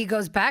athlete. Maybe he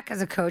goes back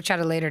as a coach at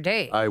a later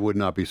date. I would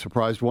not be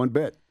surprised one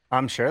bit.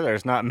 I'm sure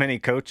there's not many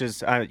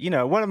coaches.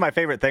 One of my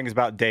favorite things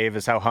about Dave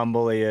is how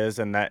humble he is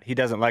and that he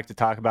doesn't like to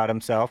talk about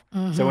himself.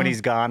 Mm-hmm. So when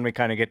he's gone, we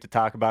kind of get to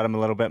talk about him a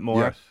little bit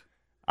more. Yes.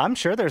 I'm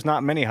sure there's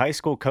not many high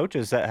school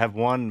coaches that have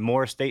won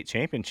more state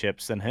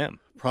championships than him.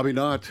 Probably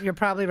not. You're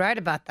probably right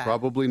about that.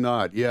 Probably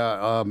not.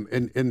 Yeah.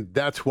 And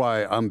that's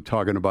why I'm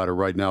talking about it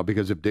right now,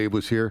 because if Dave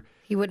was here,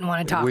 He wouldn't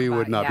want to talk we about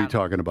would it, not yeah. be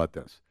talking about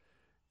this.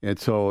 And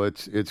so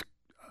it's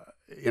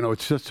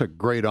just a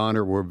great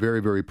honor. We're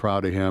very, very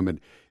proud of him. And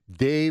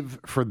Dave,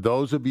 for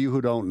those of you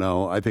who don't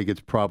know, I think it's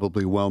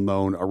probably well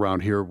known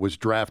around here, was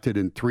drafted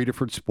in 3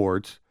 different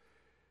sports.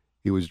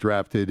 He was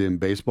drafted in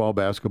baseball,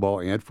 basketball,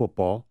 and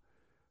football.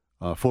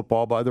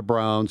 Football by the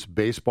Browns,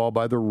 baseball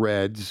by the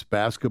Reds,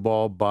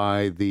 basketball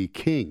by the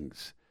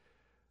Kings.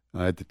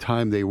 At the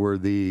time, they were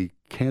the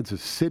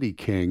Kansas City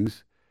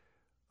Kings.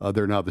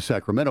 They're now the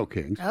Sacramento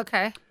Kings.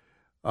 Okay.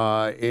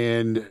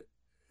 And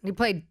He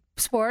played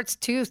sports,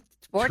 two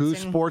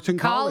sports in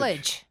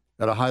college.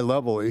 At a high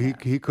level.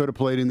 He could have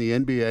played in the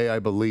NBA, I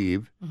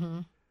believe.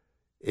 Mm-hmm.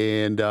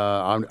 And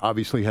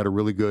obviously had a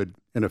really good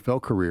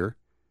NFL career.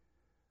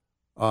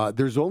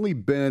 There's only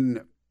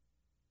been,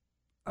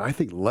 I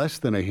think, less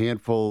than a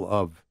handful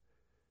of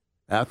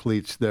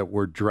athletes that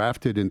were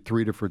drafted in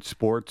 3 different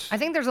sports. I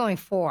think there's only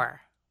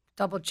 4.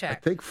 Double I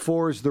check. think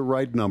 4 is the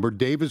right number.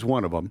 Dave is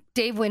one of them.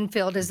 Dave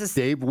Winfield is this.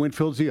 Dave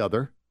Winfield's the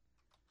other.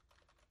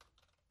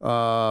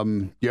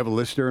 You have a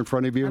list there in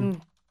front of you?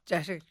 I'm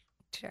just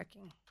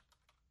checking.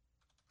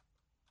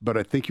 But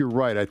I think you're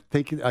right. I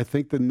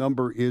think the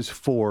number is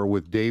 4,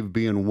 with Dave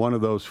being one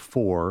of those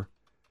 4.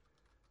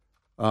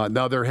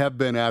 Now, there have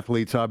been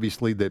athletes,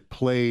 obviously, that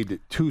played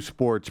 2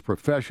 sports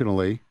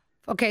professionally.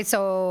 Okay,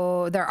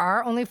 so there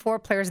are only 4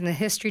 players in the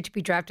history to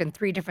be drafted in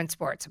 3 different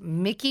sports.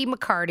 Mickey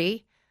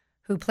McCarty,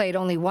 who played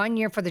only 1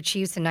 year for the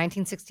Chiefs in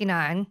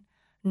 1969.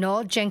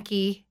 Noel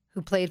Jenke,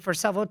 who played for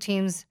several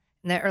teams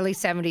in the early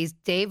 70s.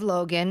 Dave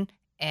Logan,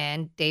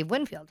 and Dave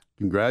Winfield.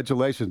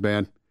 Congratulations,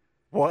 man.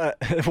 What?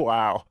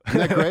 Wow.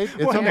 Isn't that great?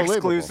 It's what an unbelievable.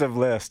 exclusive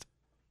list.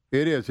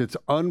 It is. It's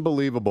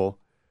unbelievable.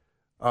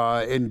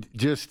 And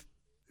just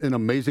an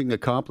amazing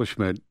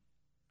accomplishment.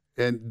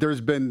 And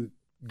there's been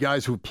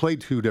guys who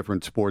played 2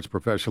 different sports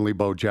professionally.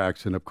 Bo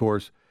Jackson, of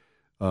course,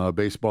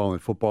 baseball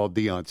and football.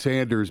 Deion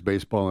Sanders,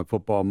 baseball and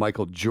football.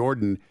 Michael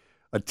Jordan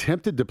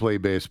attempted to play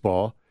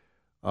baseball.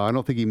 I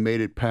don't think he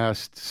made it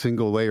past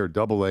single A or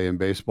double A in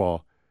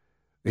baseball.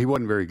 He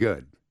wasn't very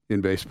good in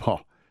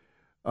baseball.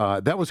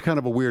 That was kind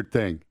of a weird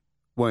thing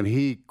when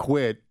he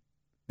quit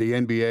the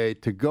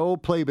NBA to go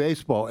play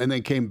baseball and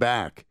then came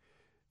back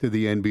to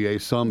the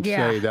NBA. Some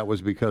say that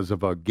was because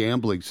of a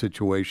gambling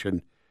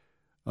situation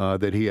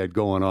that he had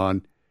going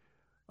on.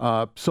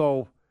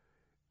 So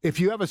if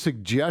you have a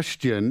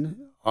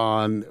suggestion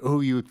on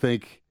who you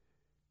think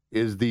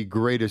is the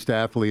greatest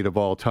athlete of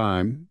all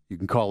time, you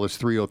can call us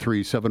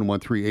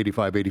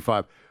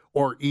 303-713-8585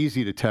 or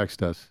easy to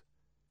text us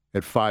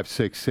at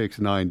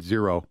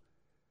 56690.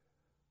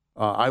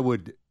 I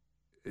would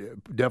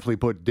definitely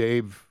put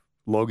Dave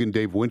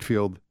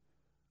Winfield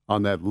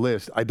on that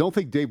list. I don't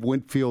think Dave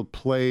Winfield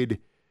played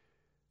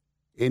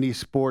any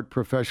sport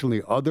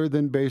professionally other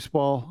than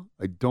baseball.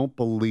 I don't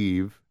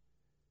believe,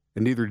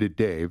 and neither did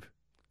Dave.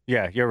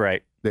 Yeah, you're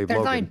right. Dave There's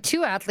Logan. only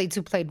 2 athletes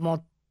who played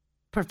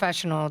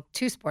professional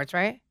 2 sports,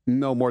 right?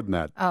 No, more than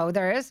that. Oh,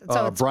 there is?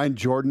 So it's Brian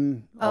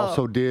Jordan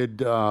also did.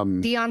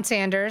 Deion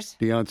Sanders,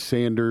 Deion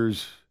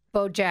Sanders.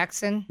 Bo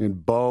Jackson.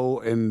 And Bo,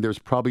 and there's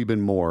probably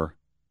been more.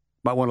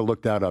 Might want to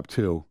look that up,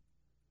 too.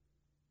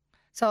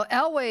 So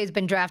Elway has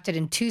been drafted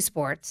in 2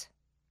 sports.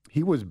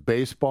 He was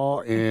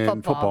baseball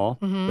and football.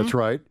 Mhm. That's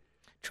right.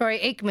 Troy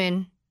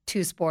Aikman,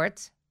 2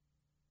 sports.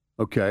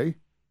 Okay.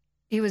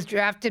 He was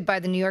drafted by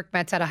the New York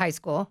Mets out of high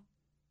school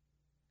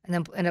and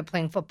then ended up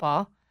playing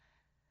football.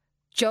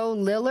 Joe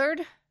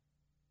Lillard.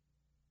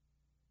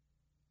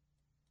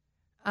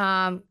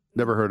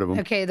 Never heard of him.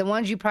 Okay, the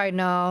ones you probably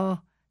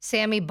know.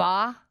 Sammy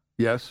Baugh.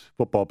 Yes,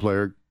 football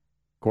player,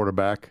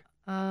 quarterback.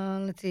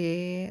 Let's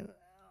see.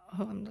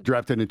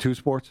 Drafted in 2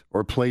 sports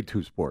or played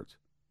 2 sports?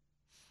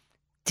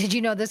 Did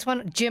you know this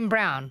one? Jim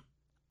Brown,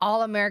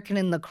 All-American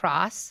in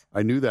lacrosse,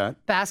 I knew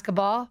that.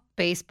 basketball,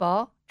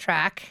 baseball,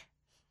 track.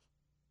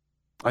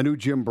 I knew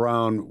Jim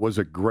Brown was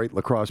a great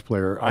lacrosse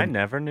player. I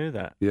never knew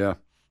that. Yeah.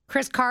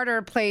 Chris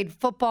Carter played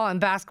football and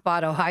basketball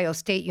at Ohio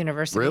State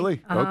University.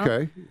 Really?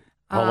 Okay.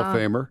 Hall of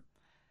Famer.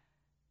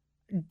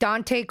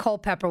 Dante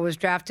Culpepper was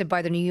drafted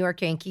by the New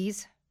York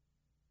Yankees.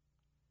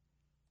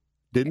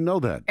 Didn't know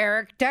that.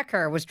 Eric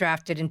Decker was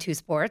drafted in 2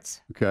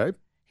 sports. Okay.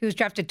 He was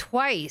drafted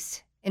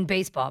twice in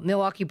baseball,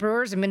 Milwaukee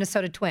Brewers and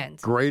Minnesota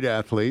Twins. Great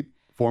athlete,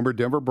 former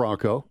Denver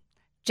Bronco.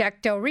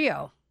 Jack Del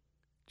Rio.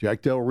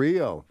 Jack Del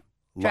Rio,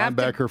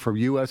 linebacker from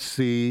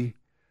USC,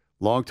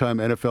 longtime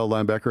NFL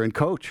linebacker and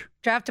coach.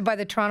 Drafted by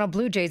the Toronto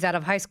Blue Jays out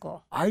of high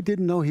school. I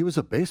didn't know he was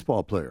a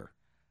baseball player.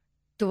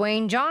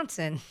 Dwayne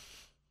Johnson.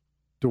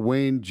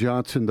 Dwayne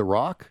Johnson, The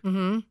Rock?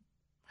 Mm-hmm.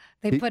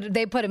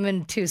 They put him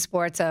in 2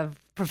 sports of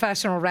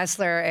professional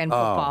wrestler and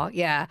football.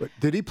 Yeah. But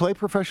did he play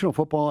professional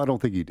football? I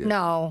don't think he did.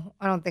 No,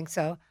 I don't think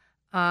so.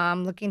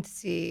 I'm looking to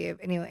see if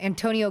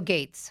Antonio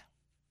Gates.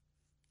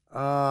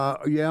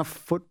 Yeah,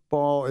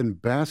 football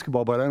and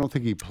basketball, but I don't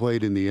think he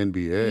played in the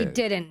NBA. He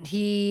didn't.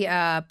 He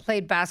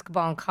played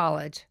basketball in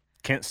college.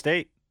 Kent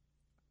State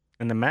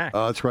in the MAC.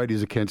 That's right.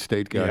 He's a Kent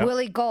State guy. Yeah.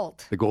 Willie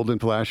Gault. The Golden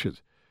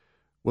Flashes.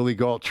 Willie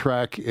Gault,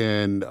 track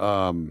and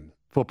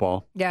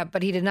football. Yeah,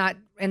 but he did not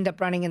end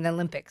up running in the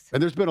Olympics.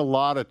 And there's been a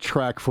lot of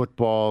track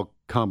football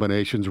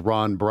combinations.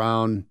 Ron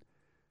Brown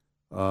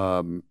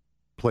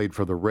played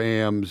for the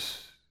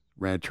Rams,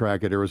 ran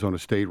track at Arizona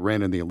State,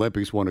 ran in the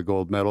Olympics, won a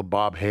gold medal.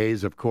 Bob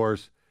Hayes, of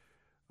course,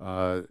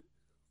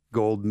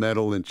 gold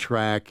medal in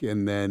track,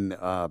 and then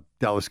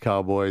Dallas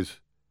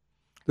Cowboys.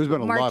 There's been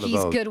a lot of those.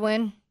 Marquise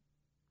Goodwin.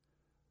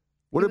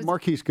 What did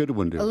Marquise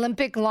Goodwin do?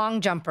 Olympic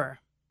long jumper.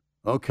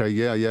 Okay,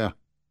 yeah.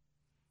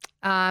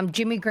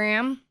 Jimmy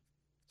Graham.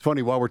 It's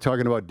funny, while we're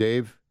talking about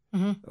Dave,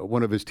 Mm-hmm.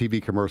 one of his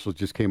TV commercials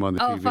just came on the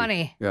TV. Oh,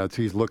 funny. Yeah,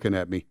 he's looking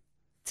at me.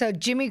 So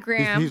Jimmy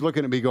Graham. He's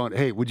looking at me going,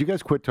 hey, would you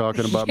guys quit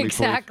talking about me, please?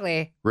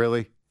 Exactly.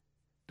 Really?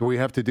 Do we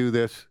have to do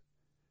this?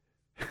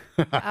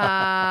 George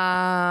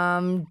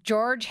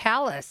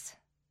Halas.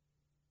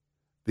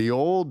 The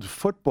old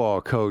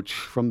football coach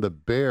from the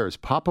Bears,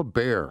 Papa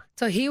Bear.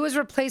 So he was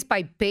replaced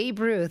by Babe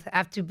Ruth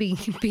after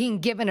being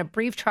given a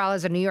brief trial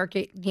as a New York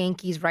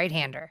Yankees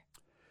right-hander.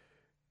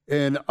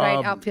 And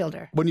right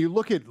outfielder. When you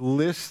look at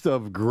lists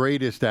of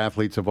greatest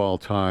athletes of all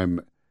time,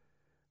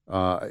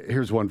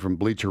 here's one from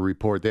Bleacher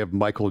Report. They have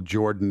Michael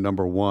Jordan,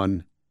 number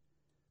 1.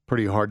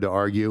 Pretty hard to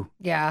argue.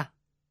 Yeah.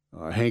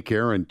 Hank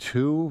Aaron,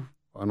 2.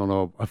 I don't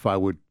know if I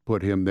would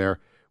put him there.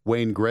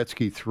 Wayne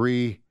Gretzky,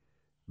 3.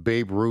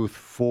 Babe Ruth,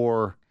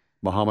 4.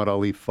 Muhammad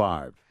Ali,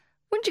 5.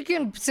 Wouldn't you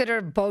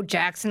consider Bo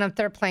Jackson up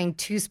there playing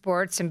 2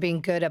 sports and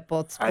being good at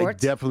both sports? I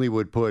definitely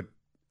would put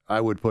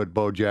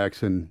Bo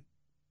Jackson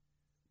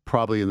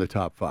probably in the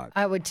top 5.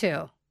 I would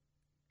too.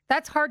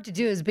 That's hard to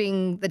do, is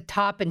being the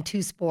top in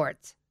 2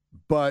 sports.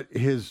 But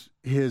his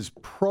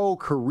pro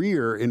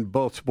career in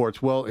both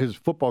sports, well, his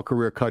football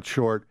career cut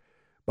short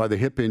by the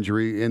hip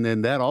injury, and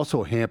then that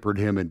also hampered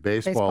him in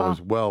baseball as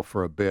well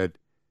for a bit.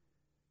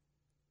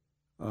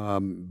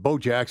 Bo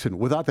Jackson,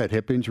 without that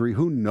hip injury,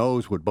 who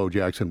knows what Bo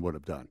Jackson would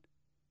have done?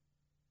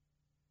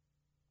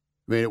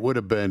 I mean, it would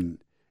have been,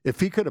 if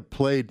he could have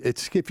played,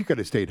 if he could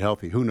have stayed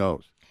healthy, who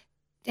knows?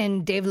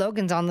 And Dave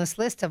Logan's on this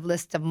list of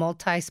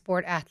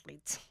multi-sport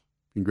athletes.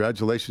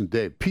 Congratulations,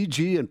 Dave.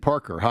 PG and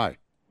Parker, hi.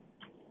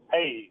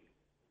 Hey,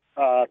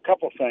 a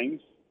couple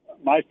things.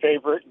 My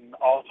favorite and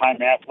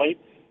all-time athlete,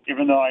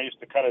 even though I used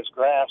to cut his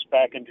grass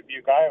back in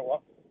Dubuque, Iowa,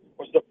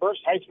 was the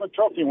first Heisman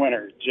Trophy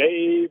winner,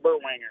 Jay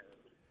Berwanger.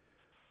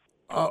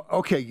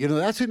 Okay,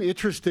 that's an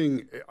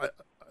interesting,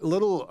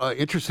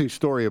 interesting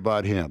story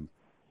about him.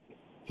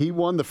 He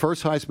won the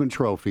first Heisman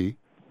Trophy,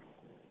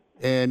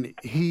 and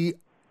he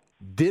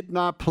did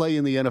not play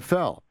in the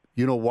NFL.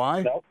 You know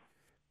why?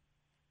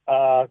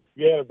 No.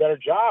 You had a better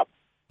job.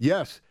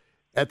 Yes.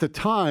 At the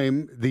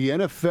time, the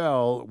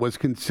NFL was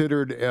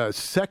considered a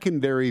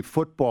secondary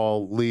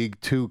football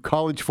league to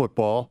college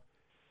football,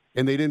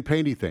 and they didn't pay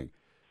anything.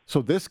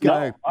 So this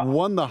guy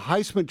won the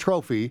Heisman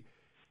Trophy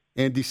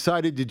and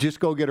decided to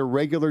just go get a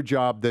regular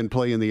job, then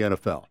play in the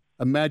NFL.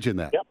 Imagine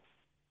that. Yep.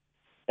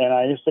 And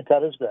I used to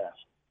cut his grass.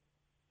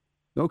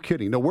 No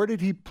kidding. Now, where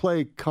did he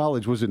play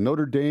college? Was it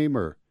Notre Dame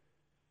or?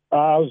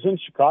 I was in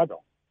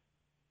Chicago.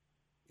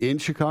 In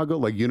Chicago,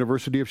 like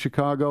University of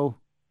Chicago?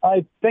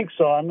 I think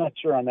so. I'm not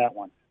sure on that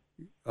one.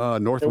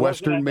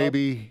 Northwestern,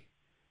 maybe?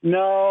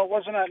 No, it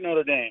wasn't at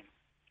Notre Dame.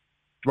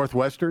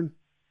 Northwestern?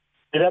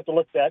 You'd have to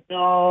look that.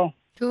 No.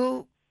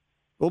 Who?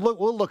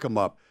 We'll look them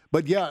up.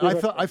 But yeah,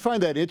 I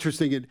find that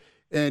interesting,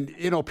 and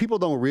you know, people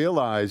don't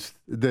realize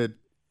that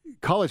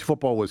college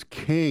football was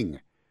king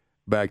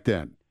back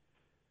then.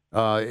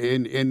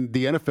 And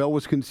the NFL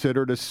was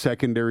considered a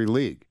secondary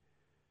league.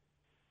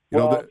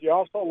 If you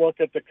also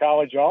look at the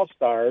college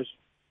all-stars,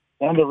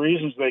 one of the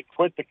reasons they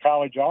quit the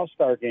college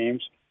all-star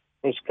games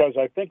was because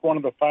I think one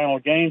of the final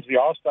games, the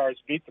all-stars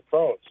beat the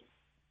pros.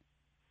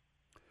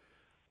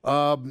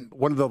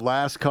 One of the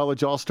last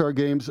college all-star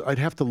games, I'd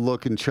have to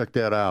look and check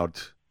that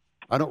out.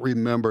 I don't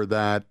remember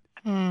that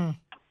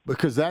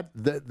because that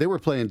they were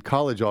playing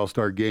college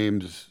all-star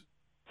games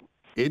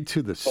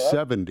into the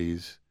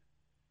 70s.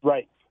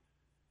 Right.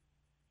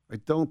 I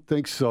don't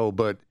think so,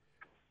 but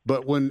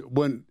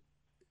when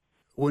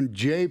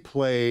Jay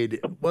played,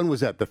 when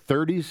was that? The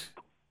 30s?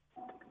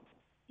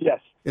 Yes.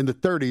 In the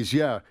 30s,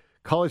 yeah.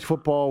 College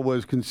football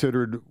was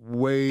considered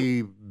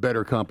way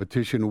better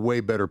competition, way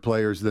better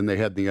players than they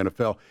had in the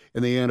NFL,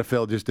 and the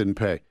NFL just didn't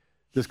pay.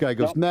 This guy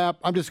goes,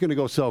 I'm just going to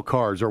go sell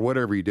cars or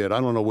whatever he did. I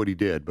don't know what he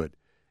did, but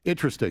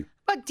interesting.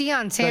 But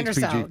Deion Sanders,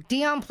 though.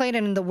 Deion played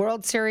in the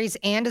World Series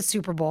and a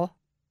Super Bowl.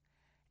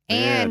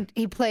 And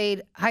he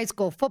played high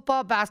school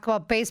football, basketball,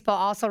 baseball,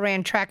 also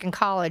ran track in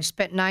college,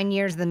 spent 9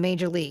 years in the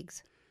major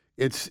leagues.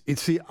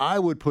 See, I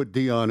would put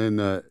Deion in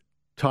the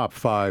top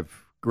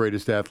 5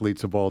 greatest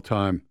athletes of all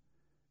time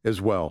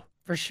as well.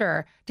 For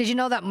sure. Did you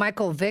know that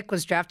Michael Vick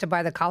was drafted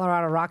by the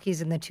Colorado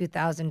Rockies in the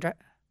 2000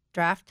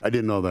 draft? I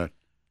didn't know that.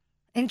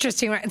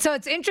 Interesting, right? So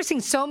it's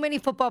interesting. So many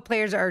football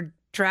players are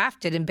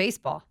drafted in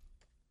baseball.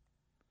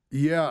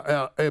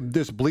 Yeah,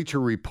 this Bleacher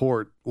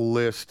Report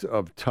list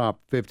of top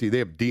 50, they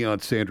have Deion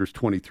Sanders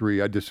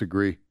 23. I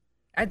disagree.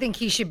 I think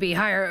he should be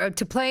higher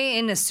to play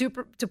in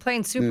Super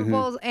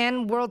Bowls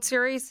and World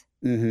Series.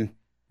 Mm-hmm.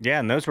 Yeah,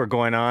 and those were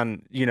going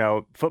on. You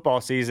know, football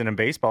season and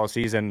baseball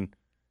season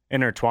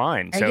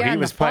intertwined. So he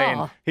was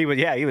playing. He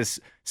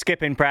was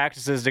skipping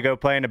practices to go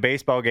play in a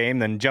baseball game,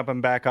 then jumping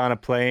back on a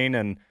plane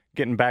and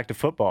getting back to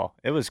football.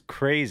 It was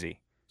crazy.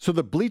 So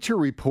the Bleacher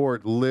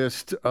Report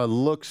list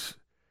looks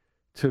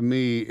to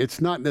me, it's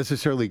not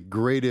necessarily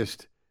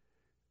greatest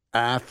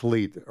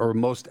athlete or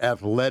most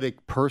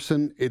athletic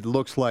person. It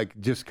looks like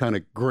just kind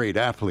of great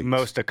athletes.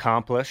 Most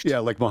accomplished. Yeah,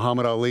 like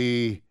Muhammad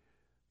Ali,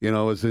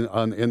 is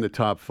in the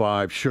top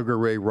 5. Sugar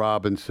Ray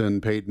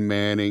Robinson, Peyton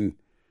Manning,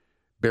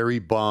 Barry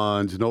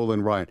Bonds,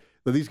 Nolan Ryan.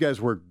 Now, these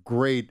guys were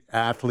great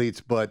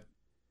athletes, but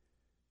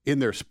in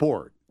their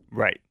sport.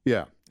 Right.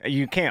 Yeah.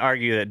 You can't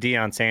argue that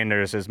Deion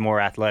Sanders is more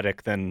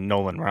athletic than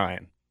Nolan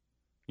Ryan.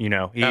 He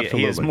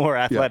is more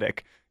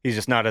athletic. Yeah. He's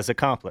just not as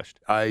accomplished.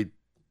 I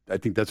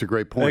think that's a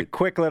great point. A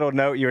quick little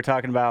note, you were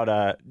talking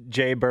about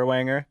Jay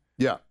Berwanger.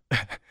 Yeah.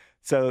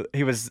 So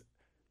he was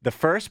the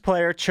first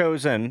player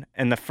chosen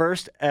in the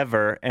first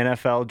ever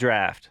NFL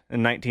draft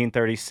in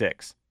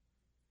 1936.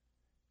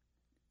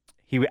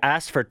 He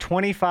asked for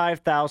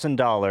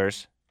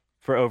 $25,000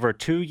 for over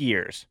 2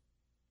 years,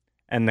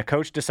 and the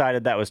coach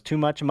decided that was too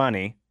much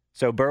money,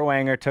 so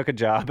Berwanger took a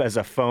job as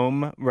a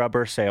foam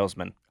rubber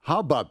salesman. How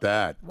about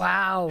that?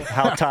 Wow.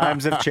 How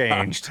times have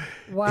changed.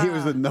 Wow. He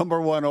was the number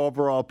 1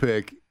 overall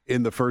pick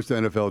in the first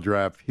NFL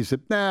draft. He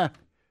said, I'm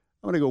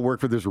going to go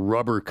work for this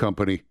rubber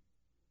company.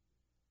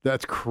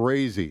 That's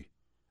crazy.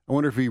 I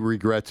wonder if he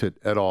regrets it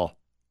at all.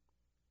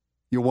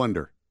 You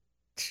wonder.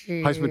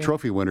 Gee. Heisman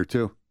Trophy winner,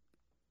 too.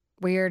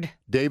 Weird.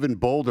 Dave in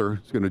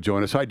Boulder is going to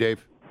join us. Hi,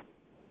 Dave.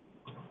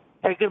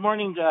 Hey, good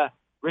morning,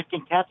 Rick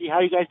and Kathy. How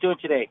are you guys doing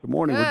today? Good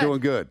morning. We're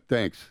doing good.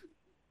 Thanks.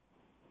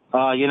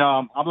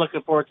 I'm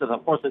looking forward to the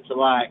 4th of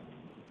July.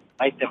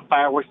 Like the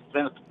fireworks,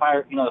 the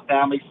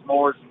family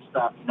s'mores and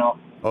stuff,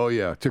 Oh,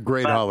 yeah. It's a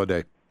great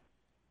holiday.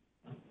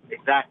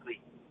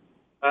 Exactly.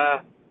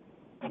 I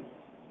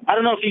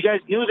don't know if you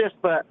guys knew this,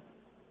 but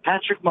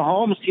Patrick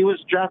Mahomes, he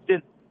was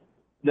drafted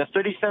the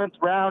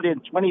 37th round in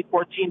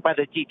 2014 by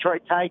the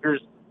Detroit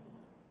Tigers.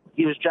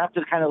 He was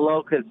drafted kind of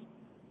low because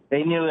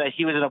they knew that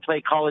he was going to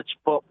play college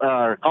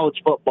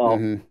football.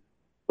 Mm-hmm.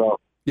 So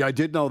yeah, I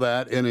did know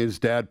that, and his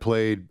dad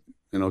played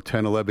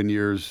 10, 11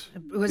 years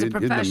it was in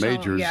the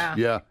majors.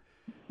 Yeah.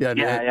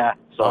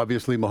 So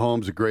obviously,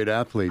 Mahomes a great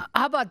athlete.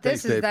 How about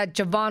this? Thanks, is that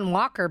Javon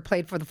Walker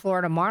played for the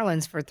Florida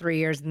Marlins for 3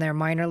 years in their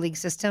minor league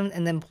system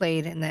and then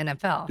played in the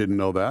NFL. Didn't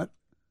know that.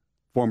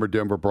 Former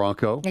Denver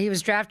Bronco. He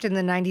was drafted in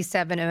the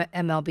 97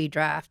 MLB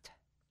draft.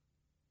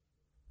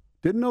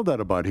 Didn't know that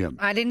about him.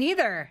 I didn't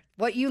either.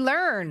 What you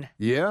learn.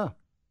 Yeah.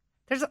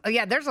 There's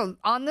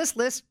on this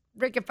list,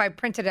 Rick, if I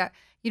printed it,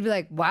 you'd be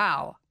like,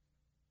 wow.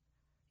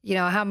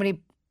 How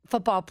many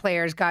football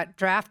players got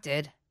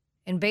drafted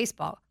in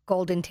baseball?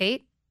 Golden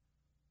Tate.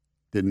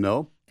 Didn't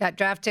know. Got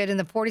drafted in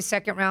the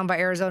 42nd round by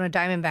Arizona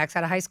Diamondbacks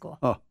out of high school.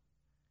 Oh.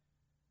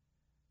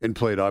 And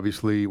played,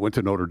 obviously, went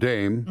to Notre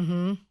Dame.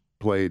 Mm-hmm.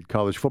 played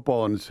college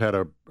football and has had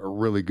a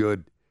really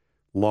good,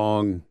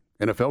 long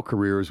NFL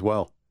career as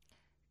well.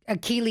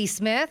 Akili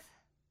Smith.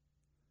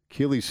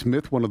 Akili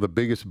Smith, one of the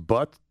biggest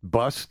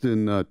busts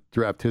in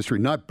draft history.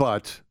 Not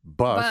bust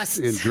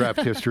in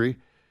draft history.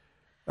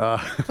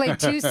 Played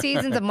 2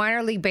 seasons of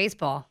minor league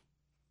baseball.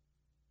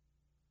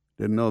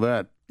 Didn't know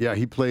that. Yeah,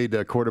 he played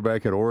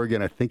quarterback at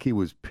Oregon. I think he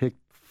was picked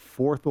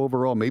 4th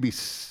overall, maybe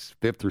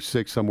 5th or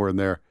 6th, somewhere in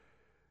there,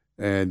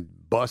 and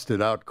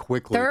busted out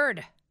quickly.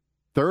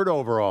 3rd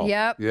overall.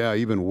 Yep. Yeah,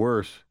 even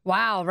worse.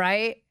 Wow,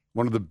 right?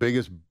 One of the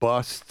biggest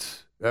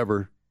busts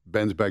ever.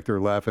 Ben's back there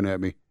laughing at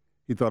me.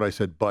 He thought I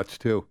said butts,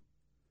 too.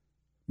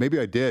 Maybe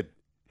I did.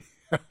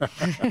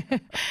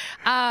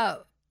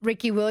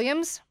 Ricky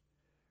Williams.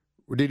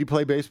 Did he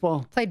play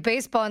baseball? Played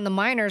baseball in the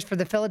minors for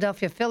the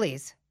Philadelphia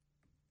Phillies.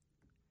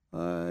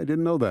 I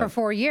didn't know that. For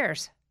 4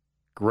 years.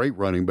 Great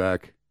running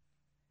back.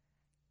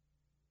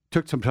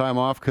 Took some time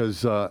off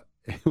because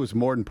it was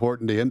more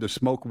important to him to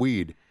smoke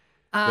weed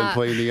than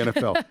play in the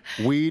NFL.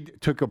 Weed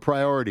took a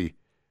priority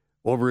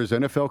over his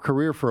NFL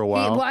career for a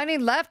while. And he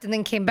left and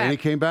then came back. And he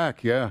came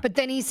back, yeah. But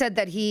then he said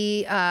that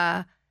he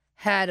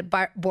had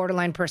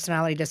borderline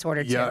personality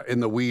disorder, too. Yeah,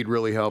 and the weed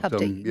really helped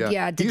him.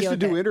 Yeah, he used to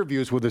do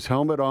interviews with his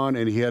helmet on,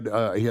 and he had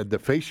the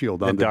face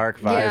shield on. The dark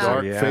visor,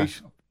 dark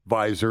face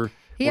visor.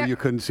 Where you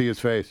couldn't see his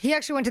face. He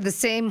actually went to the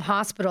same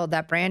hospital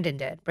that Brandon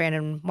did.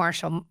 Brandon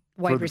Marshall,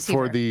 wide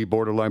receiver. For the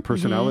borderline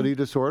personality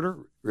disorder?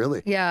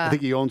 Really? Yeah. I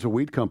think he owns a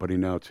weed company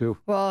now, too.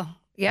 Well,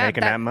 yeah.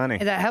 Making that money.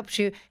 That helps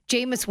you.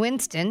 Jameis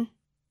Winston.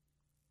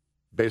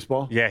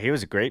 Baseball? Yeah, he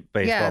was a great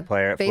baseball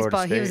player at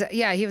Florida State.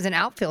 He was an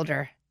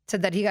outfielder.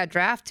 Said that he got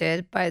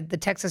drafted by the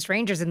Texas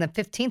Rangers in the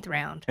 15th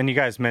round. And you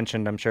guys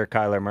mentioned, I'm sure,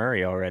 Kyler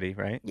Murray already,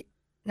 right?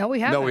 No, we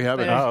haven't. No, we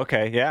haven't. Oh,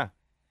 okay, yeah.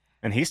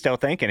 And he's still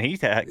thinking. He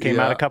came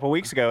out a couple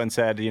weeks ago and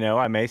said,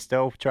 I may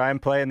still try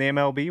and play in the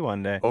MLB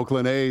one day.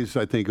 Oakland A's,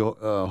 I think,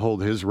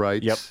 hold his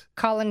rights. Yep.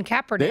 Colin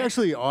Kaepernick. They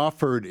actually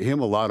offered him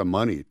a lot of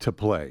money to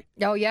play.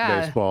 Oh,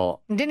 yeah.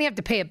 Baseball. Didn't he have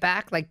to pay it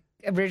back, like,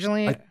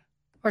 originally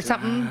or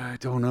something? I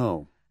don't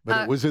know.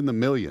 But it was in the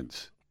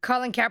millions.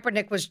 Colin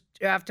Kaepernick was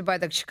drafted by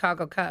the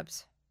Chicago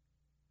Cubs.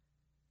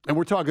 And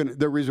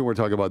the reason we're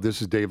talking about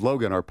this is Dave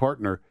Logan, our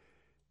partner,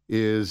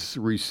 is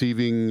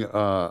receiving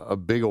a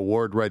big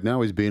award right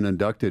now. He's being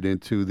inducted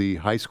into the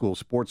High School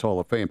Sports Hall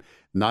of Fame,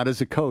 not as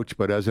a coach,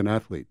 but as an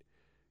athlete.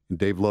 And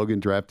Dave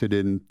Logan drafted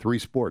in 3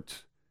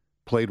 sports,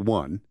 played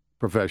 1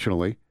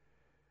 professionally,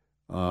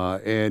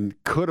 and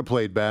could have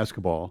played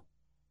basketball.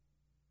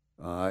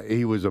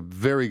 He was a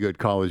very good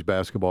college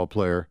basketball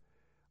player.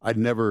 I'd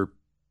never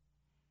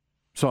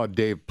saw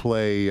Dave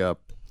play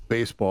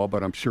baseball,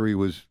 but I'm sure he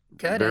was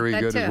very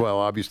good as well,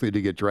 obviously,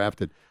 to get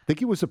drafted. I think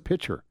he was a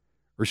pitcher.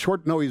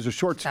 He's a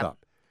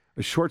shortstop.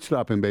 A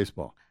shortstop in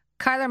baseball.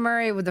 Kyler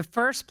Murray was the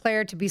first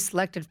player to be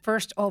selected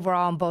first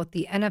overall in both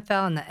the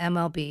NFL and the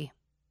MLB.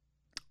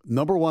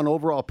 Number 1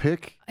 overall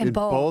pick in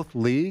both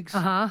leagues?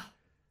 Uh-huh.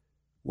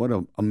 What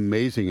an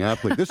amazing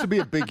athlete. This would be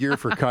a big year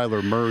for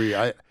Kyler Murray.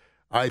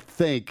 I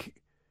think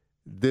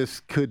this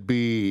could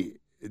be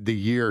the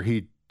year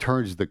he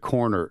turns the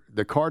corner.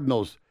 The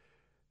Cardinals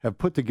have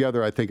put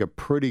together, I think, a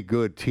pretty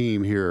good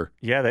team here.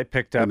 Yeah, they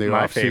picked up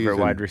my favorite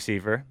wide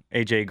receiver,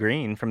 A.J.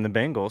 Green from the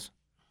Bengals.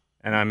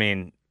 And, I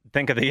mean,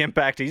 think of the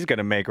impact he's going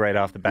to make right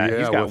off the bat. Yeah,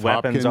 he's got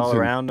weapons all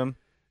around him.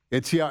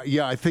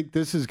 I think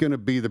this is going to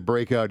be the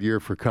breakout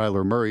year for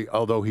Kyler Murray,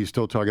 although he's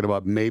still talking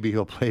about maybe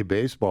he'll play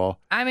baseball.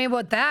 I mean,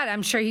 with that,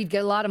 I'm sure he'd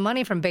get a lot of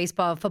money from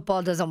baseball if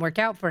football doesn't work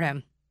out for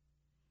him.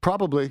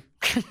 Probably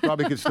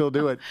could still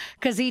do it.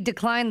 Because he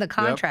declined the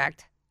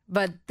contract. Yep.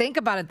 But think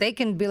about it. They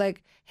can be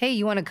like, hey,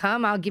 you want to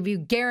come? I'll give you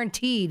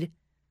guaranteed.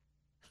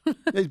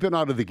 He's been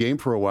out of the game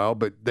for a while,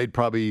 but they'd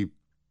probably,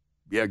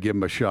 give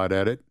him a shot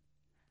at it.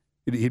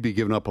 He'd be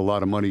giving up a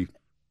lot of money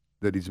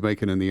that he's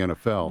making in the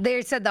NFL.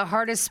 They said the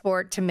hardest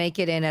sport to make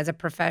it in as a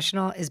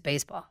professional is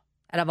baseball,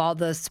 out of all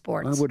the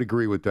sports. I would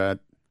agree with that.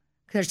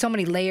 There's so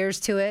many layers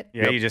to it.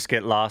 Yeah, you just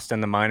get lost in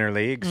the minor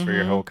leagues for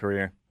your whole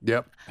career.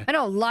 Yep. I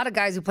know a lot of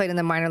guys who played in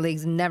the minor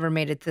leagues never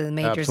made it to the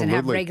majors and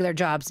have regular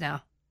jobs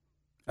now.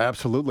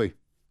 Absolutely.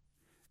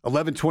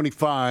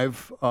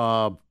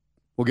 11:25.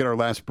 We'll get our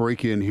last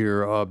break in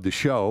here of the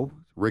show.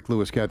 Rick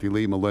Lewis, Kathy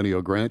Lee,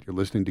 Millennial Grant. You're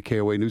listening to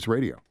KOA News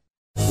Radio.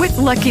 With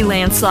Lucky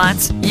Land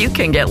Slots, you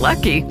can get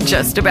lucky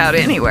just about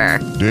anywhere.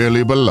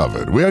 Dearly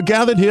beloved, we are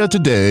gathered here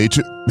today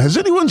to... Has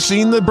anyone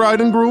seen the bride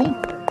and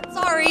groom?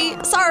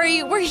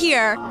 Sorry, we're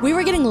here. We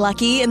were getting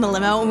lucky in the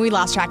limo and we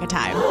lost track of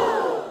time.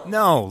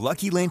 No,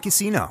 Lucky Land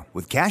Casino,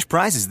 with cash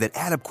prizes that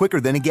add up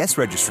quicker than a guest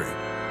registry.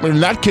 In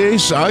that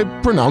case, I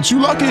pronounce you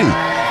lucky.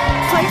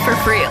 Play for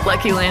free at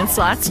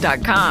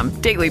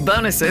LuckyLandSlots.com. Daily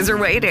bonuses are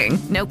waiting.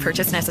 No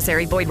purchase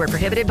necessary. Void where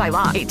prohibited by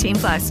law.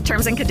 18+.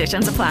 Terms and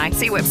conditions apply.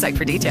 See website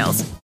for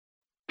details.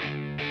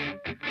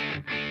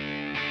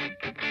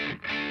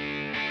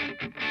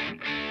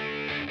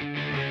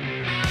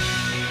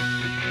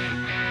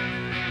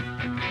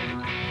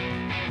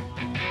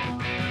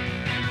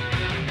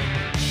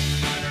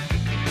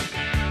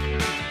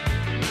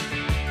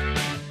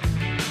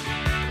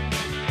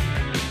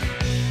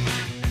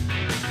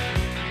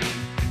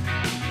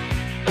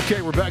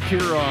 Okay, we're back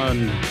here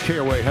on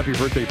KOA. Happy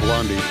birthday,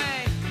 Blondie,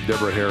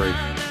 Deborah Harry.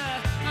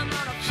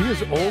 She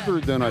is older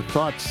than I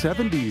thought,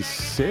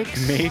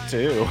 76? Me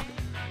too.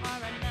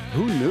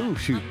 Who knew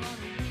she...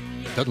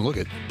 Doesn't look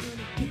it.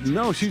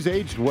 No, she's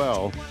aged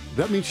well.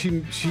 That means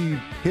she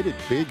hit it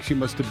big. She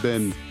must have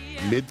been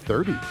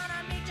mid-30s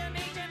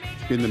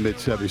in the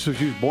mid-70s. So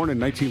she was born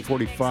in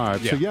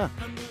 1945. Yeah. So, yeah,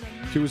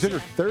 she was in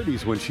her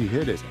 30s when she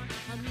hit it.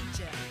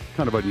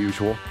 Kind of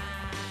unusual.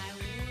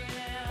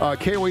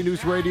 KOA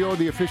News Radio,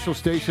 the official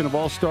station of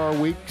All-Star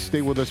Week.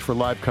 Stay with us for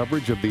live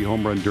coverage of the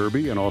Home Run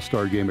Derby and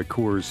All-Star Game at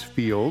Coors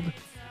Field.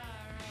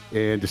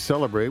 And to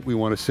celebrate, we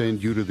want to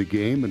send you to the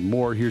game and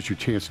more. Here's your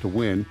chance to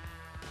win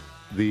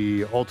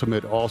the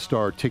Ultimate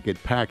All-Star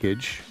Ticket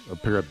Package, a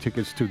pair of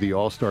tickets to the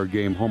All-Star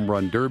Game Home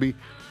Run Derby,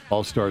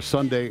 All-Star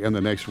Sunday, and the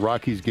next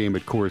Rockies game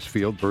at Coors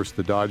Field versus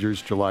the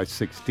Dodgers, July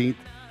 16th.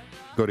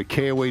 Go to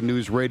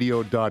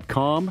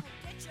KOANewsRadio.com.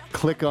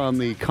 Click on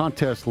the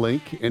contest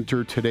link,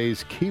 enter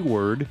today's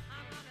keyword,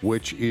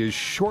 which is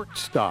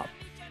shortstop.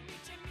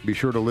 Be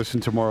sure to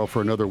listen tomorrow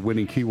for another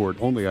winning keyword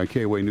only on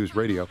KOA News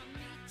Radio.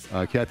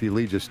 Kathy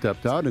Lee just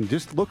stepped out, and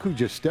just look who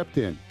just stepped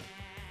in.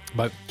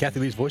 But Kathy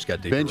Lee's voice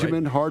got deeper,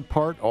 Benjamin right?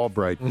 Hardpart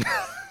Albright.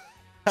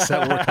 Is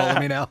that what we're calling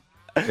me now?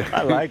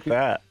 I like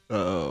that.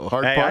 Oh,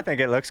 hey, I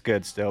think it looks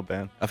good still,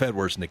 Ben. I've had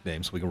worse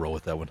nicknames. We can roll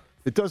with that one.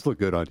 It does look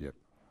good on you.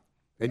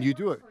 And you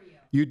do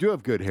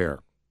have good hair.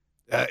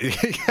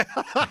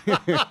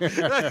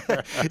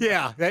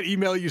 Yeah, that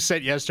email you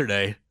sent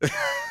yesterday.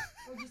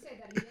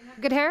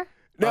 Good hair?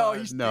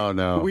 No,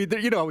 no. We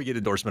get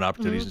endorsement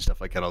opportunities and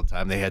stuff like that all the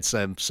time. They had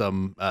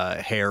some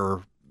hair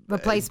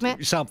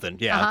replacement, something,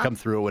 come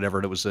through or whatever.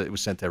 And it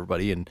was sent to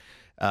everybody, and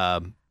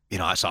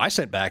so I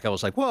sent back. I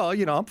was like, well,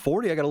 I'm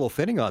 40. I got a little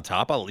thinning on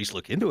top. I'll at least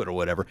look into it or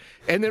whatever.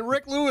 And then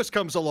Rick Lewis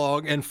comes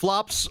along and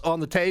flops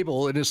on the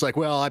table, and it's like,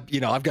 well,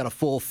 I've got a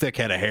full thick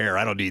head of hair.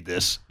 I don't need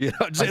this.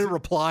 Just didn't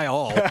reply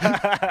all.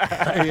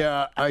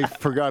 I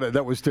forgot it.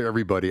 That was to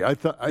everybody. I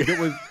thought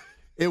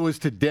it was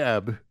to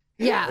Deb.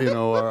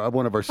 Yeah.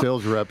 One of our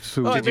sales reps.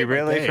 Who Did you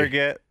really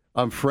forget?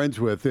 I'm friends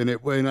with, and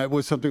it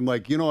was something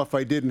like, if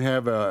I didn't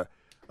have a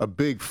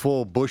big,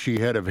 full, bushy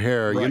head of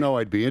hair, right.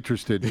 I'd be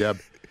interested, Deb.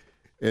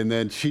 And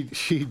then she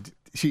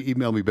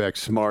emailed me back,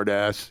 smart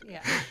ass. Yeah.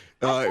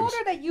 I told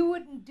her that you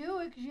wouldn't do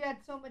it because you had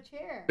so much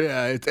hair.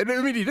 Yeah, you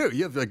do.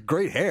 You have like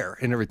great hair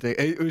and everything.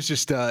 It was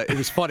just, it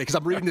was funny because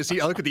I'm reading this.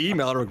 I look at the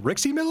email and I'm like,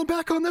 Rick's emailing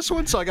back on this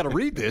one, so I got to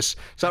read this.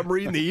 So I'm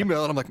reading the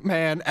email and I'm like,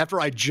 man,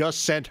 after I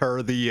just sent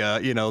her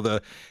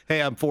the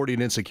hey, I'm 40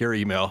 and insecure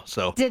email.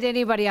 So did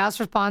anybody else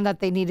respond that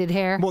they needed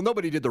hair? Well,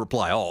 nobody did the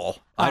reply all.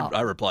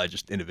 I replied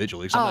just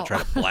individually because I'm not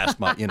trying to blast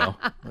my,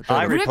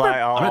 I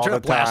reply all I'm not trying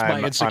the to blast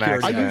time my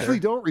insecurities. I usually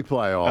don't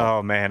reply all.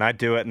 Oh man, I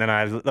do it and then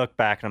I look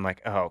back and I'm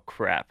like, oh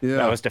crap,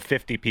 that was to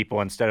 50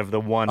 people instead of the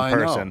one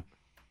person.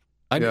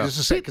 I know. Just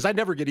to say, because I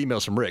never get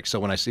emails from Rick, so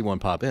when I see one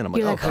pop in, I'm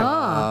like, okay.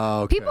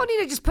 Okay. People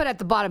need to just put at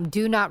the bottom,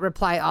 do not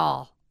reply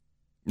all.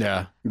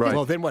 Yeah. Right.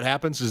 Well, then what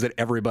happens is that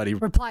everybody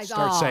Replies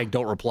starts all. saying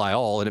don't reply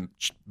all, and it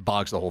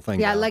bogs the whole thing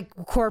Yeah, down. like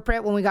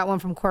corporate, when we got one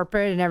from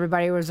corporate and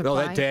everybody was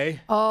replying. that day?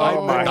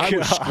 Oh, I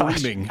was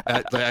screaming.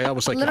 I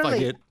was like, literally,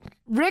 if I get...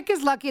 Rick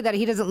is lucky that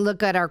he doesn't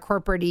look at our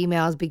corporate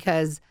emails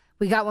because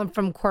we got one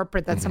from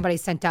corporate that somebody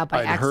sent out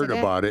by I'd accident. heard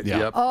about it. Yeah.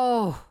 Yep.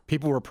 Oh.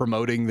 People were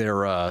promoting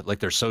their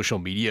their social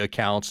media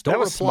accounts. That Don't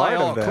was reply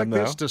smart all. of them, Click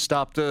this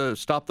though. to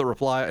stop the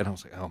reply. And I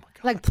was like, oh my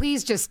God. Like,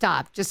 please just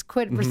stop. Just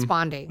quit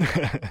responding.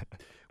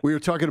 We were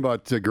talking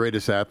about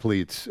greatest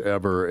athletes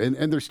ever, and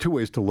there's two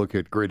ways to look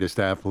at greatest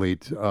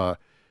athlete.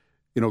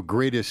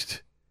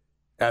 Greatest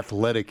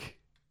athletic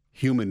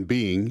human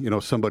being,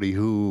 somebody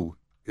who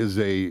is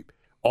a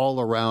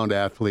all-around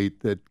athlete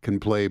that can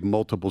play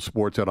multiple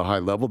sports at a high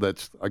level.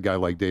 That's a guy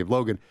like Dave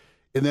Logan.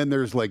 And then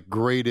there's like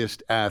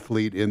greatest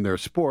athlete in their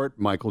sport,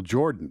 Michael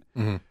Jordan.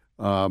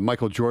 Mm-hmm.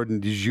 Michael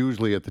Jordan is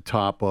usually at the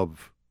top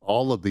of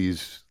all of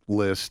these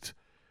lists.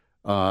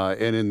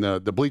 And in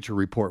the Bleacher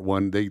Report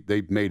one, they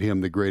made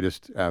him the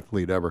greatest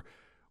athlete ever.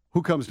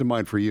 Who comes to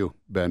mind for you,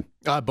 Ben?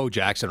 Bo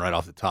Jackson right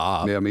off the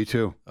top. Yeah, me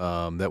too.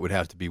 That would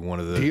have to be one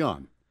of the...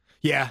 Deion.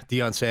 Yeah,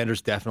 Deion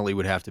Sanders definitely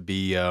would have to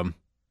be in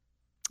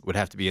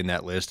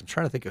that list. I'm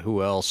trying to think of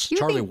who else.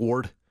 Charlie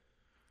Ward.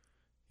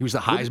 He was the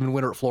Heisman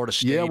winner at Florida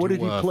State. Yeah, what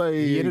did he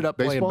play? He ended up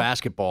playing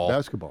baseball?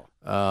 basketball.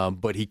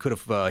 But he could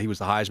have. He was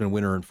the Heisman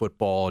winner in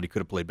football, and he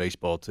could have played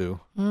baseball too.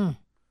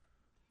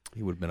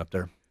 He would have been up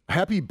there.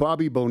 Happy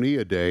Bobby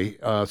Bonilla Day.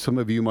 Some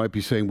of you might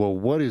be saying, well,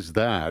 what is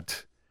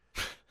that?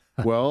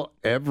 Well,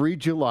 every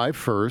July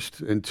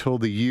 1st until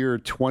the year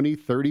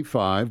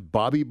 2035,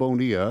 Bobby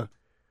Bonilla,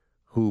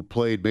 who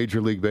played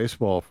Major League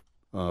Baseball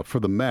for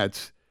the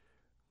Mets,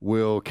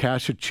 will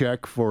cash a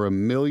check for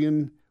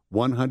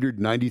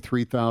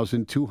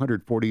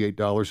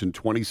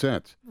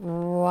 $1,193,248.20.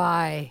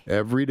 Why?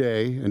 Every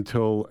day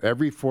until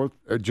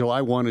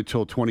July 1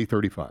 until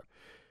 2035.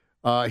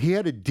 He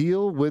had a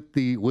deal with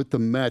the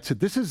Mets.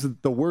 This is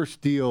the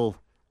worst deal,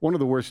 one of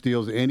the worst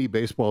deals any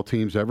baseball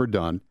team's ever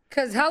done.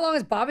 Because how long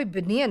has Bobby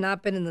Bonilla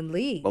not been in the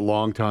league? A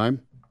long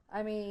time.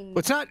 I mean,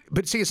 It's not,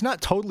 but see, it's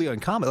not totally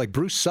uncommon. Like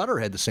Bruce Sutter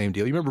had the same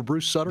deal. You remember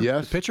Bruce Sutter,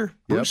 Yes. the pitcher?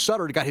 Yep. Bruce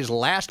Sutter got his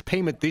last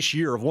payment this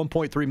year of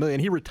 $1.3 million.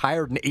 He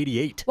retired in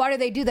 '88. why do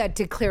they do that?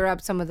 To clear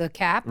up some of the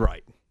cap?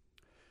 Right.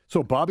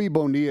 So Bobby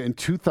Bonilla in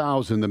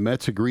 2000, the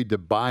Mets agreed to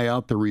buy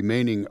out the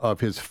remaining of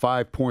his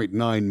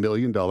 $5.9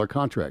 million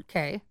contract.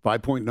 Okay.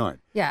 5.9.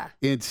 Yeah.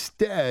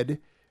 Instead,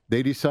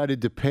 they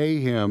decided to pay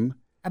him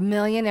 $1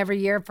 million every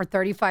year for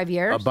 35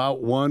 years?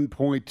 about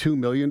 $1.2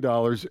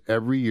 million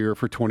every year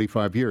for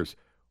 25 years.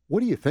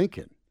 What are you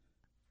thinking?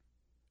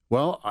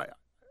 Well,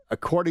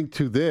 according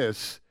to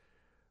this,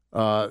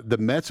 the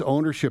Mets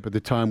ownership at the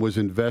time was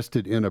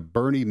invested in a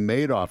Bernie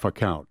Madoff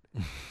account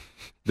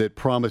that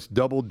promised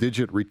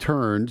double-digit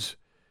returns.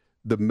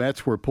 The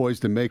Mets were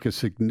poised to make a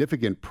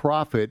significant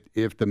profit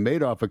if the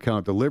Madoff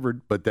account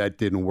delivered, but that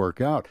didn't work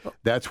out.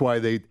 That's why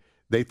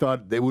they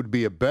thought it would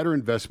be a better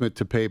investment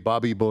to pay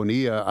Bobby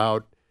Bonilla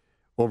out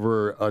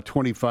over a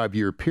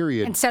 25-year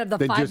period Instead of the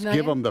than $5 just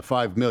million? give him the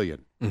 $5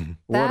 million.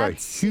 What a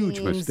huge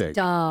seems mistake.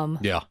 Dumb.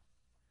 Yeah.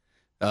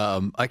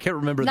 I can't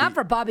remember. Not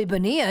for Bobby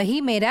Bonilla. He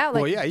made out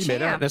like well, yeah, a he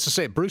made out. champ. That's to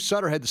say, Bruce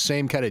Sutter had the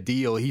same kind of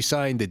deal. He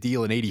signed a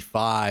deal in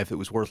 '85 that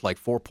was worth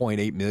like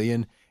 $4.8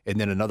 million, and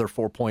then another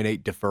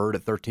 $4.8 deferred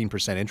at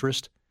 13%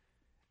 interest.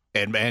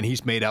 And man,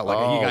 he's made out like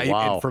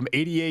wow. and from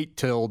 '88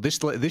 till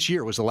this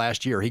year was the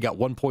last year. He got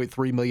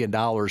 $1.3 million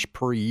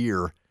per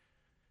year.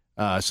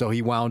 So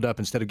he wound up,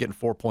 instead of getting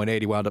 4.8,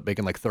 he wound up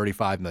making like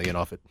 $35 million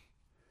off it.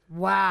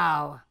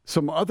 Wow.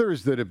 Some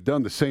others that have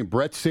done the same.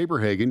 Brett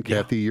Saberhagen,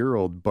 Kathy, your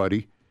old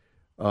buddy,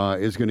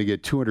 is going to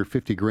get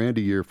 $250,000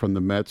 a year from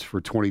the Mets for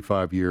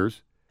 25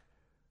 years,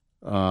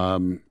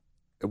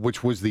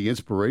 which was the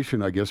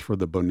inspiration, I guess, for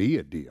the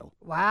Bonilla deal.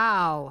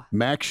 Wow.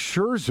 Max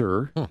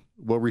Scherzer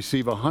will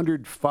receive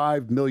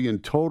 $105 million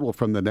total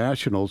from the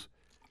Nationals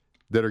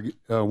that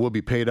will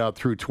be paid out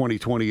through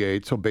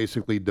 2028. So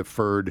basically,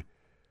 deferred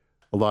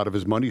a lot of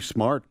his money.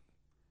 Smart.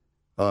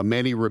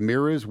 Manny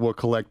Ramirez will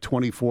collect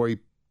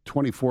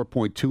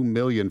 $24.2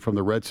 million from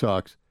the Red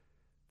Sox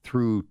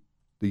through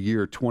the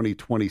year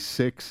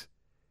 2026.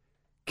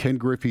 Ken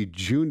Griffey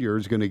Jr.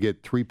 is going to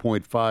get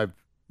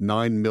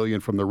 $3.59 million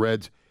from the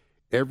Reds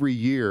every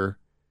year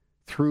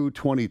through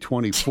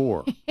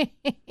 2024.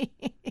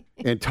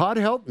 And Todd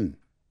Helton,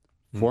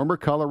 former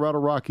Colorado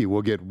Rocky,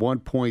 will get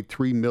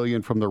 $1.3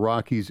 million from the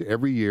Rockies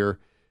every year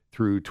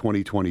through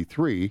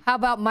 2023. How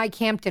about Mike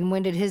Hampton?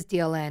 When did his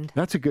deal end?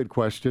 That's a good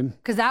question.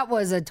 Because that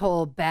was a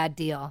total bad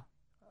deal.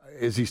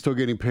 Is he still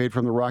getting paid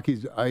from the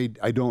Rockies? I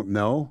don't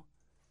know.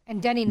 And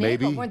Denny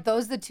Maybe. Nagel, weren't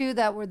those the two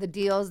that were the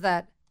deals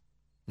that?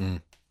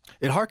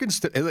 It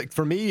harkens to, like,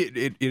 for me,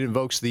 it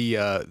invokes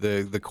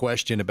the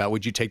question about,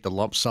 would you take the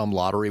lump sum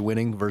lottery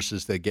winning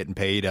versus the getting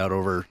paid out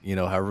over,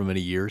 however many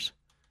years?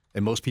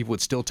 And most people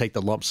would still take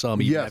the lump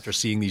sum even after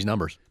seeing these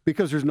numbers.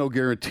 Because there's no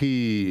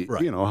guarantee,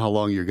 how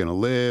long you're going to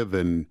live,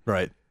 and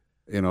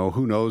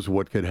who knows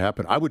what could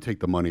happen. I would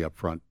take the money up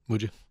front.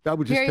 Would you? I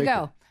would just Here you take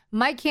go. it.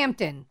 Mike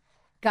Hampton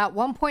got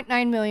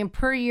 $1.9 million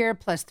per year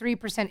plus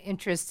 3%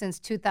 interest since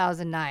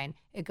 2009.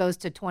 It goes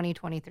to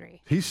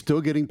 2023. He's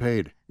still getting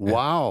paid.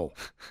 Wow.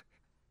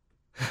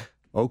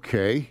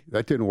 Okay,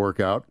 that didn't work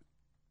out.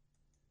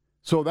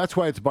 So that's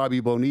why it's Bobby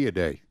Bonilla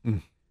Day.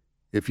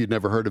 If you'd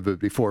never heard of it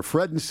before.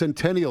 Fred and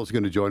Centennial is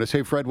going to join us.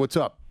 Hey, Fred, what's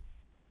up?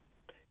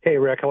 Hey,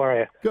 Rick, how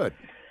are you? Good.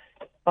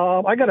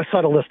 I got to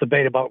settle this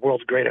debate about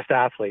world's greatest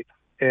athlete,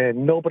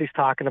 and nobody's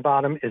talking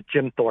about him, is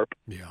Jim Thorpe.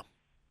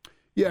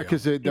 Yeah,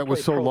 because that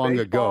was so played long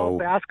baseball, ago.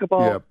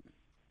 basketball,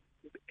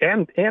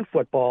 and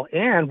football,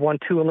 and won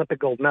 2 Olympic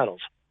gold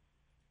medals.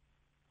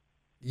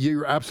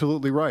 You're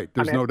absolutely right.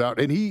 There's no doubt.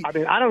 And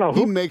I don't know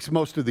he makes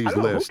most of these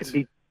lists.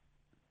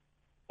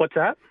 What's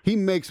that? He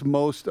makes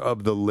most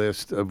of the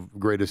list of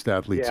greatest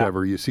athletes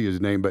ever. You see his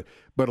name, but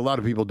a lot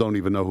of people don't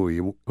even know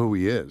who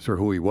he is or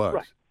who he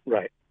was.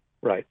 Right.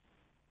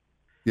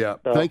 Yeah,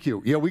 thank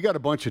you. Yeah, we got a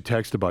bunch of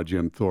text about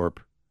Jim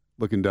Thorpe,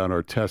 looking down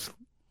our text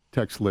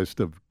list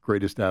of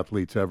greatest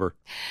athletes ever.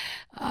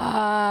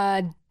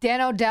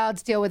 Dan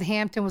O'Dowd's deal with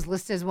Hampton was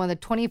listed as one of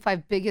the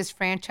 25 biggest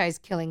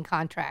franchise-killing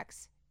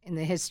contracts in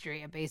the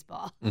history of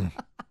baseball.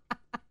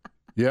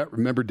 Yeah,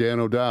 remember Dan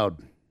O'Dowd.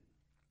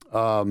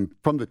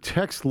 From the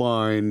text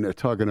line,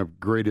 talking of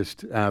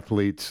greatest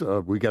athletes,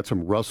 we got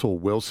some Russell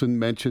Wilson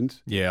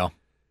mentions. Yeah.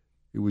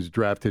 He was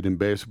drafted in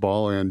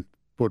baseball and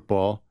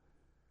football.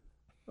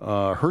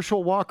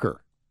 Herschel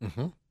Walker,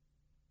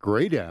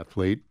 great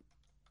athlete.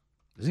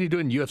 Isn't he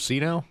doing UFC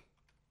now?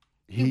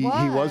 He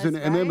was an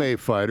MMA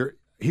fighter.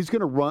 He's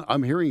going to run.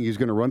 I'm hearing he's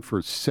going to run for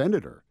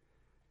senator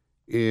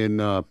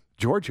in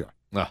Georgia.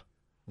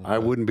 I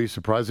wouldn't be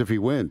surprised if he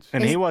wins.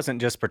 And he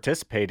wasn't just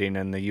participating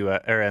in the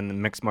in the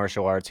mixed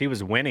martial arts. He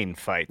was winning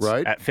fights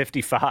at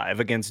 55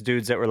 against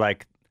dudes that were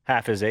like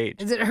half his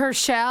age. Is it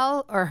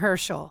Herschel or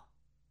Herschel?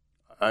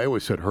 I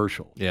always said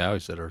Herschel. Yeah, I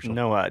always said Herschel.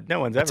 No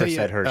one's ever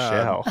said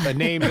Herschel. A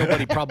name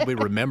nobody probably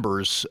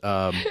remembers,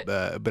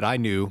 but I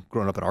knew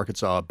growing up in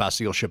Arkansas,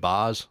 Basil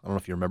Shabazz. I don't know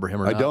if you remember him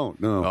or not. I don't,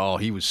 no. Oh,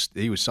 he was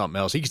something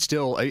else. He could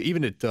still,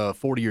 even at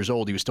 40 years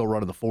old, he was still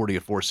running the 40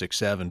 at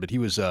 4.67. But he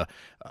was a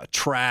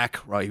track,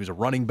 right? He was a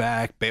running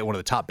back, one of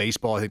the top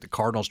baseball. I think the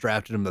Cardinals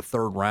drafted him in the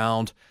 3rd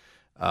round.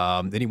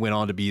 Then he went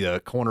on to be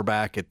the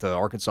cornerback at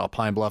Arkansas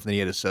Pine Bluff, and then he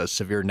had a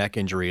severe neck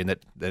injury, and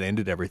that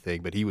ended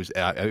everything. But he was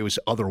it was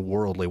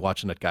otherworldly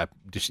watching that guy.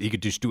 He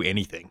could just do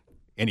anything,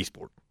 any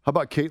sport. How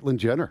about Caitlyn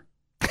Jenner?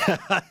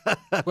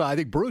 Well, I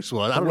think Bruce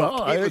was. I don't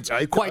know.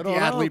 I quite the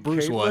athlete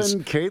Bruce was.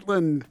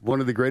 Caitlyn, one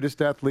of the greatest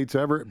athletes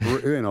ever.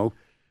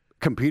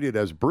 Competed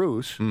as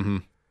Bruce. Mm-hmm.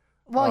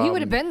 Well, he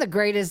would have been the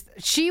greatest.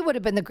 She would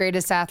have been the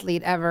greatest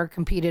athlete ever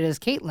competed as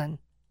Caitlyn.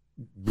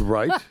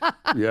 Right.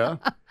 Yeah.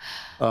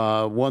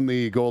 Won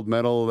the gold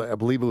medal, I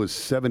believe it was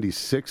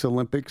 76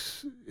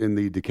 Olympics in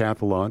the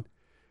decathlon.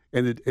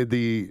 And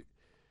the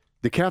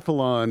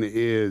decathlon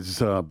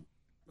is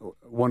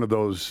one of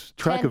those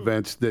track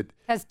events that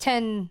has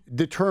 10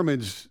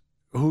 determines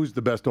who's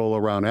the best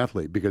all-around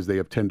athlete because they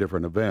have 10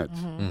 different events.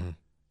 Mm-hmm. Mm-hmm.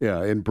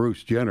 Yeah, and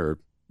Bruce Jenner,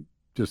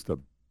 just a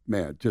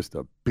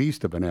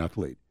beast of an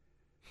athlete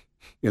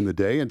in the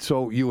day. And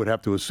so you would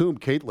have to assume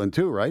Caitlyn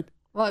too, right?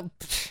 Well,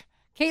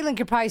 Caitlyn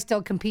could probably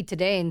still compete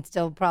today and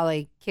still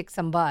probably kick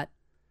some butt.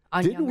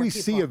 Didn't we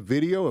see a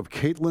video of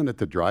Caitlyn at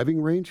the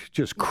driving range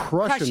just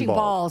crushing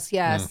balls?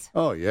 Yes.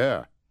 Oh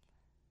yeah,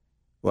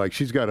 like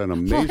she's got an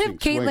amazing. What if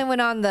Caitlyn swing.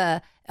 went on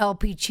the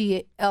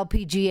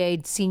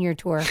LPGA Senior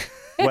Tour?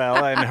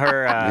 Well, in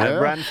her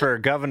run for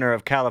governor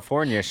of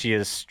California, she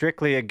is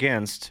strictly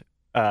against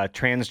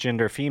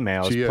transgender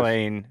females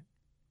playing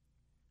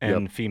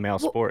in female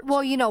sports.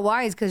 Well, you know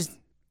why? Is because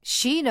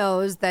she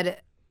knows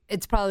that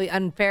it's probably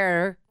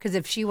unfair because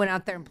if she went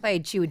out there and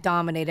played, she would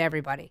dominate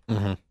everybody.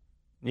 Mm-hmm.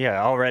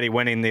 Yeah, already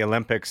winning the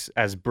Olympics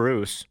as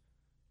Bruce,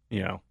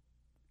 Yeah.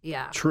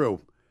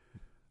 True.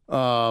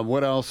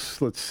 What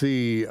else? Let's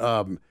see.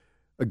 A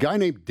guy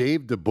named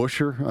Dave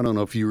DeBuscher. I don't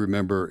know if you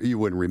remember. You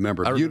wouldn't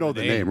remember. You know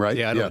the name, right?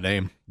 Yeah, I know the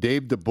name.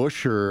 Dave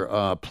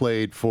DeBuscher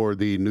played for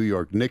the New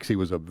York Knicks. He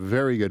was a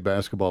very good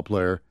basketball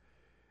player,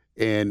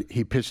 and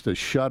he pitched a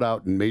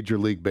shutout in Major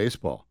League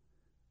Baseball,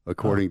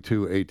 according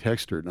to a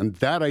texter. And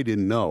that I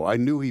didn't know. I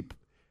knew he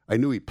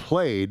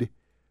played.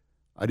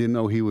 I didn't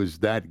know he was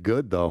that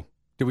good, though.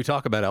 Did we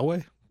talk about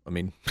Elway? I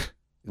mean,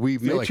 we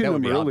mentioned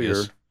him earlier.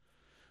 Obvious.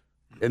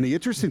 And the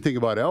interesting thing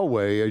about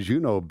Elway, as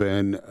you know,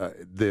 Ben,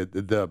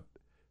 the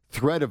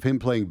threat of him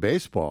playing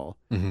baseball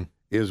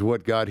is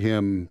what got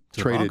him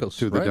traded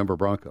to the Denver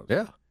Broncos.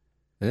 Yeah.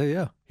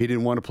 He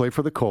didn't want to play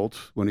for the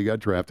Colts when he got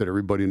drafted.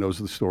 Everybody knows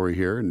the story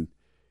here. And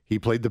he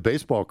played the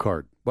baseball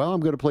card. Well,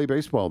 I'm going to play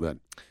baseball then.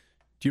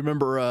 Do you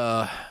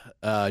remember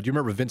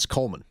Vince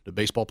Coleman, the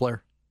baseball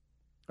player?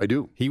 I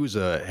do. He was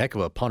a heck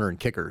of a punter and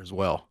kicker as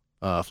well.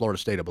 Florida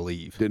State, I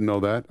believe. Didn't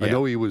know that. Yeah. I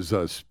know he was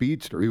a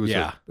speedster. He was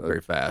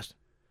very fast.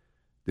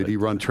 Did he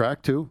run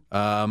track too?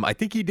 I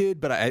think he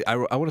did, but I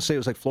want to say it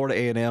was like Florida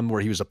A&M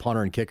where he was a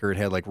punter and kicker and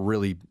had like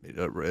really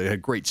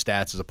had great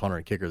stats as a punter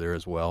and kicker there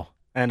as well.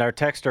 And our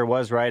texter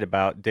was right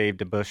about Dave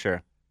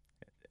DeBuscher.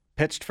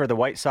 Pitched for the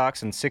White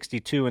Sox in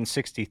 62 and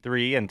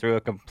 63 and threw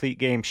a complete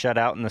game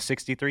shutout in the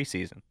 63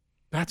 season.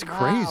 That's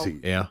crazy.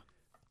 Yeah.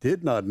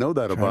 Did not know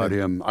that about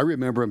him. I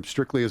remember him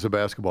strictly as a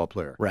basketball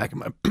player.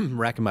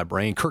 Racking my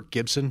brain. Kirk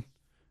Gibson.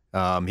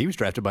 He was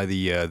drafted by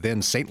the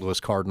then St. Louis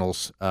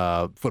Cardinals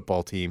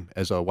football team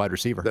as a wide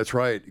receiver. That's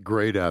right.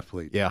 Great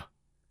athlete. Yeah.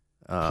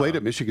 Played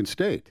at Michigan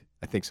State.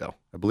 I think so.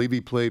 I believe he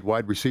played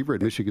wide receiver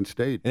at Michigan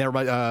State. And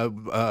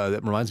that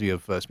reminds me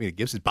of speaking of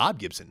Gibson, Bob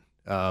Gibson.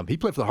 He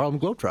played for the Harlem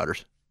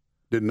Globetrotters.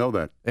 Didn't know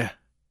that. Yeah.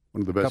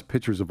 One of the best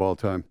pitchers of all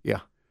time. Yeah.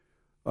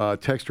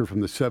 Texter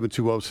from the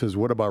 720 says,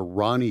 what about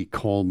Ronnie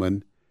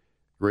Coleman,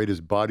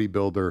 greatest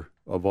bodybuilder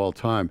of all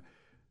time?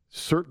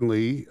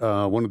 Certainly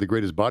one of the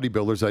greatest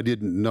bodybuilders. I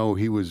didn't know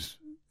he was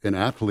an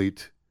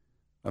athlete.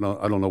 I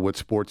don't know what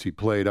sports he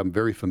played. I'm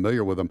very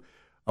familiar with him.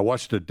 I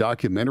watched a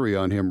documentary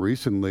on him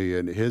recently,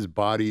 and his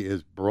body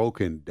is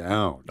broken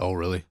down. Oh,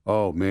 really?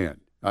 Oh, man.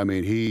 I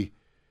mean,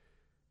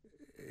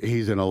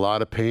 he's in a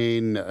lot of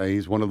pain.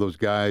 He's one of those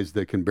guys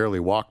that can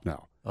barely walk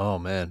now. Oh,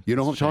 man. You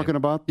know what I'm talking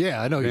about? Yeah,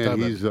 I know who you're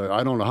talking about.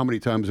 I don't know how many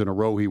times in a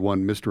row he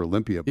won Mr.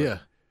 Olympia. But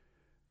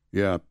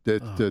yeah,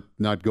 that's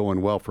not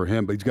going well for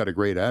him, but he's got a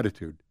great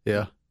attitude.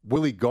 Yeah.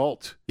 Willie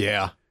Gault.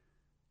 Yeah.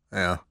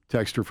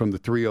 Texter from the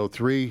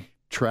 303,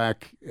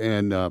 track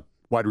and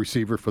wide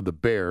receiver for the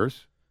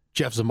Bears.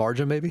 Jeff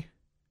Zamarja, maybe?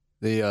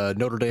 The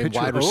Notre Dame Pitcher.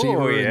 wide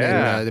receiver. Oh,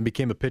 yeah. And then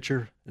became a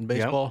pitcher in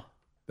baseball. Yep.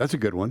 That's a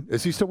good one.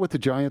 Is he still with the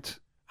Giants?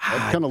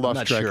 I kind of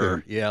lost track of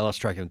him. Yeah, I lost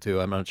track of him too.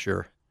 I'm not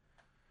sure.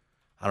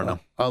 I don't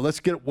know. Let's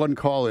get one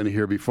call in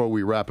here before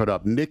we wrap it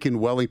up. Nick in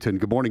Wellington.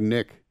 Good morning,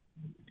 Nick.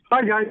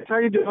 Hi, guys. How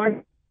you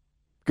doing?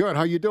 Good.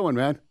 How you doing,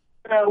 man?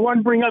 I want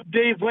to bring up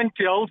Dave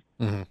Winfield.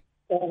 Mm-hmm.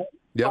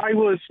 I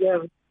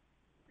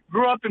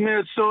grew up in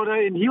Minnesota,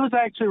 and he was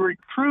actually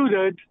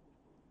recruited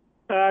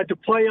to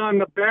play on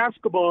the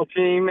basketball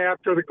team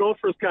after the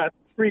Gophers got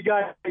 3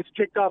 guys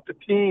kicked off the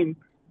team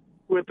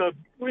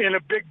in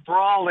a big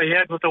brawl they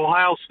had with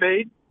Ohio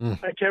State.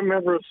 I can't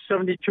remember if it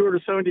was 72 or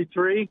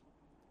 73.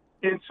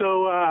 And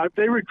so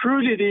they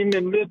recruited him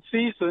in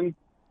mid-season,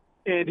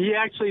 and he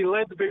actually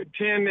led the Big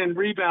Ten in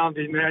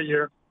rebounding that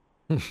year.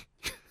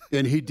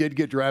 And he did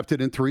get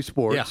drafted in 3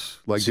 sports,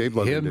 like Dave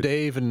Logan Him, did.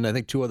 Dave, and I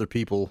think 2 other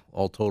people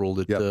all total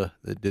that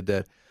did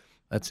that.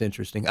 That's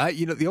interesting.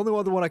 The only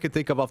other one I could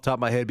think of off the top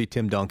of my head would be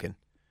Tim Duncan.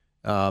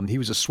 He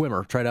was a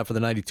swimmer, tried out for the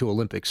 '92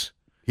 Olympics.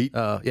 Tim,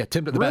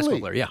 the basketball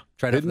player.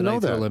 Tried out for the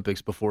 '92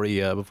 Olympics before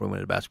he went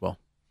into basketball.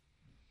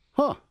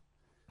 Huh.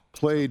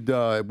 Played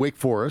Wake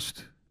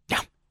Forest. Yeah.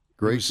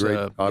 Great,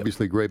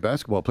 obviously great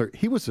basketball player.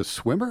 He was a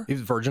swimmer? He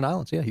was Virgin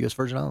Islands, U.S.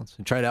 Virgin Islands.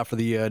 And tried out for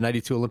the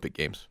 '92 Olympic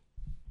Games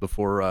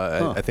before,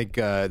 I think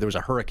there was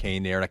a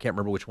hurricane there, and I can't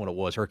remember which one it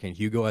was. Hurricane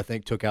Hugo, I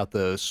think, took out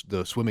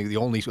the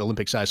only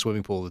Olympic-sized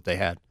swimming pool that they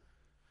had.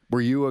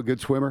 Were you a good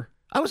swimmer?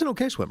 I was an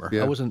okay swimmer.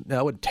 Yeah. I wasn't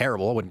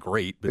terrible. I wasn't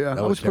great. But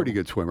I was a pretty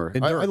good swimmer.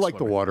 I like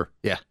the water.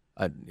 Yeah.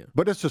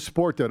 But it's a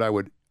sport that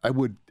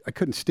I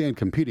couldn't stand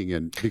competing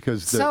in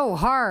because so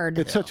hard.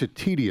 It's such a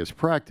tedious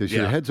practice.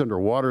 Your head's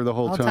underwater the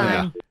whole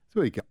time. It's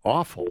really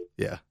awful.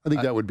 Yeah. I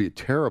think that would be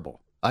terrible.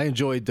 I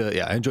enjoyed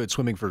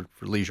swimming for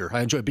leisure.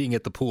 I enjoy being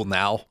at the pool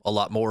now a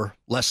lot more.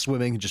 Less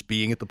swimming, just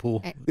being at the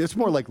pool. It's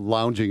more like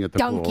lounging at the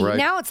Dunking. pool, right?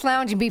 Now it's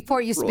lounging.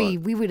 Before it used to be,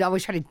 we would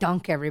always try to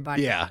dunk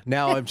everybody. Yeah.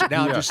 Now I'm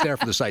just there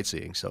for the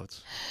sightseeing. So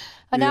it's.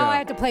 And now I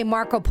have to play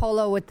Marco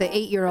Polo with the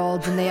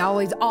 8-year-olds, and they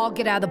always all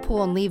get out of the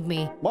pool and leave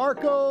me.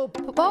 Marco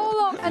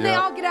Polo, and they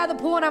all get out of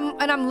the pool, and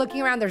I'm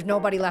looking around. There's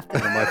nobody left.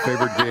 One of my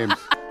favorite games.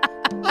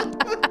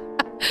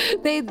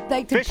 They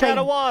like to fish play out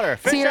of water.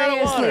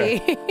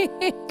 Seriously.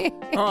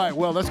 All right,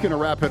 well, that's going to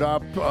wrap it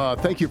up.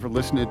 Thank you for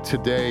listening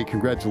today.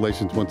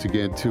 Congratulations once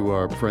again to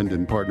our friend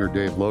and partner,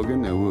 Dave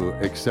Logan, who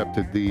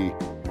accepted the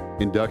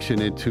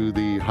induction into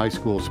the High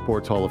School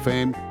Sports Hall of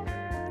Fame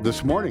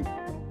this morning.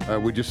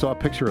 We just saw a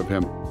picture of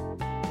him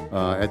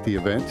at the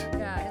event.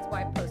 Yeah, his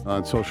wife posted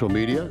on social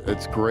media.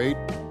 It's great.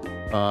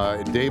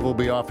 Dave will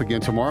be off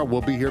again tomorrow.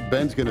 We'll be here.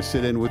 Ben's going to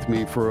sit in with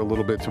me for a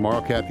little bit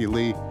tomorrow. Kathy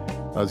Lee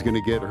is going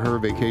to get her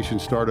vacation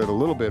started a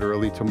little bit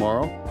early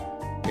tomorrow.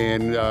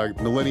 And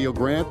Millennial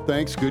Grant,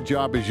 thanks. Good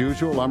job as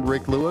usual. I'm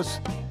Rick Lewis.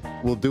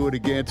 We'll do it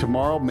again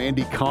tomorrow.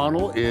 Mandy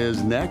Connell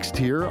is next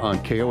here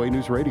on KOA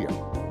News Radio.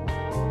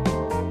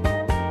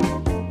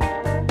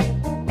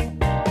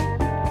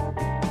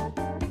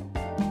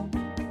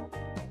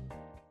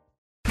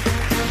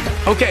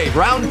 Okay,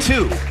 round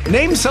 2.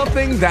 Name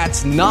something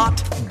that's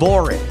not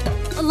boring.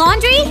 A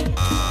laundry?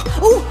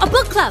 Ooh, a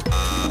book club.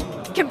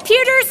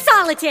 Computer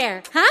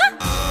solitaire, huh?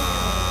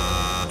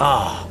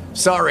 Ah,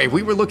 sorry,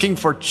 we were looking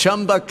for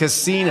Chumba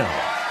Casino.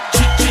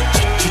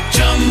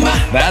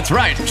 That's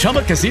right,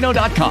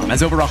 ChumbaCasino.com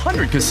has over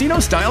 100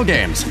 casino-style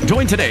games.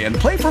 Join today and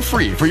play for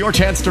free for your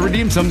chance to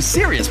redeem some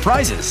serious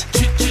prizes.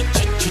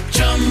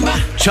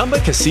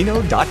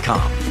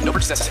 ChumbaCasino.com. No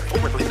purchase necessary.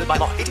 Void where prohibited by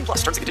law. 18+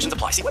 terms and conditions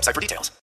apply. See website for details.